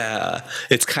 Yeah,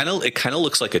 it kind of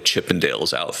looks like a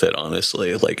Chippendales outfit.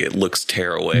 Honestly, like it looks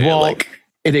tearaway. Well, like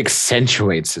it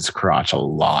accentuates his crotch a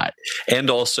lot, and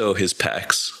also his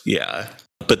pecs. Yeah,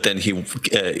 but then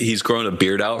he's grown a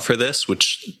beard out for this,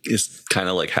 which is kind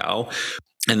of like how.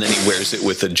 And then he wears it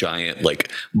with a giant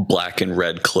like black and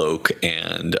red cloak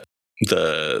and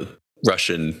the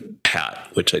Russian hat,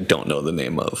 which I don't know the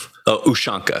name of. Oh,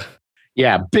 Ushanka.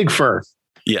 Yeah, big fur.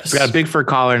 Yes. He's got a big fur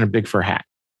collar and a big fur hat.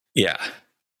 Yeah.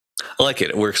 I like it.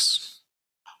 It works.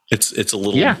 It's a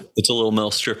little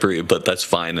male strippery, but that's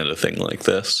fine in a thing like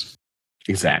this.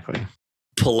 Exactly.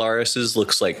 Polaris's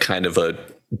looks like kind of a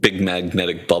big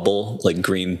magnetic bubble, like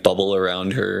green bubble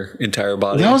around her entire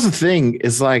body. That was the thing,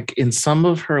 is like in some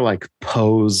of her like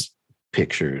pose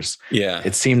pictures, Yeah.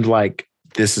 it seemed like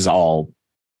this is all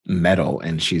metal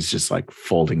and she's just like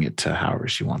folding it to however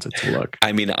she wants it to look.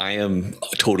 I mean, I am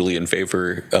totally in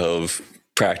favor of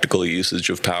practical usage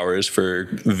of powers for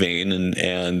Vane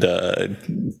and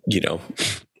you know.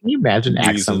 Can you imagine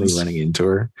accidentally running into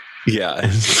her? Yeah.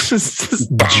 It's just this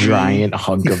giant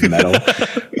hunk of metal.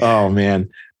 Oh man.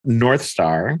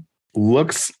 Northstar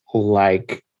looks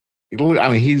like, I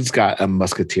mean, he's got a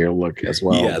musketeer look as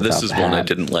well. Yeah, this is one I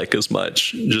didn't like as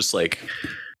much. Just like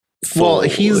well,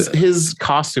 his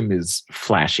costume is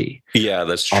flashy. Yeah,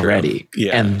 that's true. Already.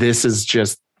 Yeah. And this is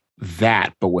just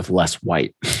that, but with less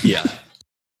white. Yeah.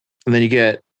 And then you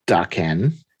get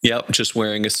Daken. Yep, just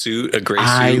wearing a suit, a gray suit.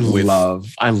 I love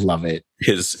it.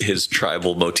 His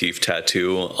tribal motif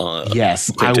tattoo.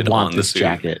 Yes, I want this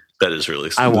jacket. That is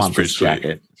really. I want this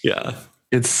jacket. Yeah,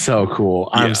 it's so cool.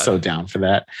 I'm so down for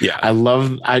that. Yeah,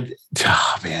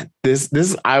 oh man,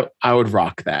 this I would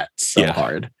rock that so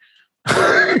hard.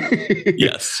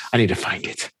 Yes, I need to find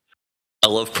it. I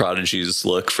love Prodigy's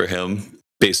look for him.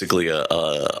 Basically, a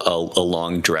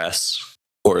long dress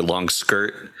or a long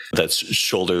skirt that's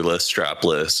shoulderless,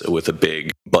 strapless, with a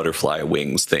big butterfly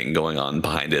wings thing going on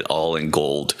behind it, all in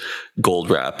gold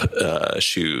wrap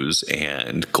shoes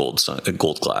and gold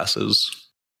glasses.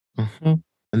 Mm-hmm.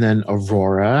 And then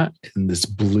Aurora in this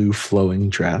blue flowing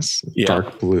dress,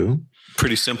 dark blue.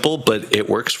 Pretty simple, but it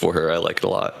works for her. I like it a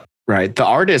lot. Right. The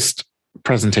artist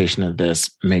presentation of this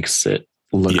makes it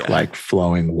look like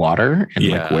flowing water and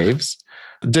like waves.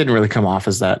 It didn't really come off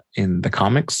as that in the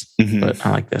comics, but I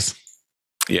like this.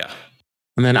 Yeah.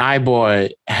 And then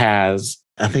iBoy has,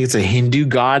 I think it's a Hindu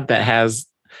god that has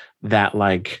that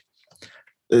like,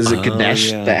 is it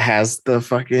Ganesh that has the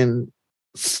fucking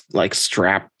like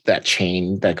strap, that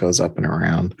chain that goes up and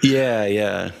around. Yeah,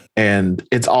 yeah. And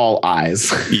it's all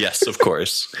eyes. Yes, of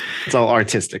course. It's all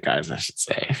artistic eyes, I should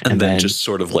say. And then just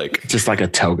sort of like... just like a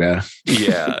toga.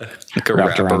 Yeah. Like a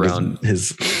wrap around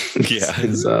his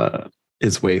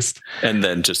waist. And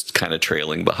then just kind of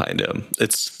trailing behind him.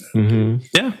 It's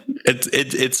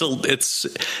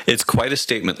it's quite a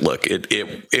statement look.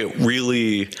 It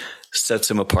really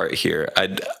sets him apart here.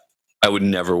 I would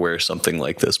never wear something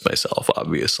like this myself,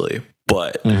 obviously,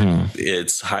 but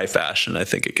it's high fashion. I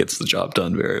think it gets the job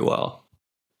done very well.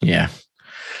 Yeah.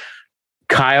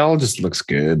 Kyle just looks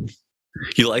good.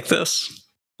 You like this?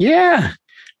 Yeah.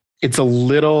 It's a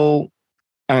little,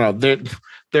 I don't know.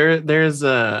 There's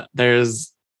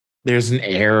an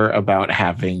air about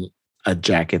having a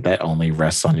jacket that only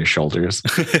rests on your shoulders.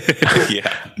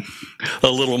 Yeah. A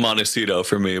little Montecito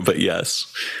for me, but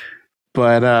yes.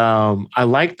 But I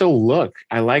like the look.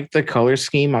 I like the color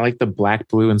scheme. I like the black,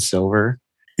 blue, and silver.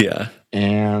 Yeah.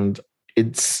 And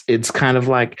it's kind of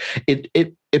like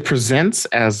it presents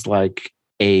as like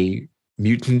a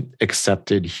mutant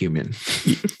accepted human.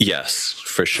 Yes,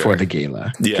 for sure. For the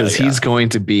gala. Because he's going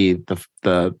to be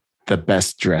the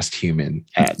best dressed human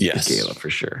at the gala for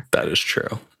sure. That is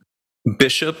true.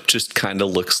 Bishop just kind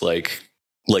of looks like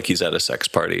he's at a sex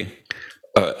party.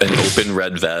 An open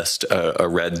red vest, a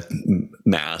red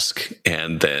mask,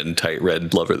 and then tight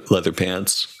red leather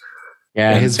pants.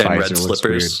 Yeah, his and visor red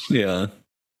slippers. Weird.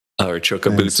 Yeah, or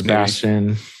choka boots. Sebastian,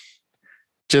 maybe.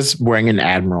 Just wearing an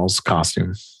admiral's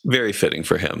costume. Very fitting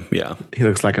for him. Yeah, he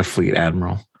looks like a fleet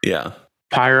admiral. Yeah,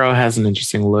 Pyro has an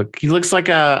interesting look. He looks like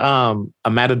a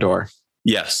matador.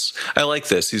 Yes, I like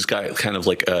this. He's got kind of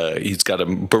like he's got a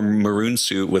maroon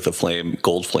suit with a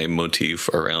gold flame motif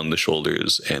around the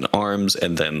shoulders and arms,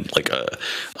 and then like a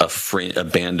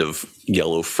band of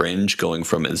yellow fringe going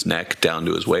from his neck down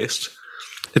to his waist.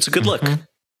 It's a good look.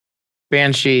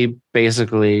 Banshee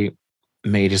basically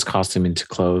made his costume into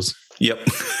clothes. Yep,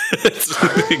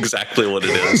 that's exactly what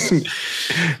it is.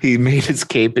 He made his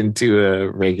cape into a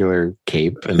regular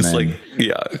cape, and it's then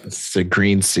it's a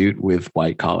green suit with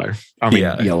white collar. I mean,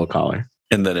 yellow collar,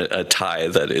 and then a tie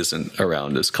that isn't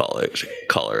around his collar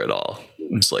at all.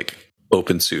 It's like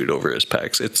open suit over his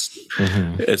pecs.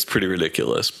 It's pretty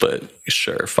ridiculous, but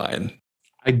sure, fine.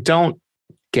 I don't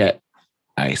get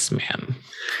Iceman.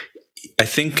 I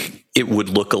think it would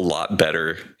look a lot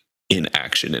better in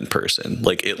action in person.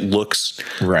 Like it looks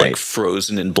like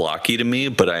frozen and blocky to me,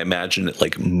 but I imagine it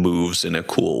like moves in a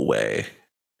cool way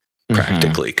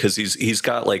practically, because he's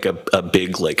got like a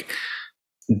big like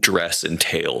dress and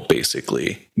tail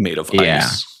basically made of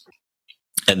ice,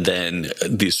 and then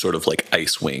these sort of like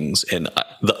ice wings, and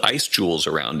the ice jewels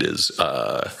around his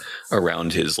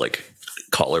like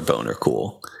collarbone are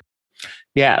cool.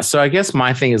 Yeah, so I guess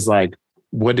my thing is like,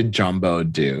 what did Jumbo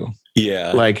do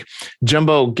Yeah. Like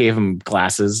Jumbo gave him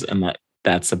glasses and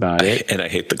that's about it. And I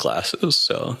hate the glasses.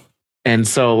 So, And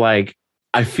so like,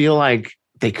 I feel like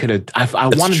they could have, I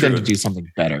wanted them to do something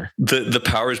better. The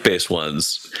powers based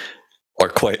ones are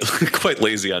quite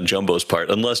lazy on Jumbo's part,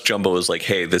 unless Jumbo is like,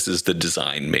 hey, this is the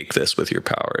design, make this with your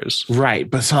powers. Right.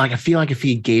 But so like, I feel like if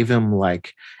he gave him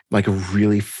like a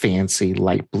really fancy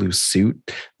light blue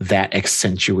suit that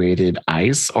accentuated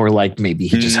ice, or like maybe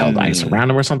he just held ice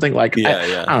around him or something. Like,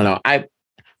 I don't know.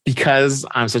 Because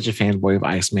I'm such a fanboy of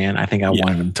Iceman, I think I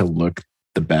wanted him to look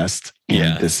the best.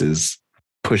 And this is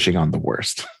pushing on the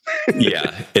worst.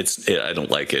 I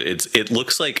don't like it. It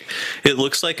looks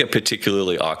like a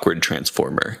particularly awkward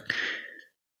Transformer.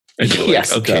 And you're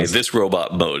like, okay, this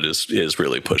robot mode is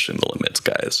really pushing the limits,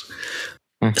 guys.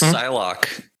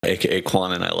 Psylocke, aka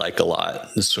Kwannon, I like a lot.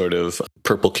 This sort of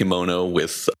purple kimono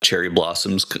with cherry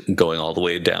blossoms going all the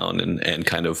way down and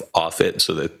kind of off it,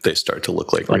 so that they start to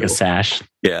look like a sash.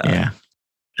 Yeah.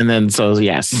 And then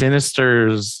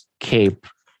Sinister's cape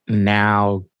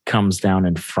now comes down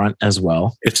in front as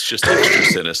well. It's just extra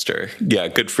Sinister. Yeah,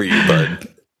 good for you, bud.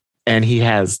 And he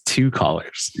has 2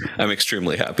 collars. I'm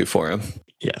extremely happy for him.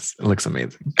 Yes, it looks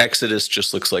amazing. Exodus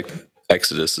just looks like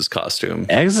Exodus's costume.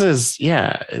 Exodus,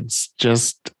 it's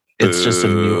just a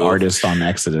new artist on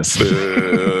Exodus.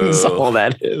 That's all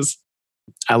that is.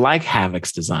 I like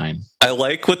Havoc's design. I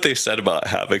like what they said about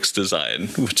Havoc's design,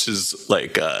 which is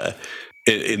like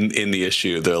in the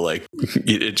issue, they're like,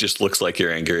 it just looks like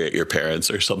you're angry at your parents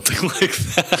or something like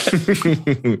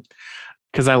that.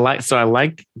 Because I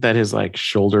like that his like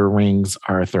shoulder rings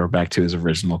are a throwback to his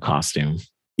original costume.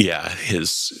 Yeah,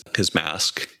 his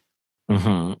mask.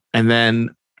 Mm-hmm. And then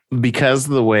because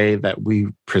of the way that we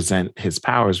present his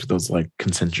powers with those like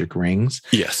concentric rings,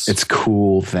 it's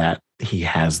cool that he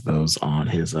has those on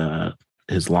his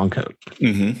long coat.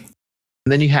 Mm-hmm.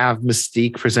 And then you have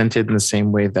Mystique presented in the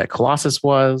same way that Colossus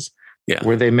was,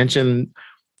 where they mention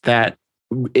that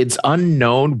it's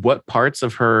unknown what parts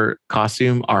of her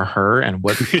costume are her and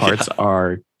what parts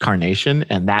are Carnation,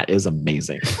 and that is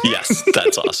amazing. Yes,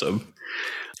 that's awesome.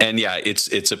 And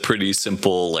it's a pretty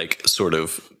simple, like, sort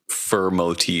of fur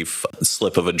motif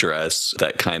slip of a dress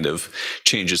that kind of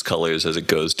changes colors as it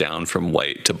goes down from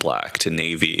white to black to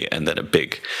navy, and then a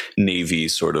big navy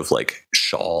sort of like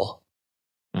shawl.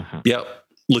 Uh-huh. Yep,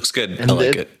 looks good. And I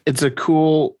like it.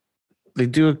 They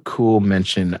do a cool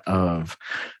mention of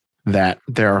that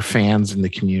there are fans in the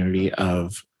community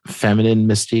of feminine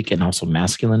Mystique and also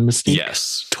masculine Mystique.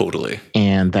 Yes, totally.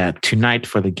 And that tonight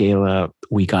for the gala,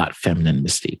 we got feminine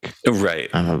Mystique. Right.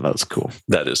 I thought that was cool.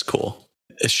 That is cool.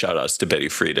 Shout outs to Betty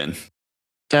Friedan.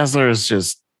 Dazzler is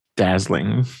just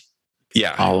dazzling.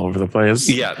 Yeah. All over the place.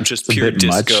 Yeah, just it's pure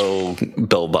disco,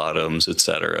 bell bottoms,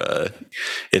 etc.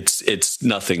 It's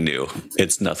nothing new.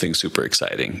 It's nothing super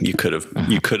exciting. You could have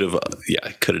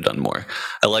done more.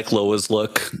 I like Loa's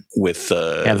look with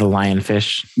the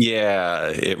lionfish. Yeah,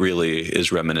 it really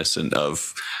is reminiscent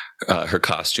of her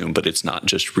costume, but it's not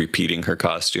just repeating her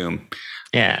costume.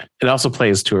 Yeah, it also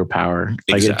plays to her power.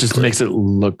 Like It just makes it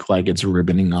look like it's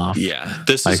ribboning off. Yeah,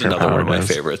 this is another one of my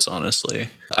favorites, honestly.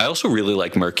 I also really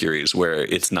like Mercury's, where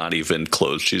it's not even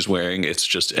clothes she's wearing. It's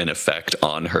just an effect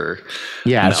on her.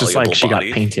 Yeah, it's just like she got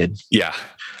painted. Yeah,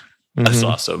 that's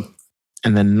awesome.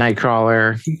 And then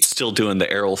Nightcrawler. Still doing the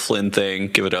Errol Flynn thing.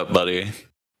 Give it up, buddy.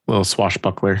 Little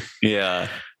swashbuckler. Yeah.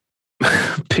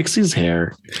 Pixie's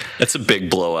hair. That's a big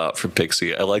blowout for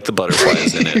Pixie. I like the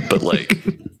butterflies in it, but like...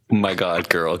 My God,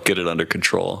 girl, get it under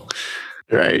control.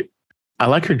 Right. I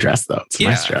like her dress, though. It's a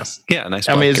nice dress. Yeah, nice.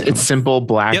 I mean, it's simple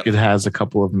black. Yep. It has a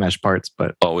couple of mesh parts,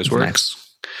 but always works.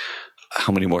 Nice.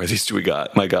 How many more of these do we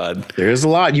got? My God. There's a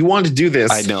lot. You wanted to do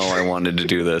this. I know. I wanted to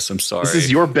do this. I'm sorry. This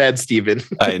is your bed, Steven.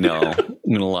 I know. I'm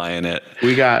going to lie in it.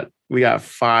 We got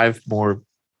 5 more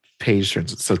page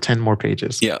turns. So 10 more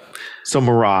pages. Yeah. So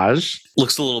Mirage.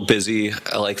 Looks a little busy.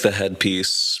 I like the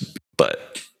headpiece,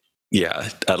 but... Yeah,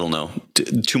 I don't know.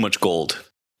 Too much gold.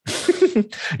 I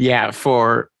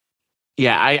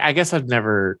guess I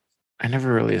never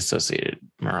really associated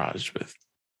Mirage with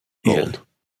gold.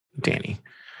 Yeah. Danny.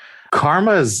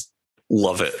 Karma's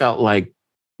love it. Felt like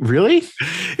really?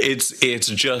 It's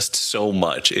just so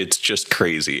much. It's just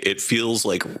crazy. It feels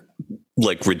like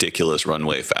ridiculous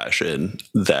runway fashion.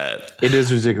 That it is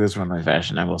ridiculous runway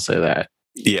fashion. I will say that.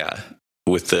 Yeah.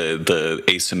 With the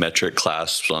asymmetric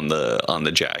clasps on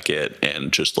the jacket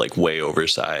and just like way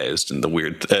oversized, and the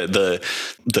weird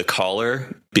the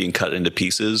collar being cut into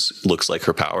pieces looks like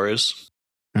her powers.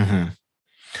 Mm-hmm.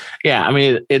 Yeah, I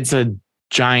mean it's a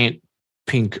giant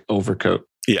pink overcoat.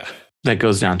 Yeah, that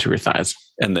goes down to her thighs,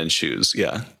 and then shoes.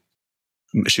 Yeah,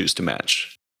 shoes to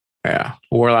match. Yeah.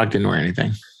 Warlock didn't wear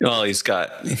anything. Well, he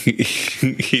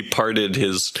parted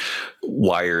his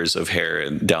wires of hair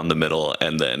down the middle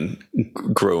and then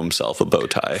grew himself a bow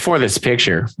tie for this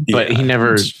picture, but he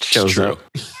never shows up.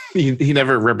 He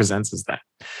never represents as that.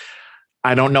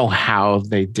 I don't know how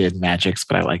they did magics,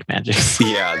 but I like magics.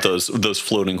 Yeah, those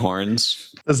floating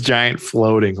horns. Those giant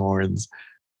floating horns.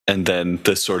 And then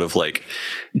this sort of like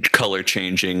color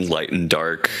changing light and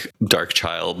dark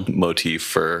child motif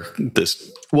for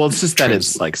this. Well, it's just that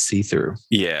it's like see-through.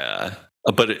 Yeah.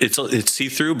 But it's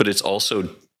see-through, but it's also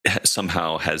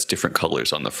somehow has different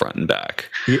colors on the front and back,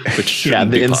 which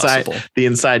the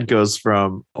inside goes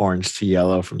from orange to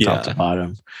yellow from top to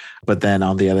bottom, but then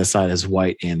on the other side is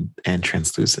white and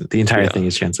translucent. The entire thing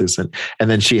is translucent, and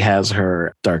then she has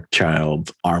her dark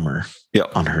child armor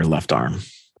on her left arm.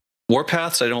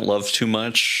 Warpaths I don't love too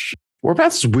much.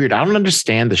 Warpaths is weird. I don't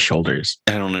understand the shoulders.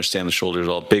 I don't understand the shoulders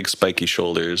at all. Big spiky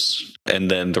shoulders, and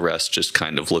then the rest just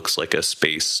kind of looks like a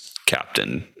space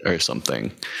captain or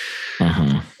something.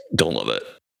 Don't love it.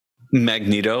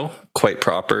 Magneto, quite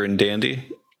proper and dandy.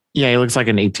 Yeah, he looks like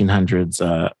an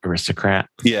 1800s aristocrat.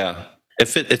 Yeah,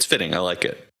 it's fitting. I like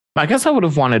it. I guess I would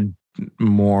have wanted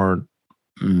more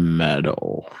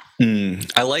metal.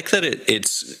 I like that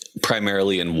it's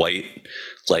primarily in white,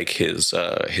 like his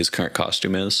current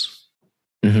costume is.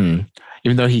 Even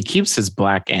though he keeps his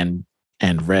black and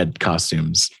red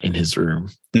costumes in his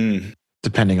room,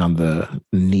 depending on the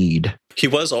need. He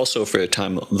was also for a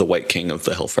time the White King of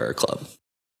the Hellfire Club.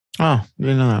 Oh, I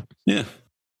didn't know that. Yeah.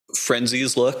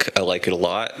 Frenzy's look, I like it a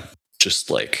lot. Just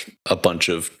like a bunch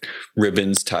of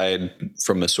ribbons tied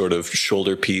from a sort of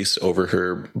shoulder piece over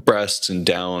her breasts and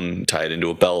down, tied into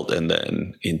a belt, and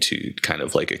then into kind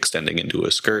of like extending into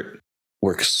a skirt.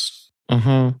 Works.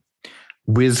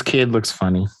 Whiz Kid looks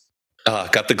funny.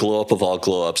 Got the glow up of all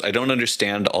glow ups. I don't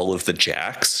understand all of the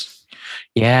jacks.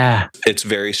 Yeah. It's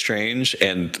very strange,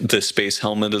 and the space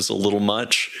helmet is a little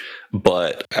much,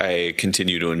 but I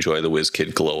continue to enjoy the Whiz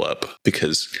Kid glow up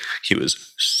because he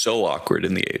was so awkward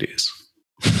in the 80s.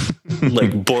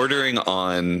 Like bordering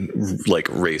on like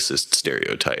racist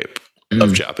stereotype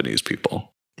of Japanese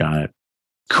people. Got it.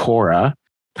 Korra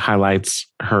highlights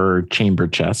her chamber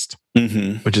chest,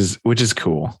 which is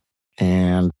cool.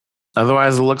 And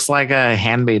otherwise, it looks like a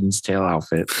Handmaid's Tale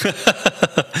outfit.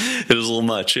 It was a little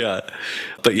much, yeah.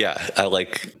 But yeah, I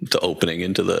like the opening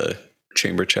into the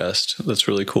chamber chest. That's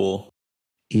really cool.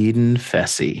 Eden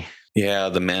Fessy. Yeah,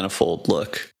 the manifold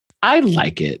look. I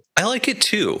like it. I like it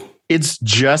too. It's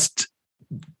just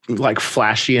like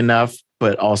flashy enough,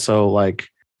 but also like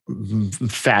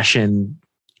fashion-y.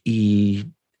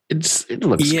 It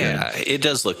looks good. Yeah, it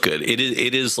does look good. It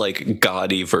is like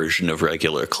gaudy version of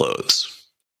regular clothes.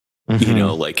 You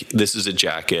know, like this is a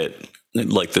jacket,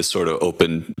 like this sort of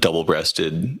open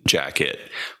double-breasted jacket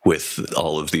with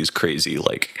all of these crazy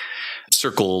like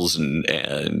circles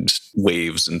and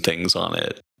waves and things on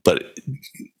it, but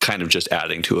kind of just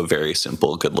adding to a very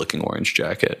simple, good-looking orange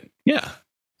jacket. Yeah.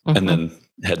 And then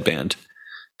headband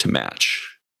to match.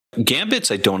 Gambits,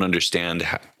 I don't understand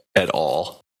at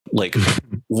all. Like,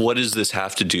 what does this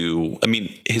have to do? I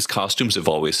mean, his costumes have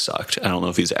always sucked. I don't know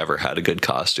if he's ever had a good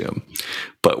costume,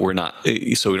 but we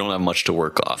don't have much to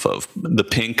work off of. The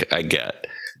pink I get,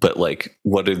 but like,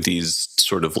 what are these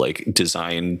sort of like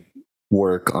design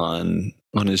work on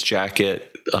his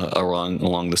jacket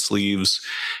along the sleeves?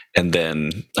 And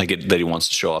then I get that he wants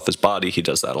to show off his body. He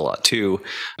does that a lot too.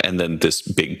 And then this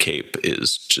big cape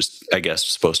is just, I guess,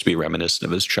 supposed to be reminiscent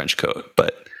of his trench coat,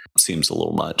 but seems a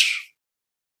little much.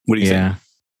 What do you think?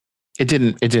 It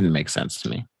didn't make sense to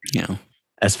me. Yeah.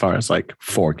 As far as like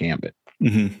for Gambit.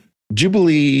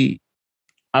 Jubilee,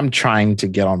 I'm trying to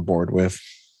get on board with.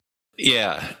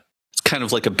 Yeah. It's kind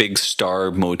of like a big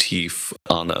star motif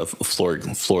on a floor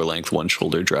length one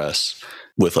shoulder dress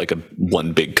with like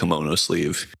one big kimono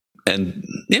sleeve. And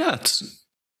yeah, it's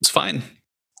fine.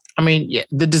 I mean, yeah,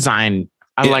 the design,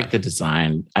 I like the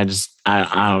design. I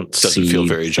don't Doesn't feel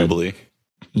very Jubilee.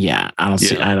 Yeah, I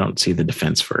don't see the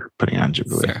defense for putting on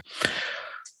Jubilee. Fair.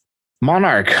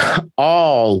 Monarch,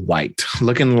 all white,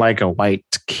 looking like a white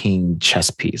king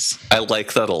chess piece. I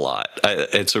like that a lot.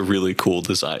 It's a really cool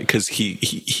design because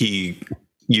he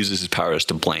uses his powers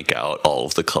to blank out all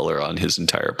of the color on his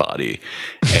entire body,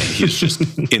 and he's just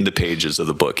in the pages of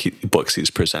the books he's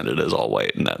presented as all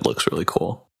white, and that looks really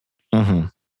cool.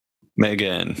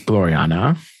 Megan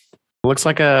Gloriana looks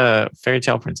like a fairy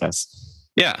tale princess.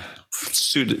 Yeah,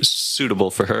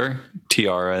 suitable for her,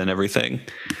 tiara and everything.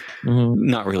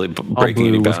 Not really breaking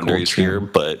any boundaries here,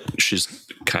 but she's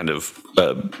kind of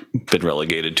been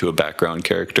relegated to a background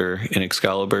character in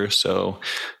Excalibur, so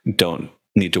don't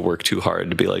need to work too hard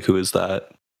to be like, who is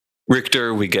that?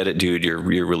 Richter, we get it, dude. You're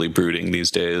really brooding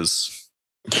these days.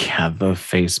 Yeah, the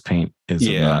face paint is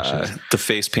obnoxious. The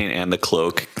face paint and the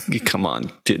cloak. Come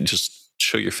on, dude, just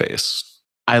show your face.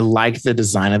 I like the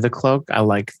design of the cloak. I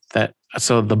like that.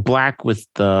 So the black with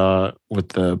the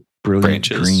brilliant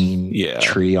Branches. green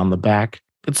tree on the back.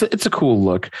 It's a cool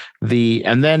look.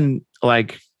 And then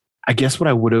like I guess what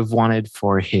I would have wanted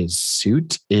for his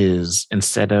suit is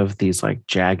instead of these like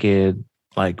jagged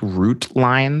like root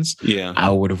lines, I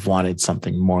would have wanted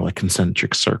something more like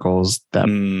concentric circles that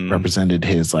represented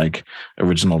his like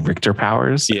original Richter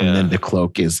powers. And then the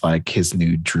cloak is like his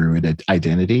new druid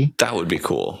identity. That would be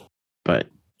cool. But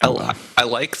I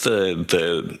like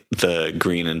the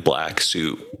green and black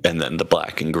suit and then the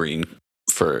black and green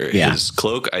for his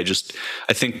cloak. I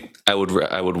think I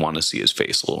would want to see his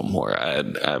face a little more.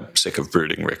 I'm sick of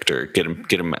brooding Richter. Get him,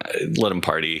 let him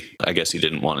party. I guess he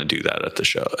didn't want to do that at the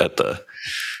show, at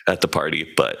the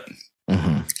party, but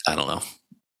I don't know.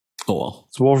 Oh well.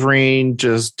 So Wolverine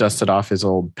just dusted off his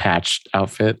old patched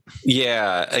outfit.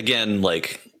 Yeah. Again,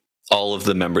 like all of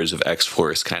the members of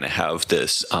X-Force kind of have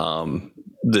this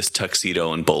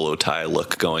tuxedo and bolo tie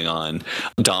look going on.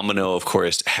 Domino, of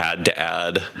course, had to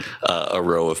add a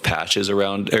row of patches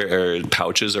around or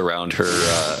pouches around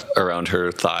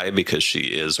her thigh because she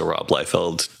is a Rob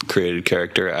Liefeld created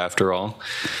character after all.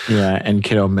 Yeah, and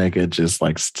Kid Omega just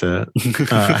likes to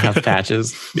have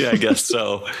patches. Yeah, I guess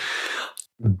so.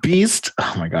 Beast,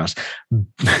 oh my gosh,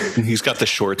 he's got the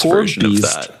shorts version of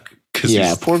that.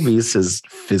 Yeah, poor Beast has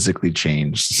physically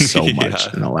changed so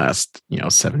much in the last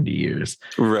 70 years.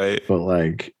 Right. But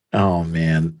like, oh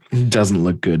man, he doesn't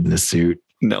look good in the suit.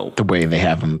 No. The way they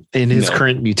have him in his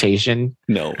current mutation.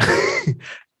 No.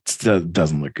 It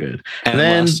doesn't look good. And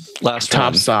then last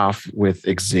tops off with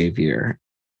Xavier.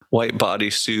 White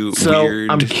bodysuit, so weird.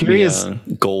 I'm curious.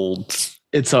 Gold.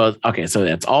 So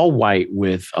it's all white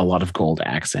with a lot of gold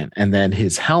accent. And then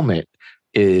his helmet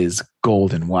is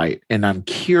gold and white. And I'm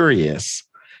curious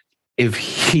if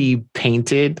he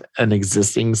painted an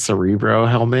existing Cerebro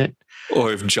helmet.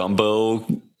 Or if Jumbo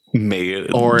made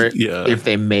it. Or if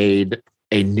they made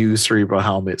a new Cerebro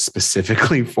helmet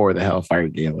specifically for the Hellfire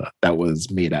Gala that was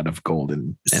made out of gold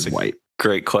and white.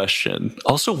 Great question.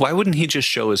 Also, why wouldn't he just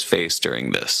show his face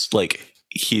during this? Like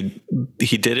he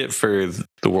did it for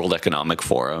the World Economic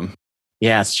Forum.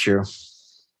 Yeah, it's true.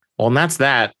 Well, and that's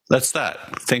that. That's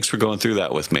that. Thanks for going through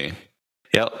that with me.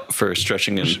 Yep, for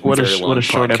stretching a short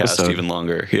podcast episode. Even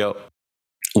longer. Yep.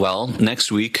 Well,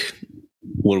 next week,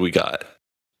 what do we got?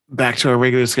 Back to our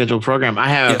regular scheduled program. I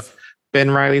have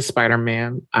Ben Reilly,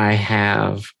 Spider-Man. I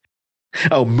have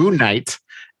Moon Knight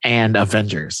and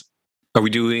Avengers. Are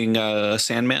we doing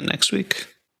Sandman next week?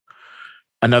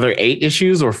 Another 8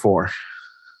 issues or 4?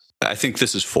 I think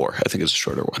this is 4. I think it's a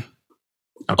shorter one.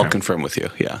 Okay. I'll confirm with you.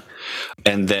 Yeah.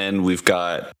 And then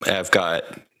I've got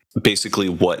basically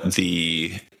what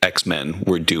the X-Men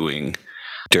were doing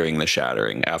during the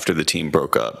Shattering after the team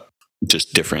broke up,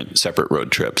 just different separate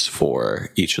road trips for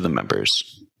each of the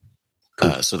members.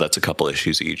 Cool. So that's a couple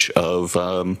issues each of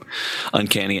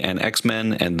Uncanny and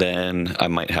X-Men. And then I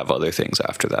might have other things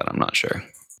after that. I'm not sure.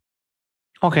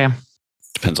 Okay.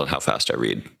 Depends on how fast I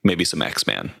read. Maybe some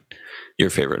X-Men. Your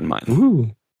favorite and mine.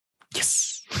 Ooh.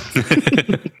 Yes.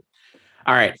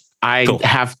 All right. I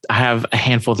have a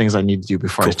handful of things I need to do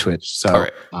before I twitch. So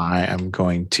I am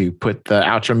going to put the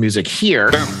outro music here.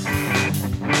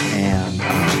 And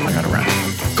I got to run.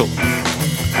 Cool.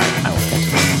 I will catch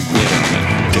you.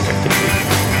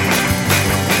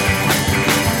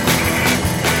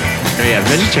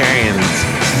 Vegetarians.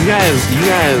 You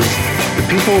guys, the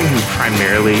people who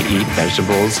primarily eat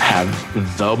vegetables have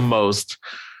the most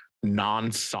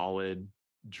non-solid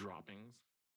dropping.